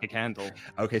 become like a candle.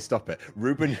 Okay, stop it.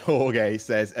 Ruben Jorge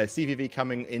says, CVV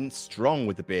coming in strong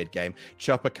with the beard game.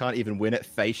 Chopper can't even win at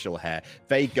facial hair.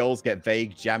 Vague goals get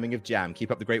vague jamming of jam.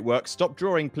 Keep up the great work. Stop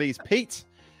drawing, please, Pete.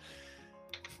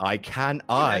 I cannot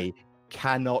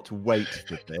wait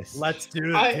for this. Let's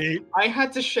do it, Pete. I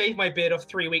had to shave my beard off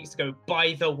 3 weeks ago,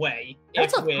 by the way.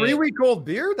 That's a 3-week-old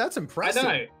beard? That's impressive.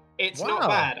 I know. It's not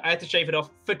bad. I had to shave it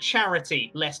off for charity,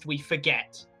 lest we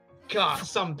forget. God,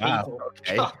 some people. Wow,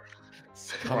 okay. God.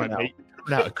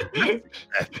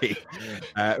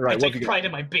 Right, I take pride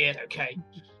in my beard, okay?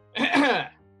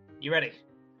 You ready?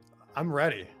 I'm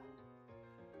ready.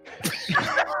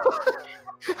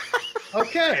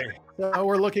 Okay, so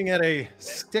we're looking at a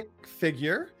stick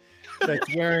figure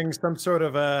that's wearing some sort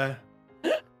of a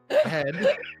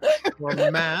head or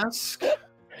mask.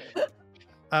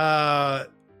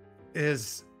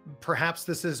 Perhaps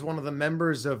this is one of the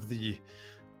members of the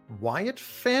Wyatt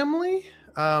family?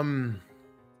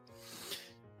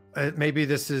 Maybe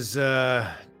this is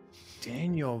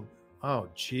Daniel. Oh,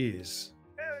 geez.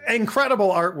 Incredible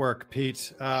artwork,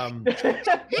 Pete. But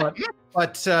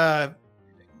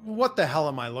what the hell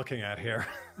am I looking at here?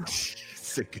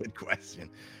 It's a good question.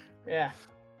 Yeah.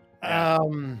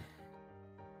 Kind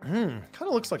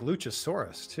of looks like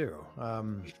Luchasaurus too.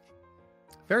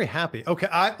 Very happy. Okay,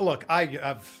 I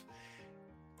have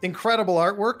incredible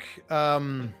artwork.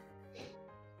 Don't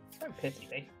pity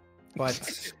me.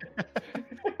 But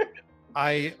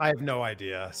I have no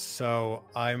idea. So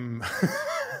I'm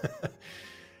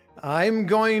I'm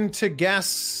going to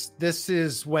guess this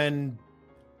is when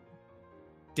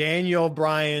Daniel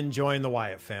Bryan joined the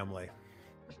Wyatt family.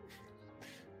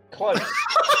 Close.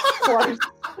 Close.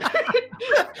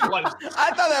 Close.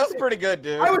 I thought that was pretty good,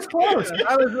 dude. I was close.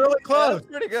 I was really close. That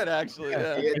was pretty good, actually.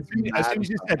 Yeah. As soon as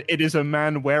you said it is a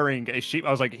man wearing a sheep,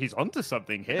 I was like, he's onto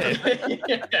something here.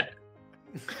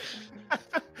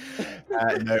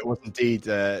 No, it was indeed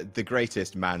the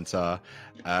greatest Mantar.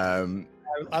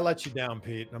 I let you down,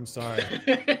 Pete. I'm sorry.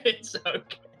 It's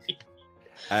okay.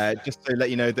 Just to let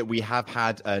you know that we have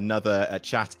had another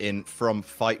chat in from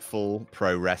Fightful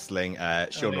Pro Wrestling.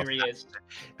 Sean there he is.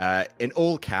 In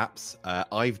all caps,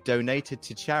 I've donated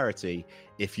to charity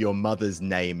if your mother's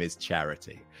name is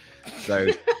Charity. So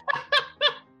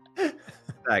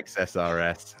thanks,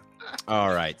 SRS.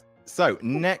 All right. So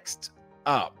next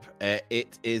up,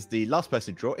 it is the last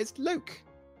person to draw. It's Luke.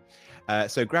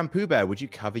 So GrandPOOBear, would you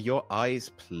cover your eyes,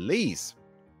 please?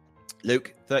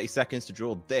 Luke, 30 seconds to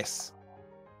draw this.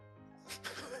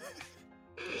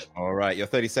 All right, your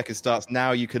 30 seconds starts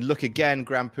now. You can look again,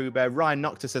 GrandPOOBear. Ryan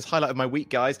Nocta says, highlight of my week,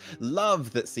 guys.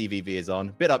 Love that CVV is on.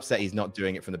 Bit upset he's not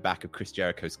doing it from the back of Chris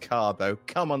Jericho's car, though.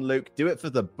 Come on, Luke, do it for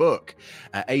the book.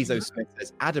 Azo Smith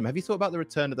says, Adam, have you thought about the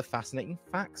return of the Fascinating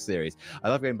Facts series? I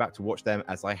love going back to watch them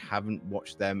as I haven't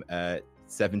watched them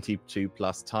 72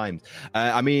 plus times.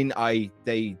 I mean,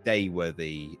 they were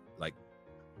the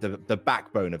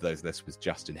backbone of those lists was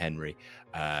Justin Henry.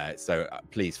 So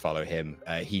please follow him.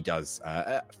 He does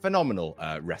phenomenal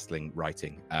wrestling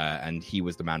writing, and he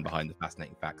was the man behind the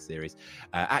Fascinating Facts series.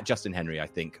 At Justin Henry, I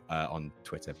think, on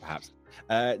Twitter, perhaps.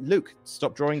 Luke,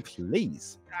 stop drawing,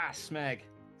 please. Smeg.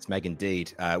 Smeg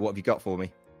indeed. What have you got for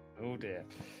me? Oh, dear.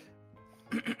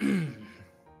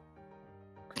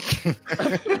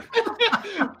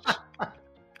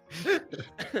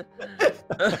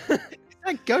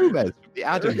 Gomez, the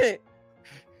Adams.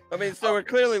 I mean, so we're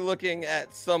clearly looking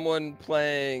at someone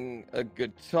playing a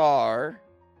guitar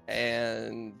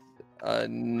and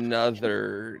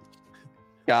another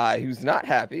guy who's not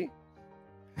happy,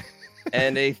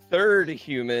 and a third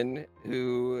human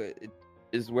who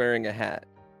is wearing a hat.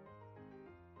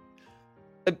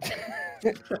 What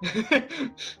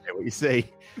you see?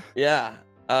 Yeah.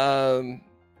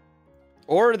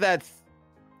 Or that's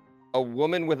a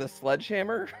woman with a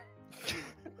sledgehammer.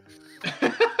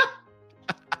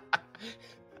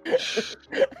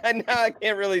 And now I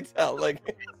can't really tell.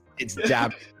 Like, it's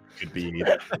dab. Could be.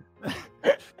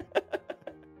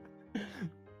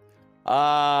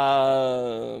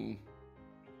 Oh.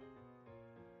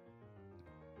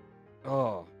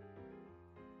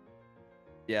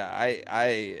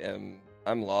 Yeah,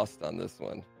 I'm lost on this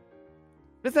one.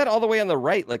 What is that all the way on the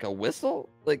right? Like a whistle?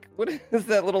 Like, what is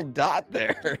that little dot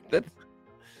there? That's.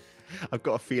 I've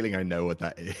got a feeling I know what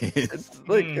that is. It's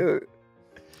like.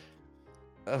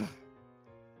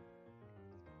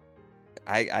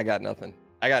 I got nothing.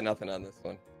 I got nothing on this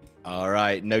one. All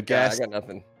right, no guess. I got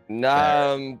nothing.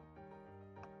 No,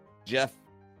 Jeff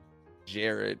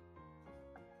Jarrett.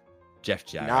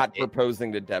 Not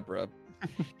proposing to Deborah.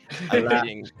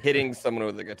 hitting someone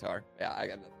with a guitar. Yeah, I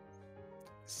got nothing.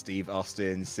 Steve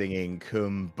Austin singing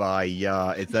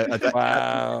Kumbaya. Is that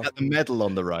wow. the medal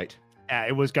on the right? Yeah,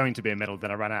 it was going to be a medal,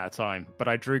 then I ran out of time. But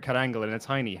I drew Kurt Angle in a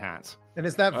tiny hat. And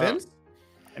is that Vince?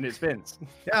 And it's Vince.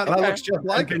 Yeah, that looks just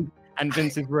like him. And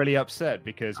Vince is really upset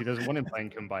because he doesn't want him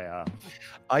playing Kumbaya.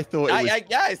 I thought it was...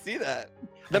 I see that.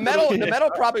 The medal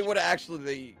probably would have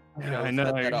actually I know.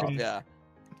 set that off, yeah.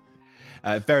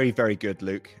 Very, very good,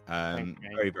 Luke.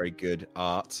 Very, very good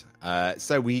art.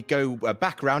 So we go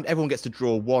back around. Everyone gets to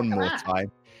draw one more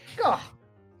time. God,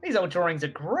 these old drawings are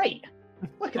great.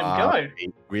 Look at them go.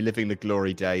 Reliving the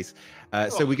glory days.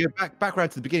 So we go back around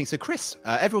to the beginning. So Chris,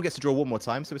 everyone gets to draw one more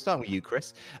time. So we're starting with you,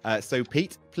 Chris. So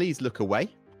Pete, please look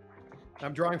away.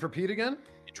 I'm drawing for Pete again.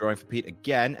 You're drawing for Pete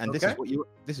again, and this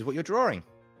is what you're drawing.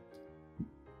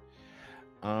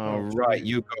 All right,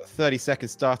 you've got 30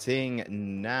 seconds starting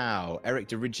now. Eric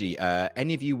DeRigi,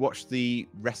 any of you watched the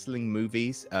wrestling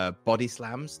movies Body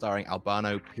Slam, starring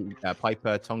Albano,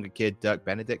 Piper, Tonga Kid, Dirk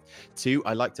Benedict? 2,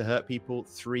 I Like to Hurt People.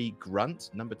 3,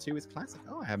 Grunt. Number 2 is classic.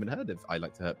 Oh, I haven't heard of I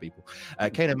Like to Hurt People.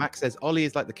 Kana Max says, Ollie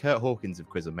is like the Kurt Hawkins of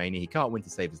QuizzleMania. He can't win to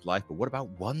save his life, but what about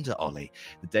Wonder Ollie?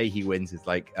 The day he wins is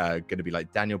like going to be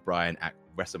like Daniel Bryan at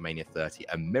WrestleMania 30,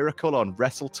 a miracle on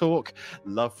Wrestle Talk.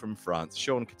 Love from France.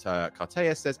 Sean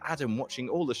Cartea says, Adam, watching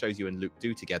all the shows you and Luke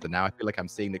do together now, I feel like I'm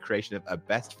seeing the creation of a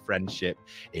best friendship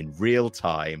in real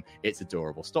time. It's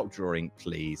adorable. Stop drawing,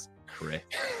 please, Chris.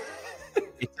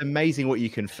 It's amazing what you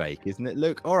can fake, isn't it,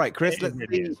 Luke? All right, Chris, let's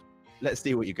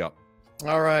see what you got.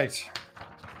 All right.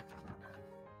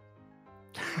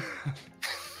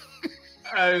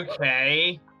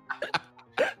 Okay.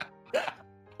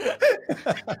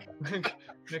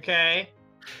 Okay.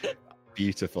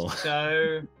 Beautiful.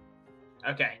 So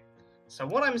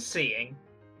what I'm seeing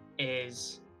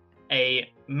is a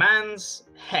man's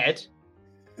head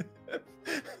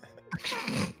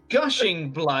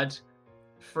gushing blood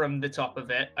from the top of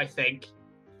it, I think.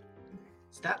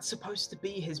 Is that supposed to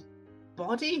be his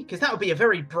body? Because that would be a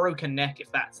very broken neck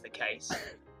if that's the case.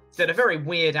 It's at a very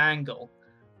weird angle.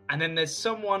 And then there's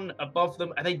someone above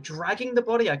them. Are they dragging the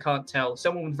body? I can't tell.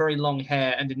 Someone with very long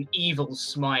hair and an evil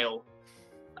smile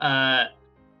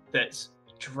that's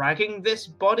dragging this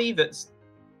body that's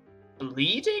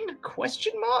bleeding?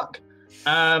 Question mark?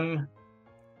 I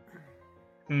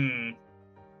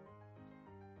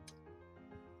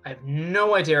have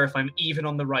no idea if I'm even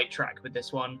on the right track with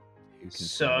this one.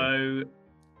 So,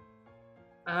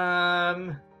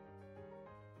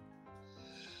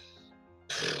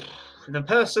 the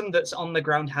person that's on the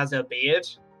ground has a beard.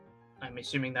 I'm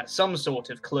assuming that's some sort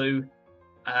of clue.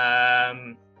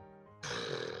 I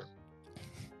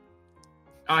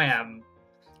am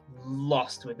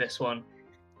lost with this one.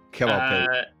 Come on,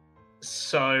 Pete.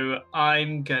 So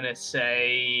I'm gonna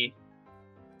say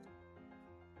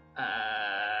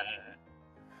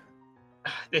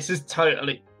this is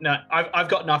totally no. I've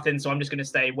got nothing, so I'm just gonna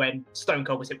say when Stone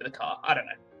Cold was hit with a car. I don't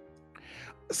know.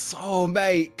 So,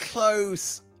 mate,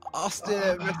 close.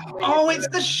 Austin. Oh, it's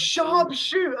the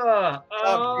sharpshooter.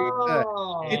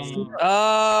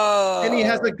 And he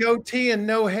has a goatee and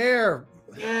no hair.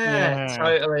 Yeah.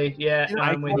 Totally. Yeah,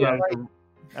 I'm with you.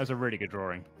 That was a really good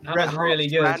drawing. That was really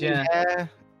good. Yeah.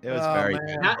 It was very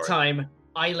good. That time,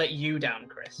 I let you down,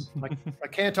 Chris. I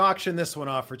can't auction this one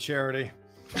off for charity.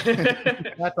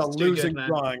 That's a losing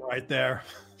drawing right there.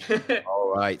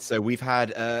 All right, so we've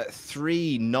had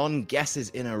 3 non-guesses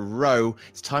in a row.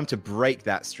 It's time to break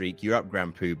that streak. You're up,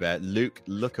 GrandPOOBear. Luke,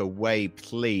 look away,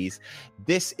 please.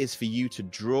 This is for you to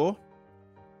draw.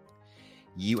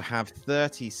 You have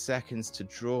 30 seconds to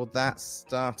draw that,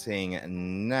 starting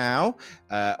now.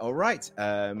 All right,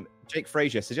 Jake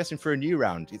Frazier, suggesting for a new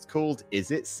round. It's called Is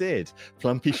It Sid?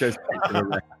 Plumpy shows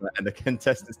and the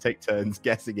contestants take turns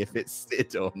guessing if it's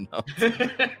Sid or not.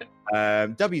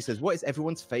 W says, what is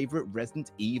everyone's favorite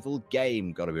Resident Evil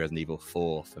game? Gotta be Resident Evil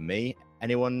 4 for me.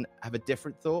 Anyone have a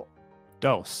different thought?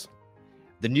 DOS.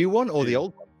 The new one or the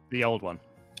old one? The old one.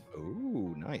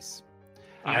 Ooh, nice.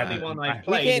 The only one I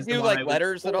played. We can't do like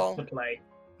letters at all.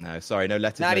 No, sorry, no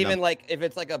letters. Not no even like if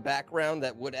it's like a background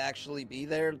that would actually be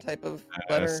there type of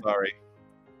letter. Sorry.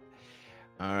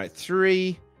 All right,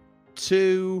 3,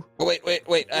 2. Oh, wait!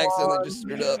 I accidentally just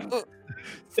screwed up.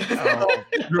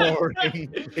 Drawing,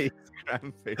 please,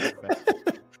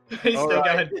 He's still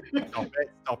going.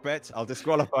 Stop it! I'll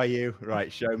disqualify you.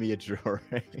 Right, show me a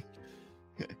drawing.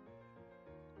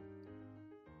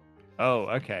 Oh,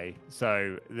 okay.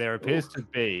 So there appears to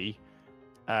be.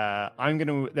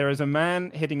 There is a man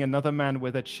hitting another man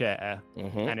with a chair,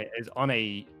 and it is on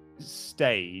a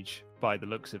stage by the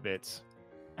looks of it,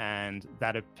 and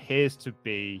that appears to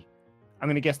be. I'm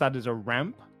going to guess that is a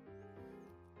ramp.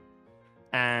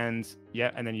 And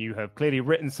and then you have clearly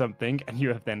written something, and you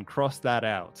have then crossed that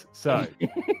out. So,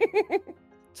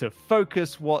 to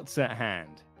focus what's at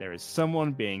hand, there is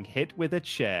someone being hit with a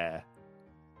chair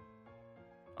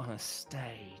on a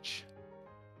stage.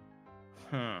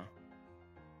 I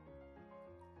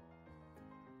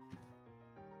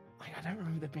don't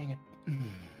remember there being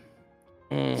a.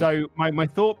 So my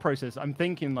thought process, I'm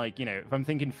thinking like, if I'm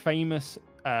thinking famous,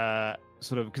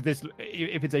 sort of, because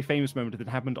if it's a famous moment that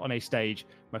happened on a stage,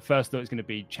 my first thought is going to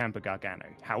be Ciampa Gargano.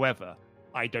 However,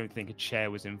 I don't think a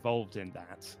chair was involved in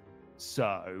that,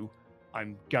 so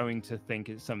I'm going to think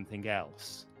it's something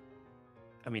else.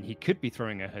 I mean, he could be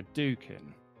throwing a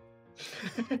Hadouken.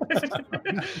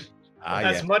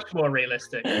 That's much more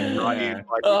realistic.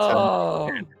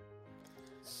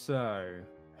 So,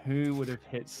 who would have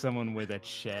hit someone with a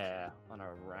chair on a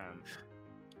ramp?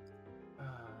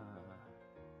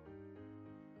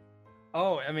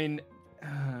 I mean,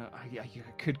 I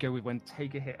could go with when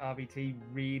Taker hit RVT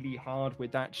really hard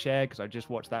with that chair, because I just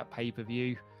watched that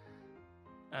pay-per-view.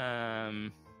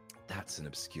 That's an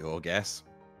obscure guess.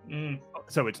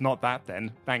 So it's not that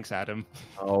then. Thanks, Adam.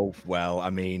 Oh, well, I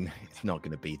mean, it's not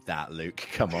going to be that, Luke.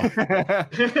 Come on.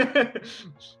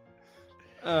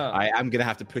 I am going to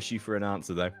have to push you for an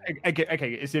answer, though.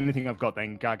 Okay, it's the only thing I've got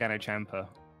then. Gargano Ciampa.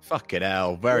 Fucking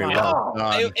hell. Very well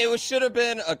done. It should have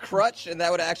been a crutch, and that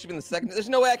would have actually been the second. There's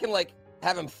no way I can,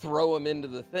 have him throw him into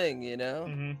the thing,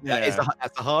 Mm-hmm. Yeah,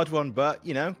 that's a hard one, but,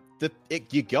 you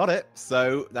got it.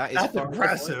 So that's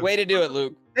impressive. Way to do it,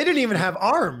 Luke. They didn't even have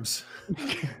arms.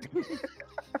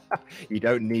 You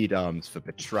don't need arms for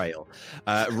betrayal.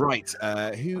 Right.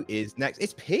 Who is next?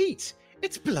 It's Pete.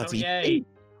 It's bloody Pete.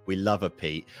 We love a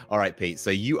Pete. All right, Pete. So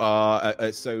you are.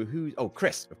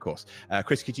 Chris, of course.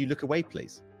 Chris, could you look away,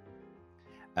 please?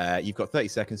 You've got 30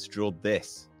 seconds to draw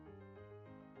this.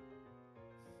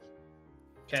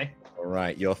 Okay. All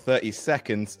right, your 30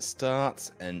 seconds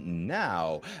starts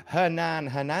now. Hernan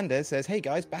Hernandez says, hey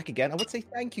guys, back again. I would say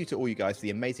thank you to all you guys for the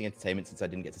amazing entertainment, since I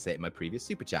didn't get to say it in my previous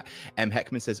super chat. M.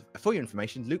 Heckman says, for your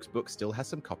information, Luke's book still has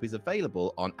some copies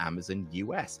available on Amazon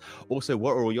US. Also,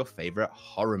 what are all your favorite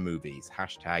horror movies?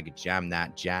 Hashtag jam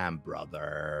that jam,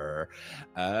 brother.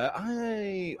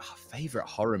 Favorite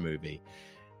horror movie.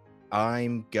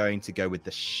 I'm going to go with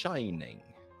The Shining.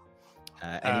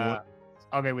 Anyone?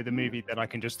 I'll go with a movie that I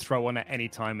can just throw on at any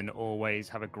time and always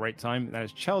have a great time. That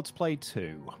is Child's Play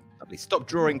 2. Lovely. Stop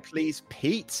drawing, please,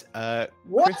 Pete.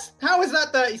 What? Chris... How is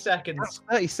that 30 seconds? That's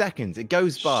 30 seconds. It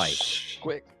goes by.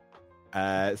 Quick.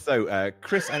 Chris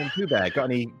and QuizzleMania, got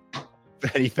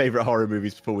any favorite horror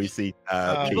movies before we see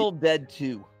Evil Dead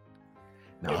 2.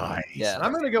 Nice. Yeah.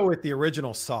 I'm going to go with the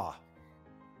original Saw.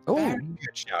 Oh,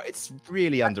 good shout. It's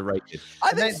really underrated.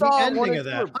 I think Saw the ending of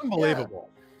that, unbelievable.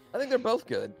 Yeah. I think they're both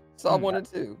good. Saw 1 and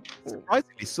 2.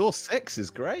 Surprisingly, Saw 6 is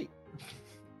great.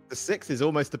 The 6 is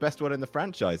almost the best one in the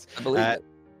franchise. I believe it.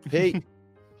 Pete,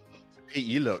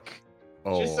 you look.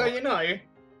 Just so you know,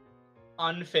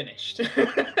 unfinished.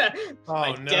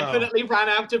 I definitely ran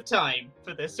out of time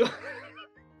for this one.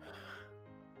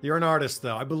 You're an artist,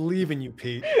 though. I believe in you,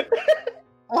 Pete.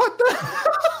 What the?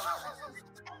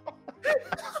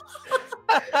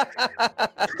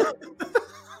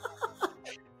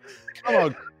 Come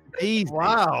on. Easy.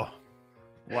 Wow.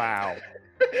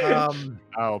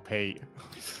 Oh, Pete.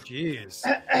 Jeez.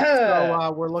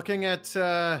 So we're looking at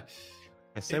say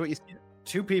what you see.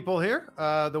 2 people here.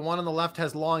 The one on the left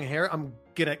has long hair. I'm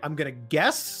gonna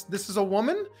guess this is a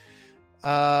woman.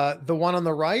 The one on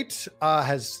the right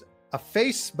has a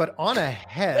face but on a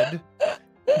head,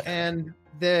 and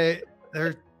they're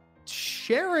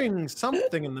sharing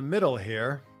something in the middle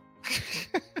here.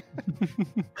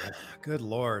 Good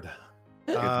Lord.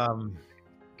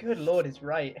 Good Lord is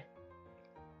right.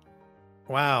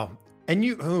 Wow. And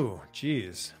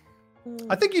geez.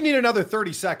 I think you need another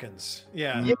 30 seconds.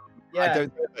 Yeah. I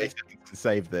don't think I can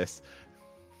save this.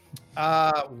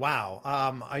 Wow.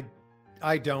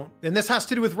 I don't. And this has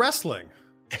to do with wrestling.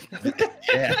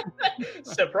 Yeah.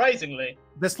 Surprisingly.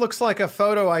 This looks like a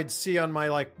photo I'd see on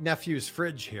my nephew's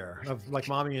fridge here of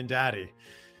mommy and daddy.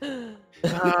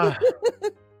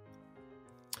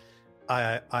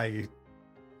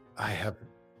 I have.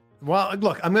 Well,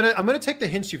 look, I'm gonna take the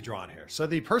hints you've drawn here. So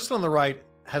the person on the right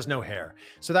has no hair.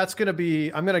 So that's gonna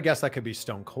be. I'm gonna guess that could be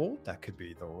Stone Cold. That could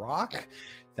be The Rock.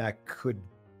 That could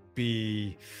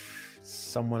be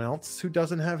someone else who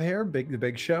doesn't have hair. The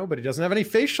Big Show, but he doesn't have any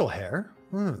facial hair.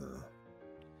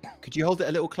 Could you hold it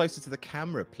a little closer to the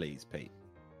camera, please, Pete?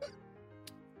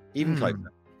 Even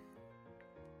closer.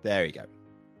 There you go.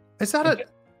 Is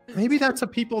that maybe that's a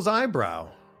people's eyebrow?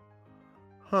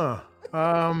 Huh.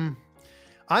 I'm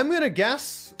gonna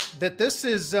guess that this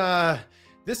is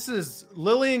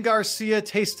Lillian Garcia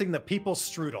tasting the people's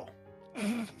strudel.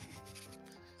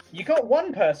 You got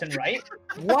one person right.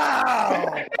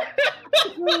 Wow.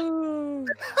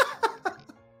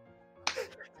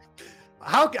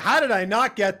 How did I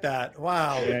not get that?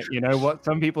 Wow. Yeah, you know what?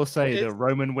 Some people say that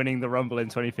Roman winning the Rumble in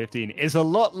 2015 is a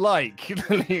lot like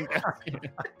Lillian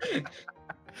Garcia.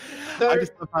 So, I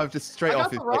just love how just straight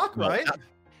off. The Rock, right?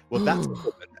 Well, that's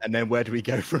and then where do we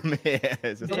go from here?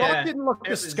 The Rock didn't look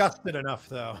disgusted enough,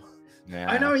 though.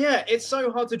 Yeah. I know, yeah. It's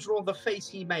so hard to draw the face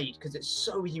he made because it's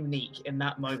so unique in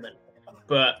that moment.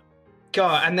 But,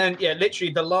 God, and then, yeah,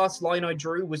 literally the last line I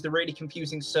drew was the really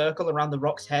confusing circle around the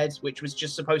Rock's head, which was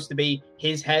just supposed to be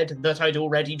his head that I'd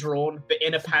already drawn. But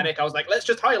in a panic, I was like, let's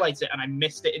just highlight it. And I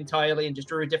missed it entirely and just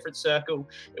drew a different circle.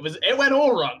 It went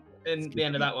all wrong in the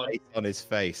end of that one. On his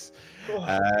face.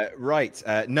 Right.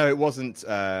 No, it wasn't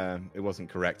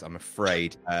correct, I'm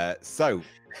afraid. So,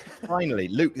 finally,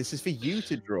 Luke, this is for you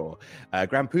to draw.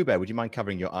 GrandPOOBear, would you mind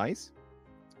covering your eyes?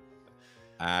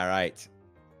 All right.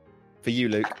 For you,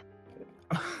 Luke.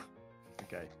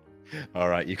 Okay. All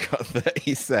right, you've got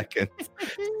 30 seconds.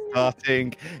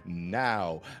 Starting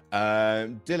now.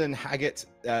 Dylan Haggett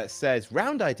says,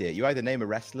 round idea. You either name a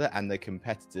wrestler and the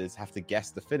competitors have to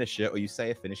guess the finisher, or you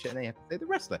say a finisher and they have to say the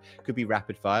wrestler. Could be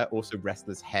rapid fire. Also,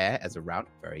 wrestler's hair as a round.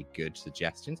 Very good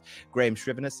suggestions. Graham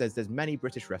Shrivener says, there's many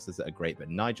British wrestlers that are great, but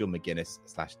Nigel McGuinness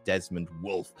 / Desmond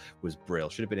Wolfe was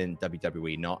brilliant. Should have been in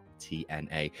WWE, not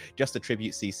TNA. Just a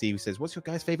tribute CC who says, what's your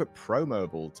guy's favorite promo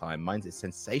of all time? Mine's a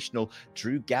sensational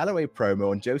Drew Galloway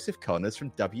promo on Joseph Connors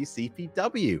from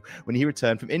WCPW. When he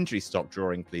returned from injury. Stop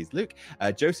drawing, please, Luke.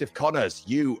 Joseph Connors,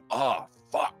 you are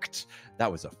fucked.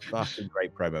 That was a fucking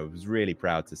great promo. I was really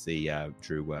proud to see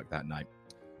Drew work that night.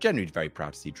 Genuinely very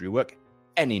proud to see Drew work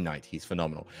any night. He's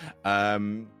phenomenal. I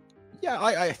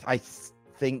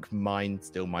think mine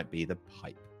still might be the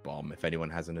pipe bomb. If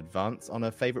anyone has an advance on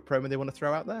a favorite promo they want to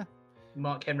throw out there.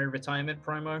 Mark Henry retirement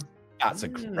promo. That's a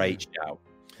great shout.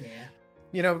 Yeah.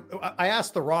 You know, I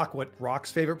asked The Rock what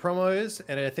Rock's favorite promo is,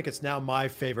 and I think it's now my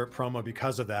favorite promo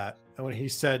because of that. And when he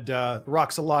said,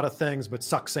 Rock's a lot of things, but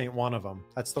sucks ain't one of them.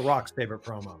 That's The Rock's favorite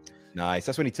promo. Nice.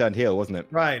 That's when he turned heel, wasn't it?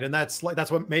 Right, and that's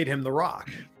what made him The Rock.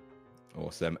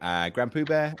 Awesome.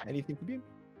 GrandPOOBear, anything from you?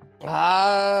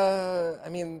 I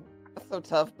mean, that's so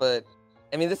tough, but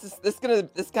I mean, this is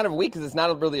kind of weak because it's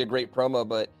not really a great promo,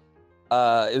 but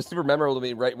it was super memorable to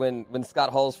me, right when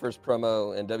Scott Hall's first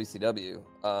promo in WCW.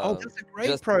 That's a great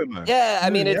promo. Yeah, I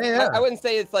mean, I wouldn't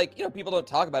say it's like, people don't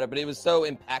talk about it, but it was so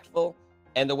impactful,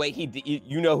 and the way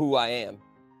you know who I am,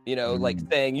 like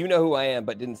saying you know who I am,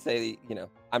 but didn't say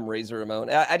I'm Razor Ramon.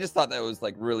 I just thought that was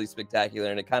like really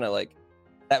spectacular, and it kind of like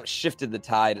that shifted the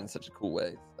tide in such a cool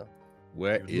way. So.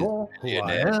 Where you know who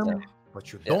I am,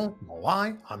 but you don't know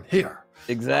why I'm here.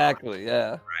 Exactly,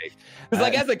 yeah. Right. Because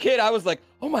like as a kid, I was like,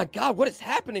 oh my God, what is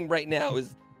happening right now?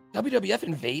 Is WWF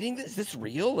invading this? Is this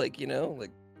real? Yeah.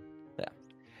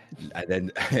 And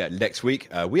then next week,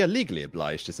 we are legally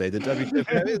obliged to say that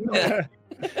WWF is not.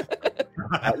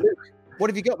 Luke, what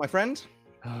have you got, my friend?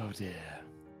 Oh dear.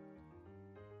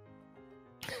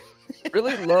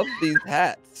 Really love these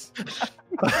hats.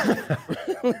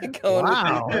 Really going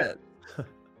with these hats.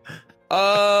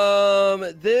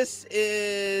 This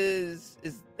is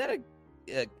that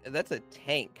that's a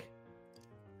tank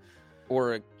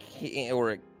or a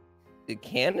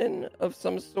cannon of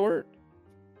some sort.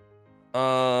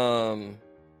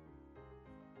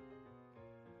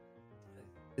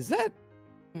 Is that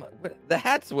the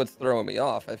hat's what's throwing me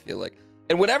off? I feel like,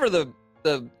 and whatever the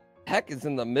heck is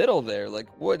in the middle there, like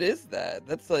what is that?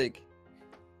 That's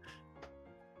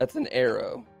an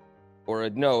arrow, or a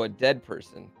dead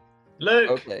person.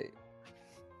 Luke. Okay.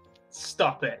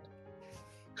 Stop it.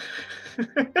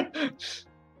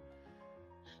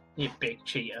 You big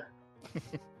cheater.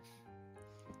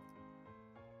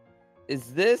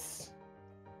 Is this...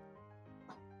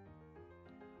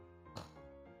 I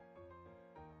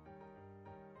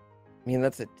mean,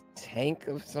 that's a tank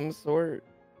of some sort.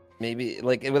 Maybe,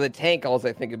 like, with a tank, all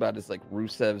I think about is, like,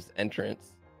 Rusev's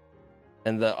entrance.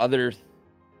 And the other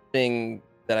thing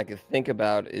that I could think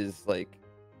about is, like,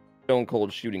 Stone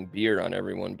Cold shooting beer on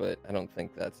everyone, but I don't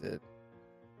think that's it.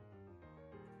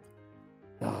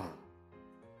 Oh.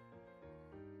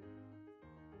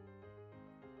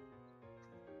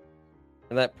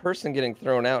 And that person getting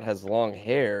thrown out has long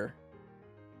hair.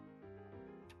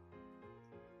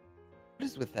 What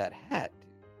is with that hat? Dude?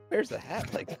 Where's a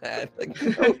hat like that? Like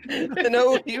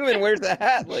no human wears a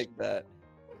hat like that.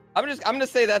 I'm gonna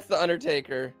say that's the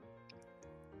Undertaker.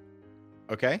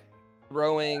 Okay.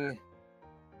 Throwing.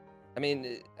 I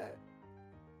mean,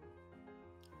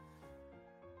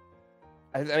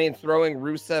 throwing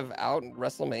Rusev out in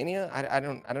WrestleMania. I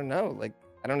don't know. Like,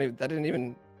 I don't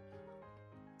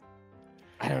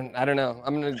know.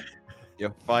 I'm gonna.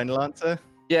 Your final answer?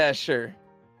 Yeah, sure.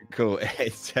 Cool.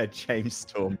 It's James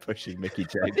Storm pushing Mickey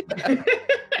James.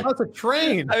 That's a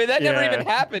train. I mean, that never even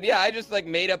happened. Yeah, I just like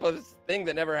made up a thing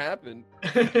that never happened.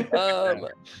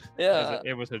 Yeah.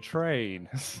 It was a train.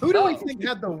 Who do we think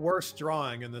had the worst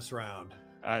drawing in this round?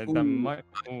 I think it might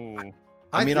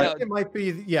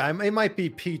be, it might be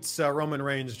Pete's Roman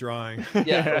Reigns drawing.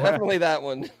 Yeah, definitely that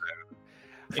one.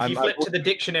 If you flip to the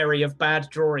dictionary of bad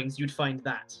drawings, you'd find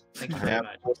that. Thank you very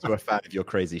much. I'm also a fan of your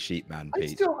crazy sheep man,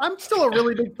 Pete. I'm still a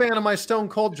really big fan of my Stone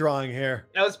Cold drawing here.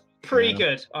 That was pretty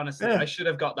good, honestly. I should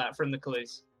have got that from the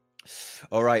clues.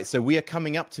 All right, so we are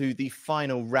coming up to the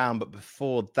final round, but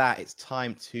before that, it's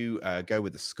time to go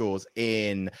with the scores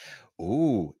in.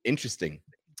 Ooh, interesting.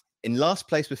 In last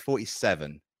place with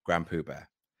 47, GrandPOOBear.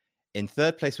 In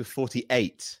third place with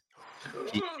 48,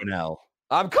 Pete Brunel.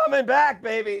 I'm coming back,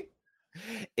 baby.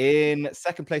 In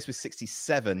second place with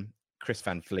 67, Chris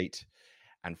Van Vliet.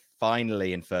 And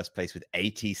finally in first place with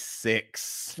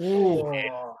 86,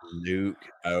 Luke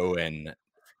Owen.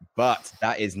 But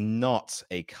that is not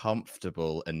a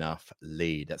comfortable enough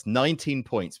lead. That's 19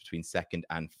 points between second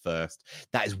and first.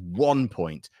 That is 1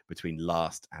 point between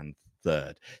last and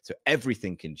third. So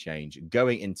everything can change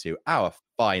going into our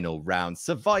final round,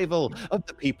 survival of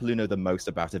the people who know the most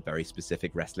about a very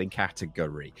specific wrestling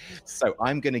category. So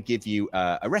I'm going to give you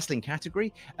a wrestling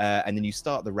category, and then you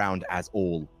start the round as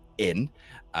all in,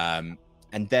 and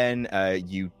then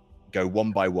you go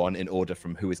one by one in order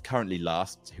from who is currently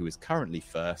last to who is currently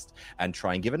first, and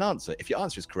try and give an answer. If your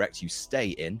answer is correct, you stay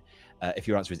in. If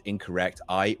your answer is incorrect,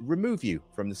 I remove you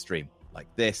from the stream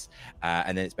like this,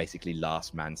 and then it's basically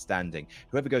last man standing.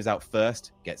 Whoever goes out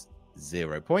first gets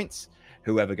 0 points.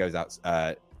 Whoever goes out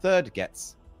third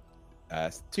gets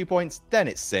 2 points. Then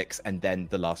it's 6, and then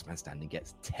the last man standing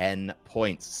gets 10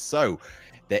 points. So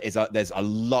there's a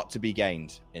lot to be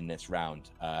gained in this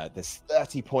round. There's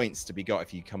 30 points to be got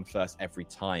if you come first every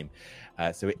time.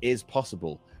 So it is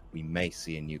possible we may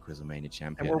see a new QuizzleMania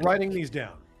champion. And we're writing these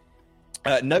down.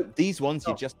 No, these ones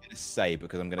you're just going to say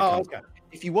because I'm going to come. Okay.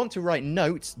 If you want to write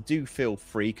notes, do feel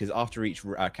free, because after each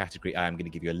category, I am going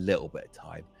to give you a little bit of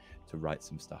time to write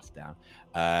some stuff down.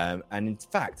 And in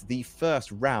fact, the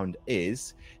first round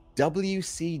is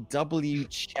WCW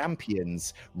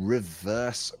Champions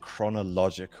reverse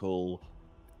chronological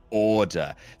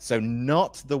order. So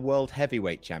not the World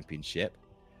Heavyweight Championship,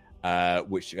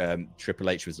 which Triple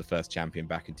H was the first champion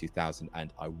back in 2000,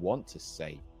 and I want to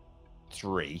say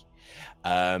 3.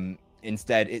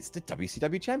 Instead, it's the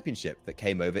WCW Championship that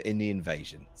came over in the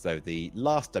Invasion. So the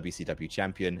last WCW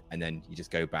champion, and then you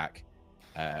just go back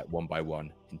one by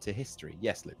one into history.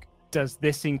 Yes, Luke. Does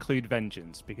this include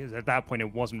Vengeance? Because at that point,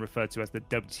 it wasn't referred to as the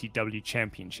WCW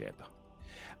Championship.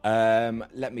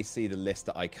 Let me see the list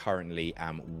that I currently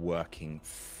am working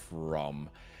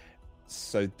from.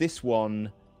 So this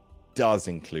one does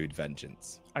include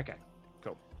Vengeance. Okay,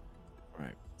 cool.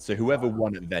 Right. So whoever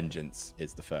won at Vengeance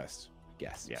is the first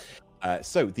guess. Yeah.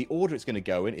 So the order it's going to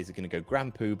go in is going to go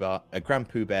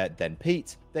GrandPOOBear, then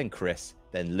Pete, then Chris,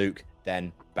 then Luke,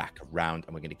 then back around,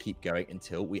 and we're going to keep going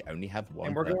until we only have one.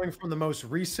 And we're going from the most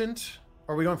recent,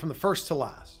 or are we going from the first to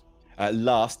last?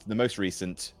 Last, the most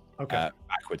recent, okay,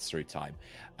 backwards through time.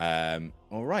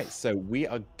 All right, so we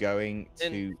are going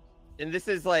to... And this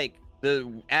is like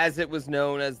as it was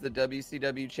known as the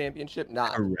WCW Championship?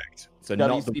 Not correct. So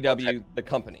WCW, not the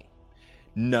company.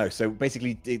 No, so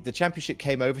basically the championship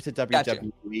came over to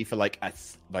WWE for like a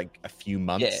few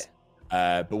months.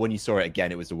 Yeah. But when you saw it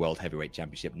again, it was the World Heavyweight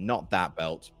Championship, not that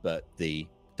belt, but the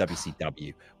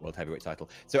WCW World Heavyweight title.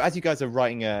 So as you guys are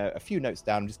writing a few notes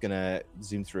down, I'm just going to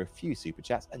zoom through a few super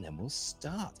chats and then we'll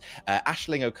start.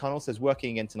 Ashling O'Connell says,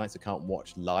 working again tonight, so can't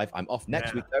watch live. I'm off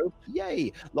next week though.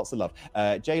 Yay. Lots of love.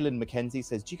 Jalen McKenzie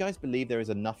says, do you guys believe there is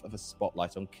enough of a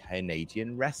spotlight on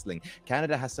Canadian wrestling?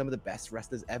 Canada has some of the best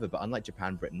wrestlers ever, but unlike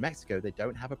Japan, Britain, Mexico, they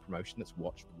don't have a promotion that's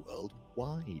watched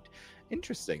worldwide.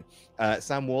 Interesting.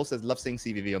 Sam Wall says, love seeing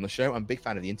CVV on the show. I'm a big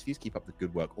fan of the interviews. Keep up the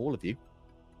good work, all of you.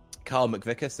 Carl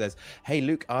McVicker says, hey,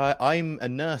 Luke, I'm a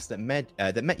nurse that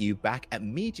met you back at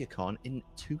MediaCon in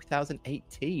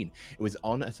 2018. It was an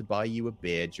honor to buy you a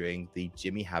beer during the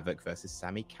Jimmy Havoc versus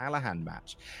Sami Callihan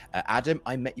match. Adam,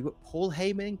 I met you at Paul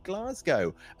Heyman in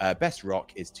Glasgow. Best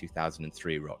rock is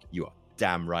 2003 rock. You are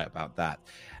damn right about that.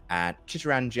 And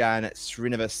Chittaranjan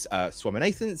Srinivas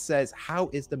Swaminathan says, how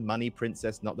is the Money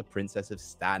Princess not the Princess of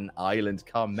Staten Island?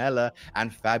 Carmella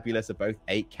and Fabulous are both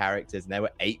 8 characters, and there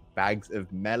were 8 bags of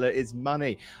Mella is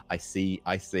money. I see,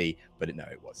 but it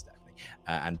was definitely.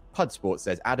 And Pud Sport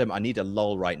says, Adam, I need a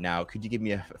lull right now. Could you give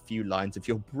me a few lines of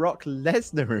your Brock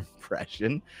Lesnar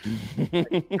impression?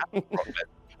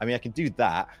 I mean, I can do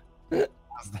that.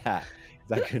 How's that? Is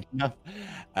that good enough?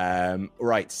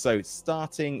 Right, so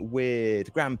starting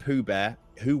with GrandPOOBear,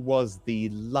 who was the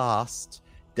last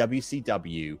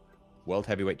WCW World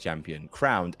Heavyweight Champion,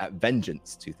 crowned at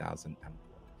Vengeance 2001?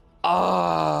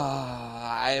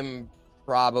 I'm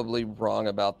probably wrong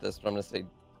about this, but I'm going to say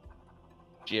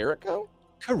Jericho?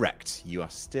 Correct. You are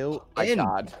still Thank in.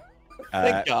 God.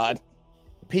 Thank God.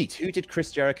 Pete, who did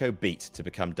Chris Jericho beat to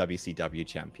become WCW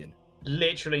champion?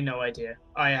 Literally no idea.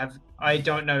 I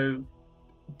don't know.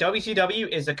 WCW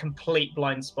is a complete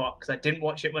blind spot because I didn't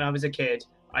watch it when I was a kid.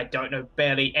 I don't know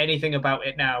barely anything about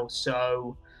it now.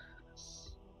 So,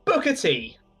 Booker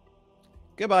T.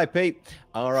 Goodbye, Pete.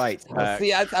 All right.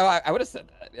 See, I would have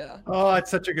said that. Yeah. Oh,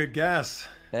 it's such a good guess.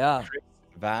 Yeah. Chris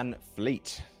Van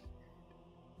Vliet.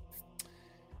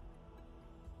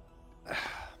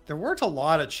 There weren't a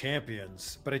lot of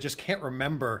champions, but I just can't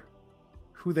remember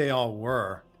who they all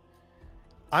were.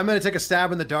 I'm going to take a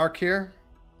stab in the dark here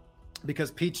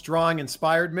because Pete's drawing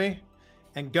inspired me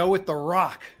and go with The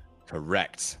Rock.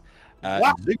 Correct.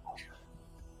 Wow. Luke.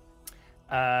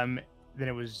 Then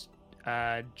it was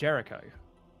Jericho.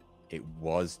 It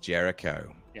was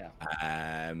Jericho. Yeah.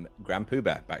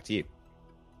 GrandPOOBear, back to you.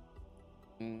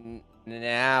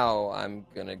 Now I'm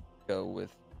going to go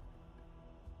with...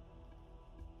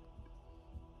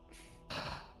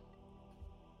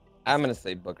 I'm going to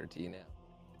say Booker T now.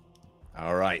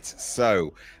 All right.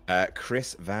 So,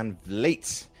 Chris Van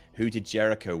Vliet. Who did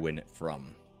Jericho win it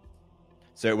from?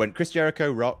 So it went Chris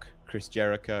Jericho, Rock, Chris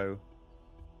Jericho.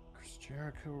 Chris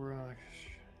Jericho, Rock.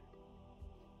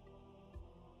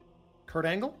 Kurt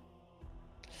Angle?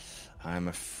 I'm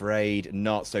afraid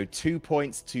not. So 2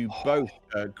 points to both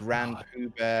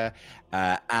GrandPOOBear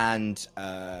and...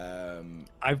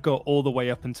 I've got all the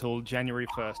way up until January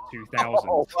 1st, 2000.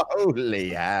 Oh, holy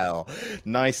hell.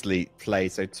 Nicely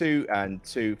played. So 2 and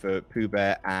 2 for Pooh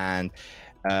Bear. And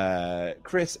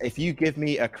Chris, if you give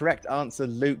me a correct answer,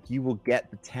 Luke, you will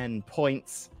get the 10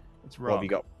 points. It's What Rock. have you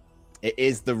got? It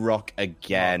is The Rock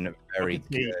again. Very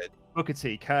Booker T. good. Booker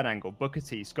T, Kurt Angle, Booker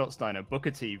T, Scott Steiner,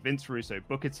 Booker T, Vince Russo,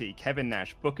 Booker T, Kevin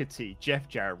Nash, Booker T, Jeff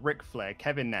Jarrett, Ric Flair,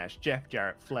 Kevin Nash, Jeff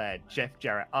Jarrett, Flair, Jeff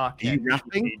Jarrett, Arquette. Are you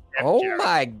rapping?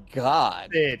 My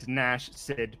God. Sid, Nash,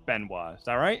 Sid, Benoit. Is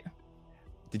that right?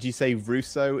 Did you say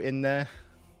Russo in there?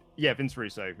 Yeah, Vince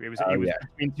Russo. It was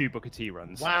between 2 Booker T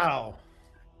runs. Wow.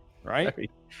 Right? Very,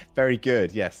 very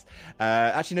good, yes.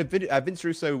 Actually, no, Vince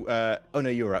Russo... oh, no,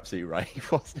 you're absolutely right. He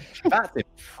was. That's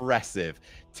impressive.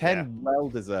 10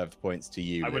 well-deserved points to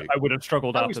you, Luke. I would have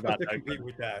struggled How are we after that. supposed to compete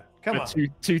with that? Come on.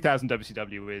 2000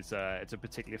 WCW is it's a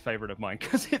particular favorite of mine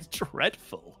because it's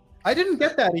dreadful. I didn't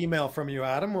get that email from you,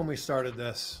 Adam, when we started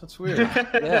this. That's weird.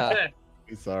 Yeah.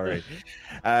 Sorry.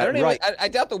 I don't even, right. I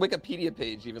doubt the Wikipedia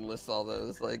page even lists all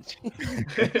those. Like,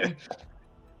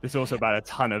 There's also about a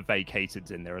ton of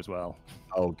vacateds in there as well.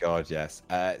 Oh God, yes.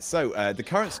 So the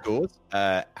current scores,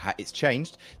 it's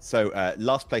changed. So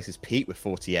last place is Pete with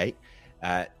 48.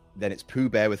 Then it's Pooh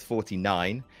Bear with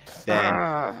 49.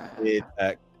 Then with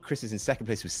Chris is in second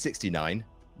place with 69.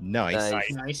 Nice.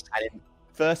 Nice. And in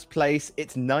first place,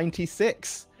 it's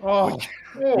 96. Oh,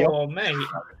 mate.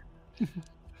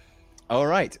 All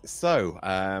right, so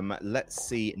let's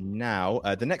see now.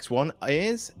 The next one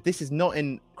is, this is not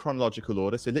in chronological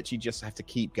order, so literally just have to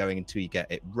keep going until you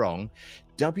get it wrong.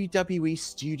 WWE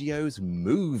Studios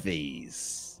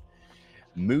movies.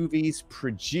 Movies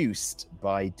produced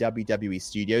by WWE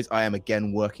Studios. I am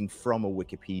again working from a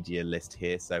Wikipedia list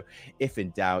here, so if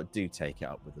in doubt, do take it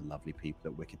up with the lovely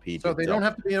people at Wikipedia. so they don't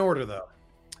have to be in order, though.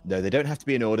 No, they don't have to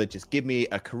be in order. Just give me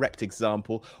a correct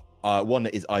example. One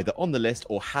that is either on the list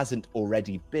or hasn't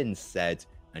already been said,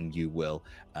 and you will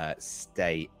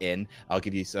stay in. I'll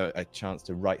give you a chance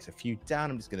to write a few down.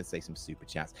 I'm just going to say some super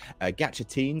chats. Gacha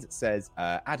Teens says,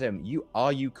 Adam,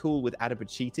 are you cool with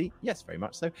Adabachiti? Yes, very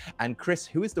much so. And Chris,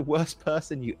 who is the worst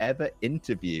person you ever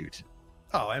interviewed?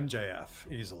 Oh,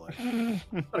 MJF, easily.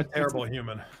 What a terrible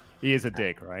human. He is a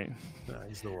dick, right? No,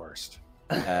 he's the worst.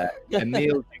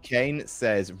 Emil Duquesne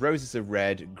says, roses are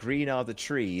red, green are the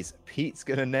trees. Pete's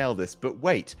gonna nail this, but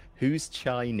wait, who's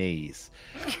Chinese?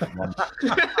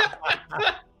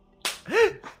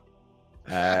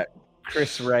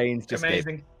 Chris Reigns just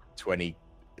Amazing. gave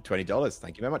 $20.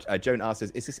 Thank you very much. Joan R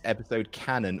says, is this episode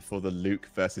canon for the Luke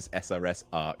versus SRS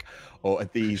arc, or are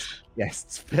these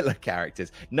guests filler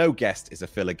characters? No guest is a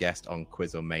filler guest on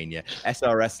QuizzleMania.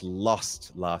 SRS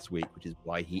lost last week, which is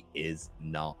why he is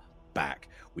not back.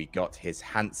 We got his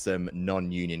handsome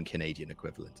non-union Canadian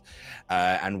equivalent,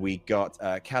 and we got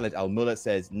Khaled Al-Mullah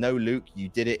says, no, Luke, you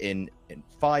did it in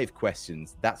 5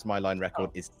 questions. That's my line record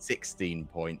is 16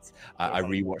 points. I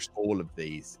rewatched all of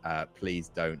these. Please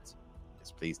don't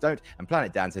Just please don't. And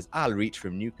Planet Dan says, I'll reach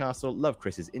from Newcastle. Love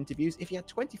Chris's interviews. If you had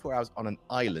 24 hours on an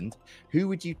island, who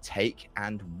would you take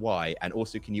and why? And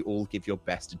also, can you all give your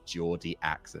best Geordie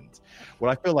accent?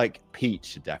 Well, I feel like Pete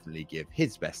should definitely give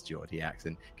his best Geordie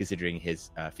accent, considering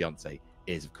his fiance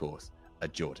is, of course, a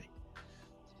Geordie.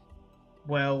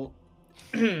 Well,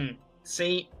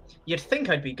 see, you'd think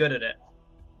I'd be good at it.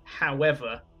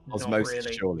 However, Osmosis, not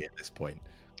really. surely at this point.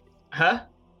 Huh?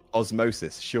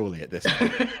 Osmosis, surely at this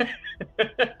point.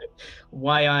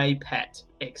 Why I pet,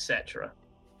 etc.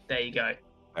 There you go.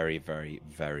 Very, very,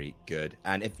 very good.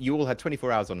 And if you all had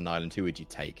 24 hours on an island, who would you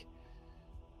take?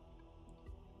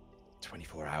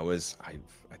 24 hours? I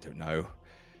don't know.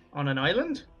 On an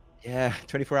island? Yeah,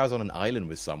 24 hours on an island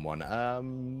with someone.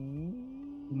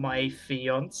 My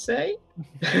fiance?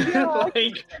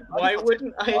 Like, why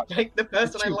wouldn't I take the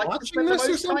person I like to spend the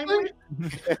most time with?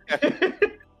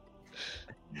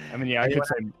 I mean, yeah,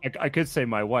 I could say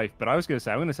my wife, but I was going to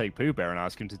say I'm going to take Pooh Bear and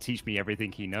ask him to teach me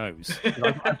everything he knows. I've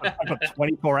got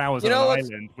 24 hours on an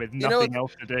island with nothing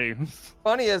else to do.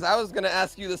 Funny is, I was going to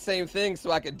ask you the same thing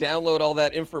so I could download all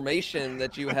that information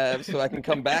that you have so I can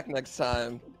come back next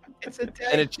time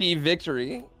and achieve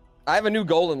victory. I have a new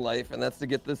goal in life, and that's to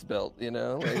get this belt, you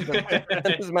know? Like,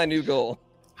 this is my new goal.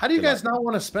 How do you guys not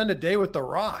want to spend a day with The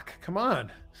Rock? Come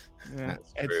on. Yeah,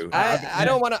 that's true. I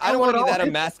don't want to be that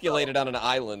emasculated on an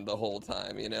island the whole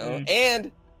time, you know?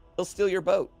 And he'll steal your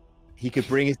boat. He could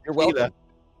bring his tequila.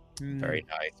 Very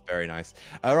nice, very nice.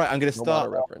 All right, I'm going to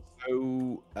start.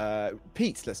 So,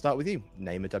 Pete, let's start with you.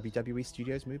 Name a WWE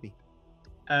Studios movie.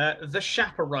 The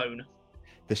Chaperone.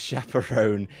 The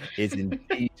Chaperone is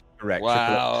indeed correct.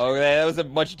 Wow, okay, that was a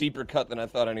much deeper cut than I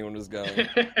thought anyone was going.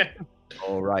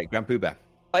 All right, GrandPOOBear.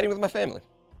 Fighting with my family.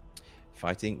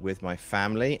 Fighting with my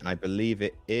family, and I believe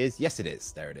it is. Yes, it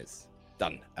is. There it is.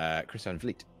 Done. Chris Van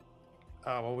Vliet.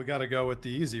 Well, we got to go with the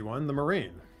easy one, the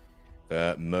Marine.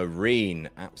 The Marine,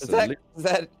 absolutely. Does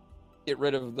that get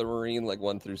rid of the Marine like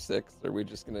 1 through 6? Or are we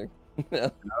just gonna?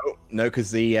 No,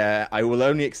 because I will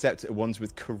only accept ones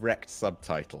with correct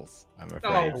subtitles. I'm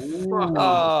afraid.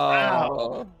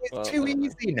 Wow. It's too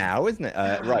easy now, isn't it?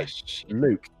 Right,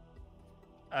 Luke.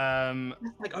 That's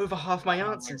like over half my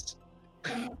answers.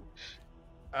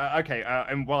 Okay,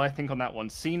 and while I think on that one,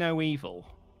 See No Evil.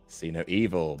 See No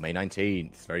Evil, May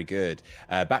 19th. Very good.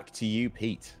 Back to you,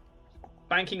 Pete.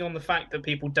 Banking on the fact that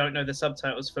people don't know the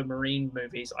subtitles for Marine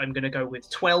movies, I'm going to go with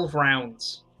 12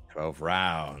 Rounds. 12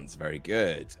 Rounds. Very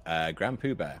good.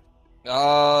 GrandPOOBear.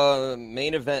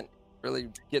 Main Event. Really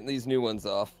getting these new ones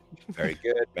off. Very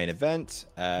good. Main Event.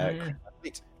 I'm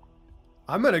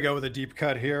going to go with a deep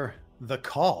cut here. The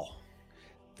Call.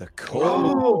 The Call.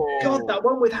 Oh, God, that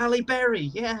one with Halle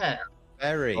Berry. Yeah.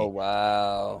 Berry. Oh,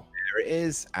 wow. There it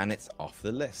is, and it's off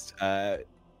the list.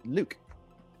 Luke.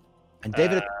 And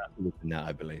David, now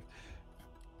I believe.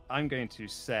 I'm going to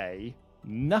say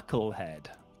Knucklehead.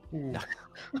 That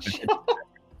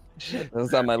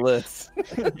was on my list.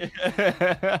 All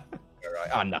right.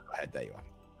 Knucklehead. There you are.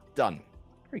 Done.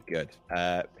 Very good.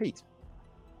 Pete.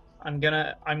 I'm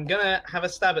gonna have a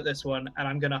stab at this one, and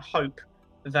I'm gonna hope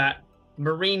that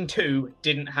Marine 2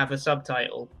 didn't have a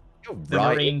subtitle. The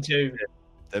right. Marine 2.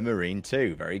 The Marine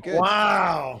 2. Very good.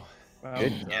 Wow.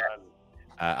 Good. Yeah.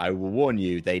 I will warn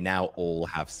you, they now all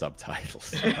have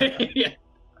subtitles. Yeah.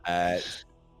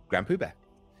 GrandPOOBear.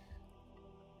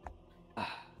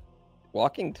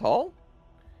 Walking Tall?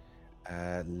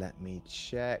 Let me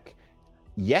check.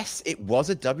 Yes, it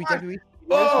was a WWE.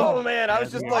 Oh, man, I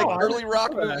was just like early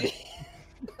rock movie.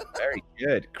 Very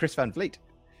good. Chris Van Vliet.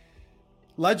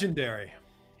 Legendary.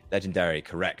 Legendary,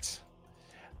 correct.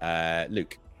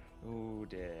 Luke. Oh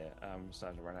dear, I'm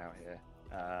starting to run out here.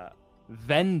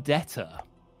 Vendetta.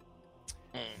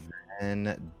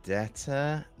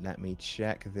 Vendetta. Let me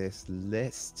check this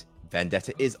list.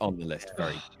 Vendetta is on the list.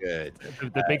 Very good.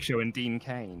 The Big Show and Dean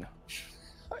Cain.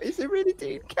 Is it really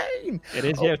Dean Cain? It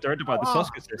is, yeah, directed by the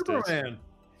Soska sisters. Superman.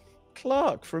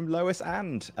 Clark from Lois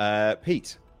and.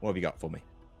 Pete, what have you got for me?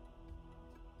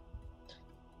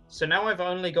 So now I've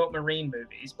only got Marine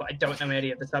movies, but I don't know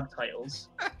any of the subtitles.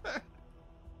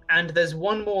 And there's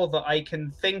one more that I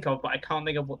can think of, but I can't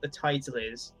think of what the title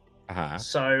is. Uh-huh.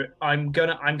 So I'm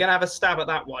gonna have a stab at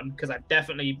that one because I've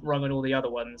definitely rung on all the other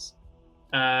ones.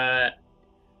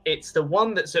 It's the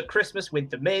one that's at Christmas with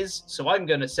the Miz, so I'm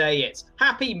gonna say it's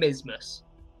Happy Mizmas.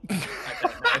 I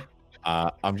don't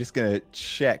know. I'm just gonna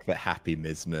check that Happy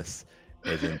Mizmas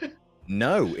isn't.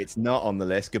 No, it's not on the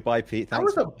list. Goodbye, Pete.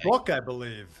 Thanks. That was a book, I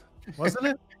believe, wasn't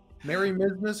it? Merry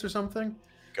Mizmas or something.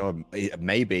 God,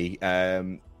 maybe.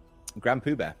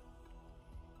 GrandPOOBear.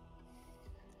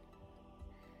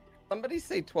 Somebody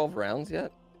say 12 Rounds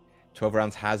yet? 12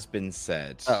 rounds has been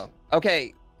said. Oh,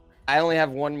 okay. I only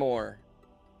have one more,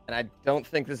 and I don't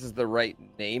think this is the right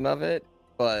name of it,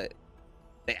 but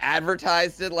they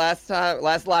advertised it last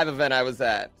live event I was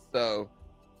at. So,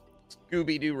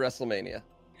 Scooby-Doo WrestleMania.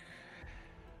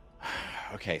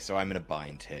 Okay, so I'm in a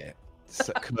bind here,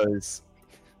 because.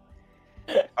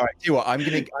 All right, do you know what? I'm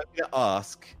gonna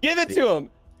ask. Give it to him,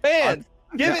 fans.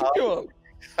 Give it to him.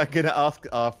 I'm gonna ask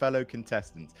our fellow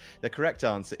contestants. The correct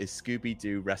answer is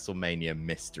Scooby-Doo WrestleMania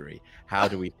Mystery. How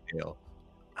do we feel?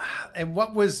 And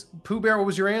what was Pooh Bear? What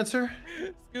was your answer?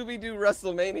 Scooby-Doo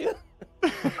WrestleMania.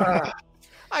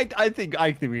 I think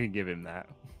we can give him that.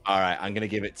 All right, I'm gonna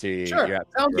give it to you. Sure,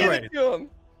 sounds Give great. it to him.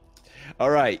 All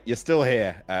right, you're still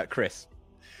here, Chris.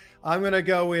 I'm gonna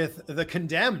go with The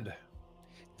Condemned.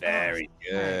 Very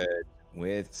good.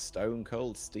 With Stone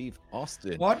Cold Steve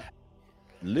Austin. What?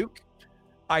 Luke?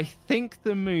 I think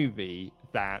the movie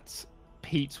that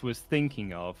Pete was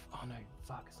thinking of. Oh no,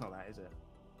 fuck! It's not that, is it?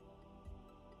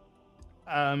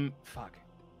 Fuck.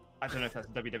 I don't know if that's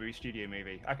a WWE studio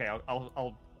movie. Okay,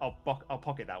 I'll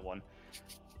pocket that one.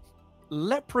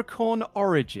 Leprechaun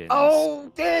Origins.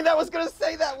 Oh, dang! I was gonna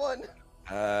say that one.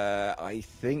 I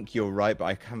think you're right, but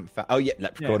I haven't found. Oh yeah,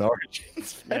 Leprechaun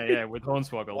Origins. yeah, with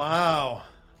Hornswoggle. Wow.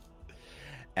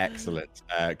 Excellent.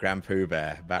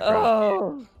 GrandPOOBear background.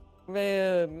 Oh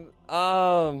man.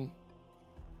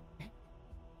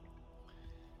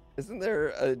 Isn't there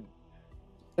a?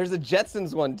 There's a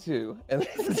Jetsons one too, and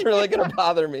this is really gonna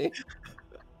bother me.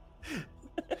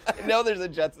 I know there's a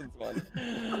Jetsons one.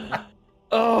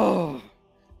 Oh.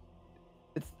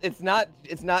 It's not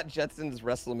Jetsons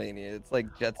WrestleMania. It's like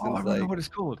Jetsons. Oh, I remember what it's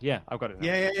called. Yeah, I've got it now.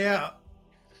 Yeah.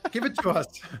 Give it to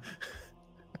us.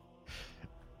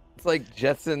 It's like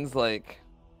Jetsons like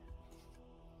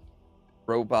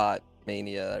Robot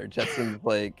Mania or Jetsons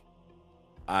like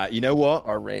You know what?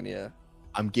 Arrania.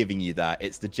 I'm giving you that.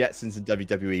 It's the Jetsons and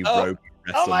WWE Oh. Robo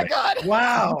Oh my WrestleMania. god!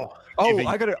 Wow. Oh,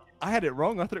 I got it. I had it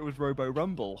wrong. I thought it was Robo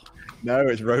Rumble. No,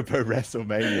 it's Robo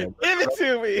WrestleMania. Give it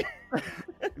to me.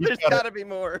 There's gotta be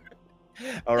more.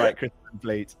 All right, Chris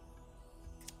Vliet.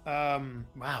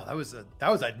 Wow, that was a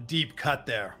deep cut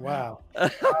there. Wow.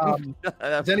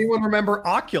 Does anyone remember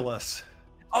Oculus?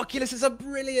 Oculus is a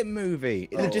brilliant movie.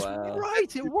 wow.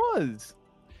 Right, it was.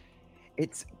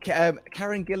 It's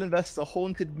Karen Gillan versus a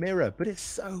haunted mirror, but it's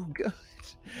so good.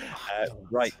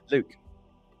 Right, Luke.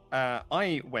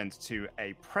 I went to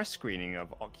a press screening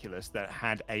of Oculus that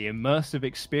had a immersive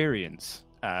experience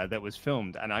that was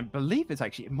filmed, and I believe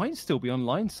it might still be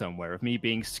online somewhere, of me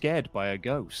being scared by a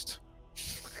ghost.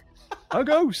 A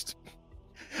ghost.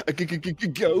 A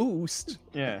ghost.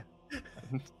 Yeah. I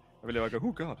really like.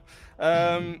 Oh god.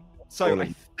 So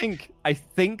I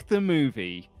think the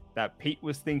movie that Pete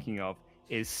was thinking of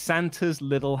is Santa's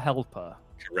Little Helper.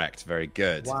 Correct. Very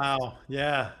good. Wow.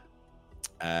 Yeah.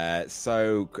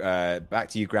 So back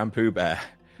to you, GrandPOOBear.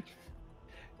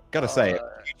 Gotta say,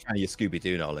 huge fan of your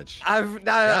Scooby-Doo knowledge. I've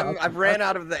ran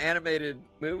out of the animated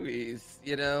movies.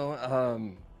 You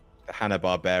know.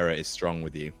 Hanna-Barbera is strong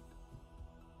with you.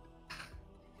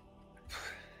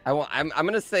 I'm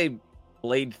gonna say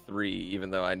Blade 3,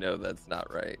 even though I know that's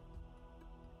not right.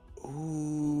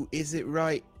 Ooh, is it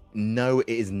right? No, it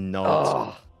is not.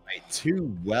 Oh. Right,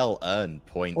 2 well-earned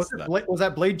points. Was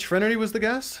that Blade Trinity was the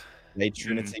guess? Blade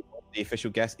Trinity was the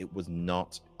official guess. It was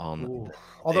not on.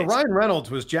 Although Ryan Reynolds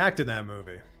was jacked in that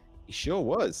movie. He sure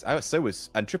was. So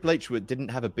was, and Triple H didn't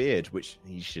have a beard, which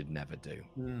he should never do.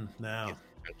 No.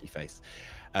 Funky face.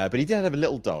 But he did have a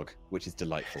little dog, which is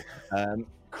delightful.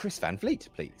 Chris Van Vliet,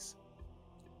 please.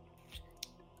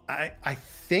 I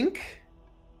think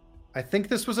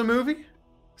this was a movie.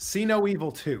 See No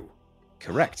Evil 2.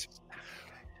 Correct.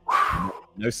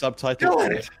 No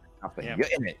subtitles. Nothing. Yeah. You're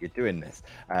in it. You're doing this.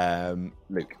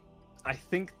 Luke. I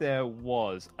think there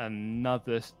was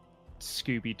another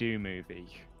Scooby-Doo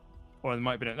movie, or there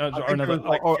might be there's a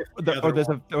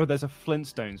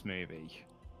Flintstones movie.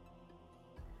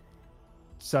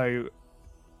 So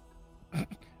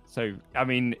I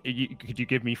mean, could you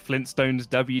give me Flintstones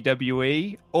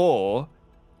WWE, or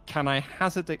can I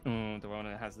hazard a... do I want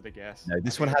to hazard a guess? No,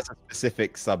 this one has a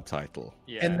specific subtitle.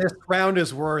 Yeah. And this round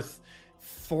is worth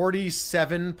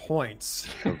 47 points.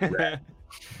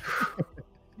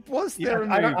 Was there a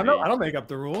movie? I don't make up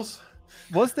the rules.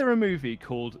 Was there a movie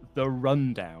called The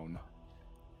Rundown?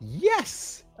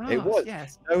 Yes, it was.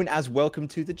 Yes. Known as Welcome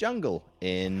to the Jungle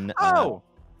in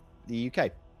the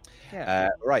UK. Yeah.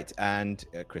 Right, and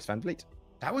Chris Van Vliet.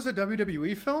 That was a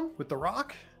WWE film with The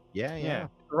Rock? Yeah.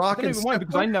 The Rock I don't and even why,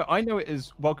 because I know it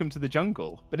is Welcome to the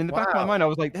Jungle, but in the back of my mind, I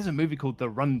was like, "There's a movie called The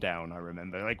Rundown." I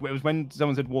remember, like it was when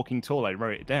someone said "Walking Tall," I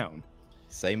wrote it down.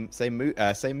 Same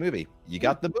movie. You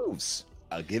got the moves.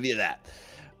 I'll give you that.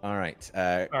 All right.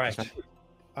 All right.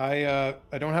 I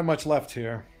don't have much left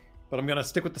here, but I'm gonna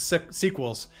stick with the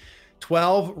sequels.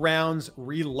 12 Rounds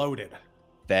Reloaded.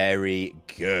 Very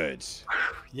good.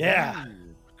 Yeah.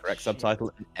 Correct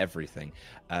subtitle and everything.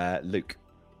 Luke.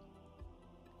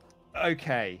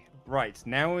 Okay. Right.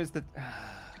 Now is the.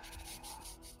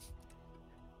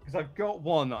 Because I've got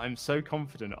one that I'm so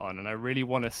confident on, and I really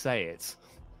want to say it,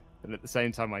 but at the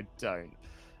same time I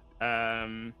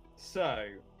don't. So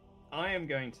I am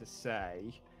going to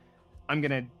say, I'm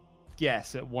going to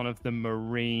guess at one of the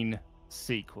Marine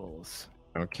sequels.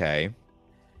 Okay.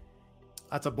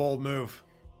 That's a bold move.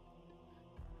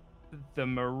 The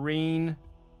Marine.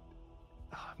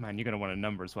 Oh, man, you're going to want a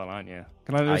number as well, aren't you?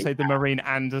 Can I just say the Marine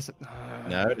and...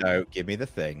 No. Give me the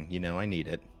thing. You know I need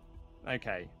it.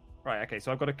 Okay. Right, okay.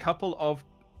 So I've got a couple of...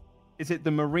 Is it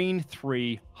the Marine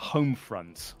 3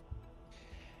 Homefront?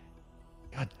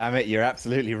 God damn it, you're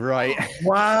absolutely right.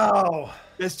 Wow.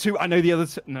 There's two. I know the other...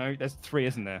 No, there's three,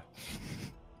 isn't there?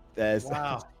 There's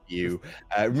you.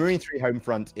 Marine 3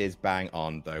 Homefront is bang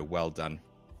on, though. Well done.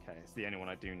 Okay, it's the only one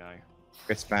I do know.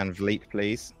 Chris Van Vliet,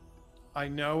 please. I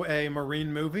know a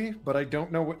Marine movie, but I don't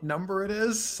know what number it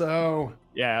is, so...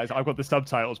 Yeah, I've got the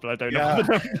subtitles, but I don't know what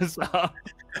the numbers are.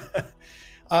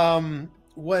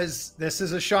 This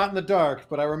is a shot in the dark,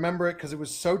 but I remember it because it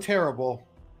was so terrible.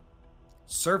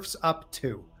 Surf's Up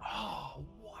 2. Oh,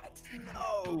 what?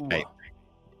 No! Hey,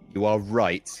 you are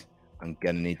right. I'm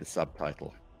going to need the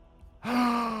subtitle.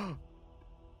 Can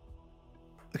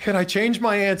I change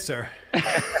my answer?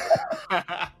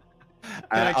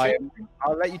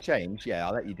 I'll let you change. Yeah,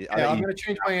 I'll let you do. I'm going to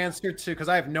change my answer to, because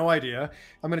I have no idea.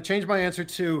 I'm going to change my answer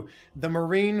to the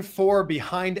Marine 4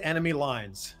 Behind Enemy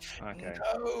Lines. Okay.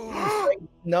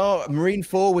 No, Marine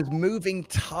 4 was Moving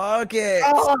Target.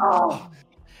 Oh!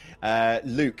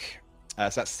 Luke. So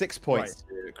that's 6 points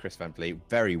to Chris Van Vliet.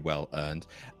 Very well earned.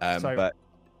 But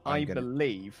I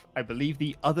believe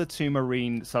the other two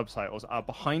Marine subtitles are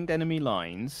Behind Enemy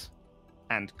Lines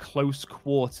and Close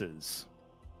Quarters.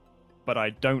 But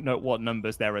I don't know what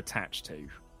numbers they're attached to.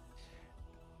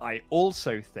 I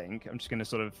also think I'm just going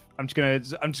to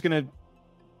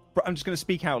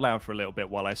speak out loud for a little bit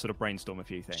while I sort of brainstorm a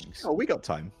few things. Oh, we got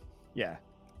time. Yeah.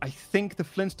 I think the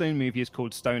Flintstone movie is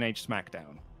called Stone Age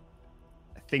Smackdown.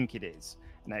 I think it is.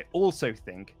 And I also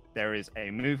think there is a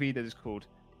movie that is called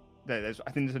I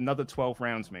think there's another 12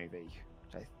 Rounds movie,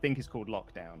 which I think is called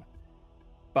Lockdown.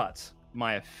 But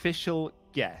my official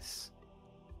guess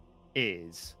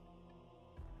is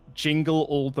Jingle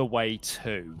All the Way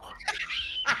 2.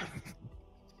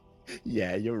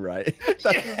 Yeah, you're right.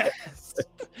 Yes.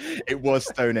 It was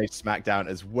Stone Age Smackdown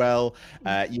as well.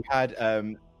 You had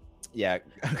the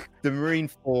Marine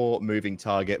 4 Moving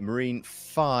Target. Marine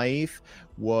 5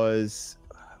 was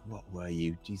what were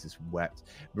you? Jesus wept.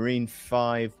 Marine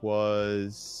 5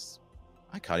 was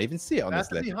I can't even see it on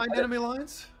this list. Behind Enemy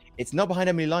Lines? It's not Behind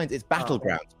Enemy Lines, it's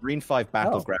Battleground. Marine 5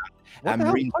 Battleground. What and the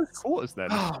Marine Close Quarters then?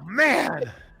 Oh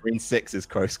man. Marine 6 is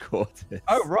Close Quarters.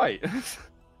 Oh right.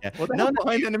 Yeah. What the hell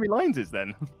Behind Enemy Lines is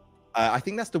then? I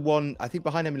think that's the one. I think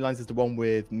Behind Enemy Lines is the one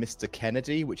with Mr.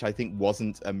 Kennedy, which I think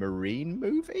wasn't a Marine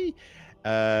movie.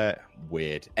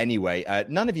 Weird. Anyway,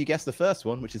 none of you guessed the first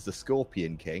one, which is the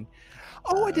Scorpion King.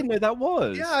 Oh, I didn't know that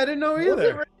was. Yeah, I didn't know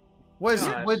either. Was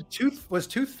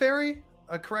Tooth Fairy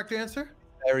a correct answer?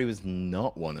 Fairy was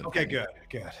not one of them. Okay, good.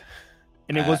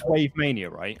 And it was Wave Mania,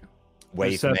 right?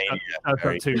 Wave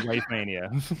Mania. 2 Wave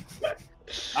Mania.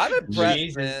 I'm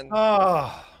impressed, man.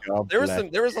 Oh, there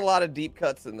was a lot of deep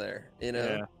cuts in there, you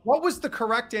know. Yeah. What was the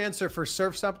correct answer for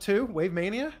Surf's Up 2? Wave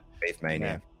Mania? Wave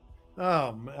Mania.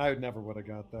 Oh, I never would have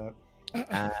got that.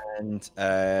 And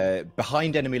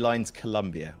Behind Enemy Lines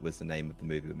Columbia was the name of the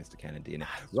movie with Mr. Kennedy in it.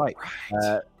 Right.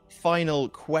 Final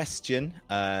question.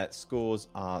 Scores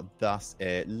are thus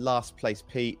last place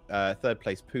Pete, third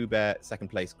place Pooh Bear, second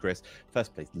place Chris,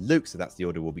 first place Luke. So that's the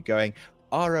order we'll be going.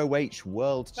 ROH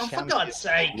World Champion. For God's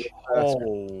sake.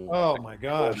 Oh my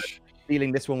gosh.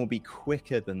 Feeling this one will be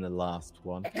quicker than the last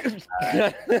one.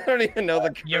 I don't even know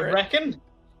the. You reckon?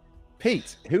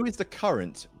 Pete, who is the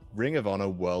current Ring of Honor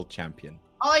World Champion?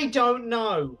 I don't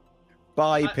know.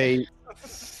 Bye, Pete.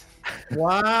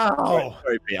 Wow.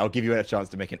 Sorry, Pete. I'll give you a chance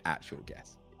to make an actual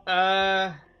guess.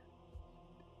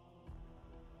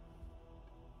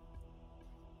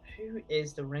 Who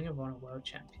is the Ring of Honor World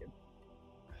Champion?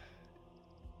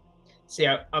 See,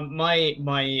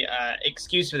 my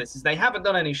excuse for this is they haven't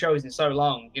done any shows in so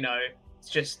long. You know, it's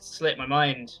just slipped my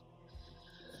mind.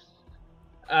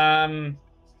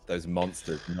 Those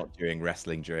monsters not doing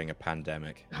wrestling during a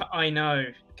pandemic. I know,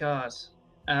 God.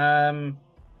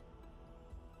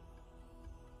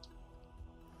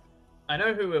 I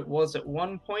know who it was at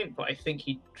one point, but I think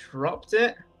he dropped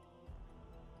it.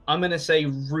 I'm going to say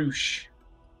Roosh.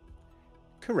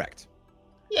 Correct.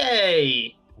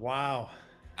 Yay! Wow.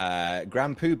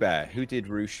 GrandPOOBear, who did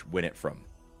Roosh win it from?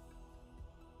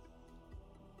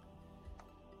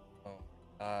 Oh,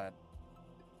 God.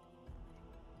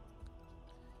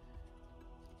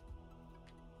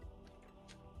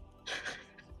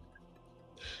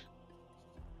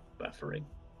 Buffering.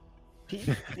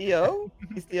 PCO?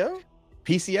 PCO?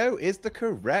 PCO is the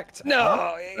correct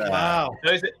No. answer. Wow.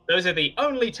 Those are the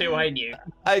only two I knew.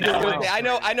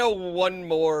 I know one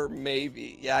more,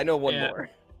 maybe. Yeah, I know one more.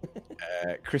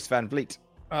 Chris Van Vliet.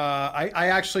 I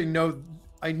actually know.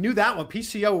 I knew that one.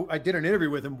 PCO. I did an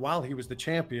interview with him while he was the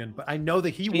champion, but I know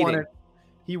that he won it.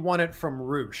 He won it from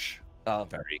Roosh. Oh,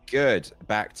 very good.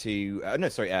 Back to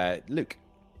Luke.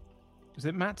 Was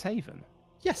it Matt Taven?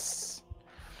 Yes.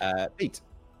 Pete.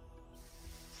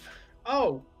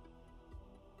 Oh,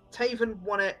 Taven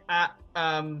won it at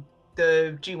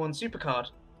the G1 Supercard.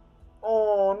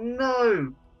 Oh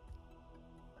no!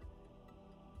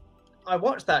 I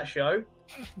watched that show.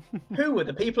 Who were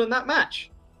the people in that match?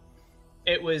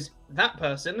 It was that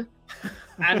person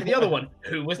and the other one.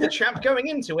 Who was the champ going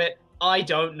into it? I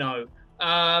don't know.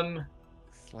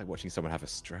 It's like watching someone have a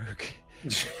stroke.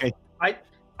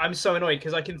 I'm so annoyed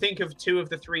because I can think of two of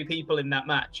the three people in that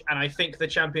match, and I think the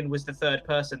champion was the third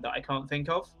person that I can't think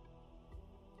of.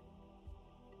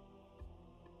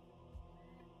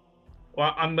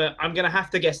 Well, I'm gonna have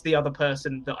to guess the other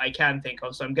person that I can think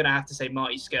of, so I'm gonna have to say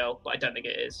Marty Skrull, but I don't think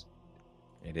it is.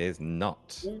 It is not.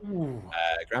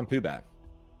 GrandPOOBear.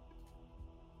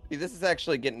 See, this is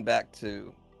actually getting back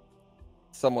to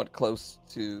somewhat close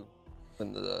to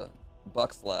when the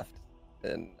Bucks left,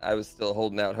 and I was still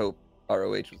holding out hope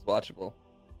ROH was watchable.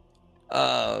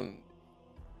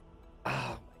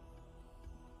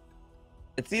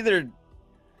 It's either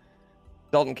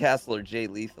Dalton Castle or Jay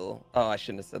Lethal. Oh, I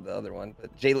shouldn't have said the other one, but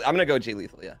I'm gonna go Jay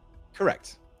Lethal. Yeah,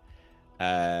 correct.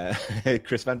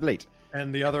 Chris Van Vliet.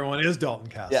 And the other one is Dalton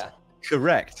Castle. Yeah,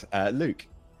 correct. Luke.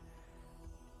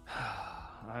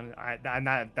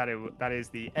 That is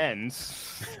the end.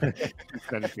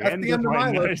 That's the end of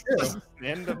my list. The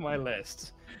end of my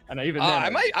list. And even then, I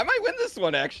might win this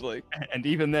one actually. And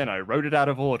even then, I wrote it out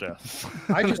of order.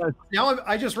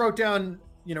 I just wrote down,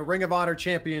 Ring of Honor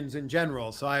champions in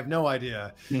general, so I have no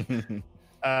idea.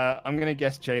 I'm gonna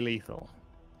guess Jay Lethal.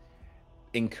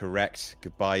 Incorrect.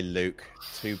 Goodbye, Luke.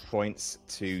 2 points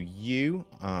to you,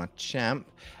 our champ.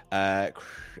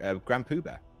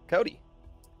 GrandPOOBear. Cody.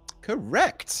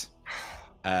 Correct.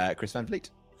 Chris Van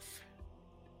Vliet.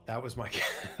 That was my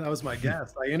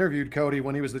guess. I interviewed Cody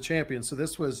when he was the champion, so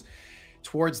this was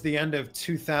towards the end of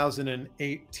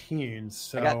 2018.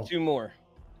 So I got two more.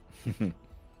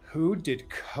 Who did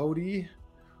Cody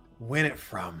win it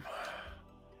from?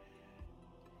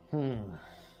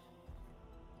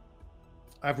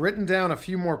 I've written down a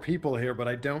few more people here, but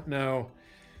I don't know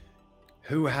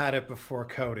who had it before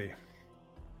Cody.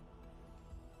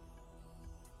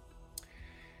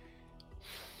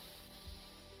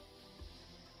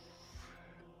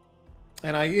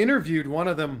 And I interviewed one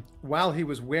of them while he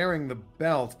was wearing the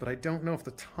belt, but I don't know if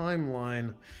the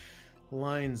timeline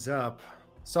lines up.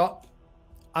 So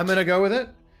I'm going to go with it.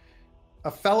 A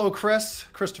fellow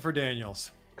Christopher Daniels.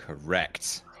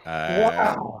 Correct.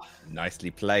 Wow.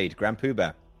 Nicely played.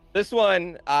 GrandPOOBear. This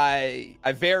one, I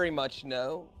very much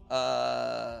know.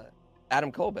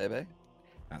 Adam Cole, baby.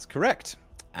 That's correct.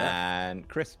 Yeah. And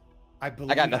Chris. I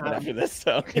got nothing after this,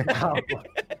 so.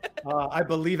 I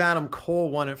believe Adam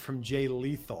Cole won it from Jay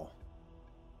Lethal.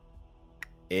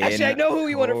 Actually, I know who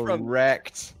he won it from.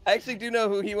 Correct. I actually do know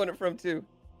who he won it from, too.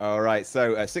 All right,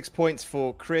 so 6 points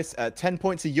for Chris. 10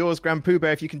 points are yours,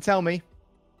 GrandPOOBear, if you can tell me.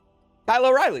 Kyle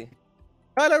O'Reilly.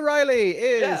 Kyle O'Reilly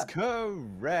is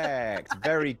correct.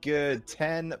 Very good.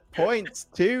 10 points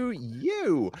to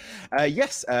you.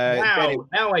 Yes. Wow.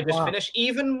 Now I just finished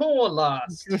even more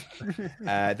last.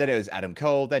 Then it was Adam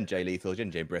Cole, then Jay Lethal, then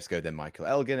Jay Briscoe, then Michael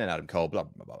Elgin, and Adam Cole. Blah,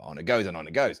 blah, blah, on it goes and on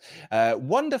it goes.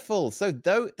 Wonderful. So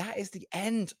that is the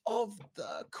end of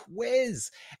the quiz.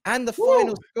 And the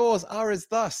final scores are as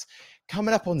thus.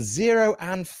 Coming up on 0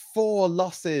 and 4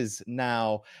 losses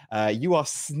now. You are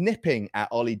snipping at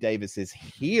Ollie Davis's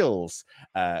heels,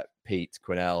 Pete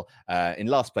Quinnell, in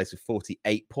last place with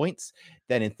 48 points.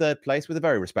 Then in third place with a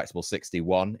very respectable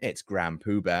 61, it's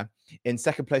GrandPOOBear. In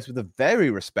second place with a very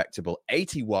respectable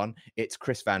 81, it's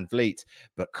Chris Van Vliet.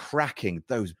 But cracking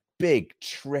those big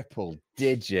triple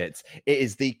digits, it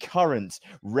is the current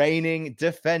reigning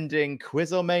defending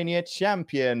QuizzleMania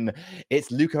champion.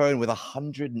 It's Luke Owen with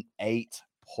 108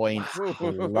 points.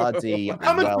 Bloody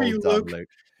Coming well for you, done, Luke. Luke.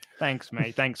 Thanks,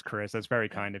 mate. Thanks, Chris. That's very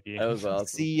kind of you. That was awesome.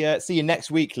 See you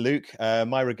next week, Luke.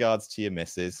 My regards to your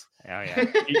missus. Oh, yeah.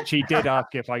 She did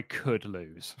ask if I could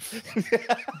lose.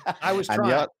 I was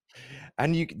trying.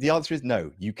 The answer is no,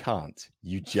 you can't.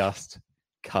 You just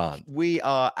can't. We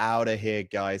are out of here,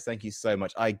 guys. Thank you so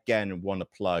much. I again want to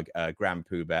plug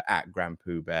GrandPOOBear at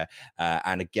GrandPOOBear.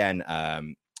 And again,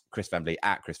 Chris Van Vliet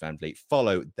at Chris Van Vliet.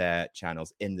 Follow their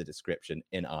channels in the description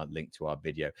in our link to our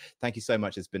video. Thank you so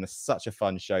much. It's been such a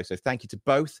fun show. So thank you to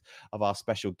both of our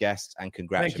special guests and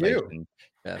congratulations.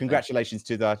 Congratulations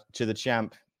to the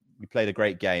champ. You played a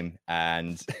great game,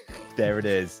 and there it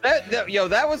is.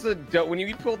 That was when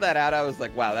you pulled that out, I was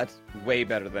like, wow, that's way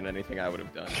better than anything I would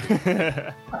have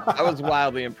done. I was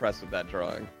wildly impressed with that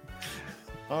drawing.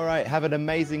 All right, have an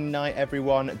amazing night,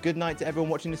 everyone. Good night to everyone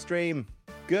watching the stream.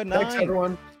 Good night. Thanks,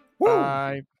 everyone.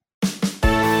 Bye.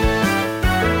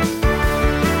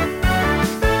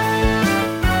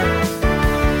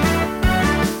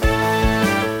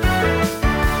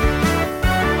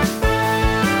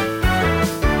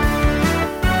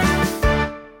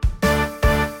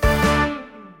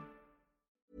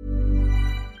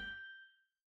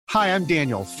 Hi, I'm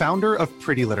Daniel, founder of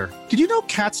Pretty Litter. Did you know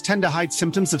cats tend to hide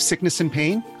symptoms of sickness and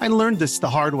pain? I learned this the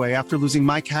hard way after losing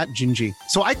my cat, Gingy.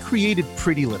 So I created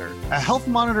Pretty Litter, a health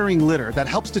monitoring litter that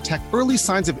helps detect early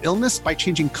signs of illness by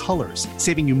changing colors,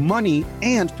 saving you money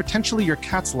and potentially your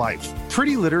cat's life.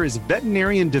 Pretty Litter is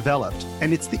veterinarian developed,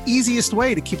 and it's the easiest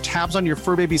way to keep tabs on your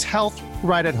fur baby's health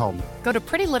right at home. Go to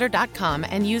prettylitter.com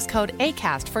and use code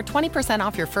ACAST for 20%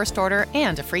 off your first order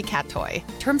and a free cat toy.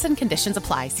 Terms and conditions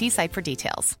apply. See site for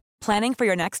details. Planning for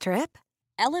your next trip?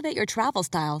 Elevate your travel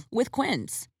style with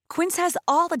Quince. Quince has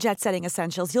all the jet-setting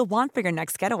essentials you'll want for your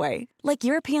next getaway, like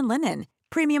European linen,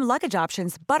 premium luggage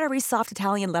options, buttery soft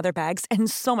Italian leather bags,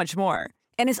 and so much more.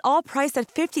 And is all priced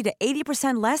at 50 to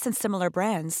 80% less than similar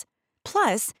brands.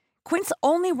 Plus, Quince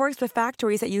only works with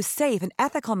factories that use safe and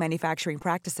ethical manufacturing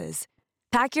practices.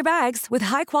 Pack your bags with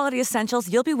high-quality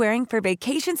essentials you'll be wearing for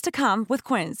vacations to come with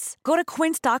Quince. Go to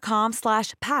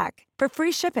quince.com/pack for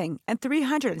free shipping and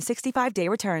 365-day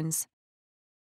returns.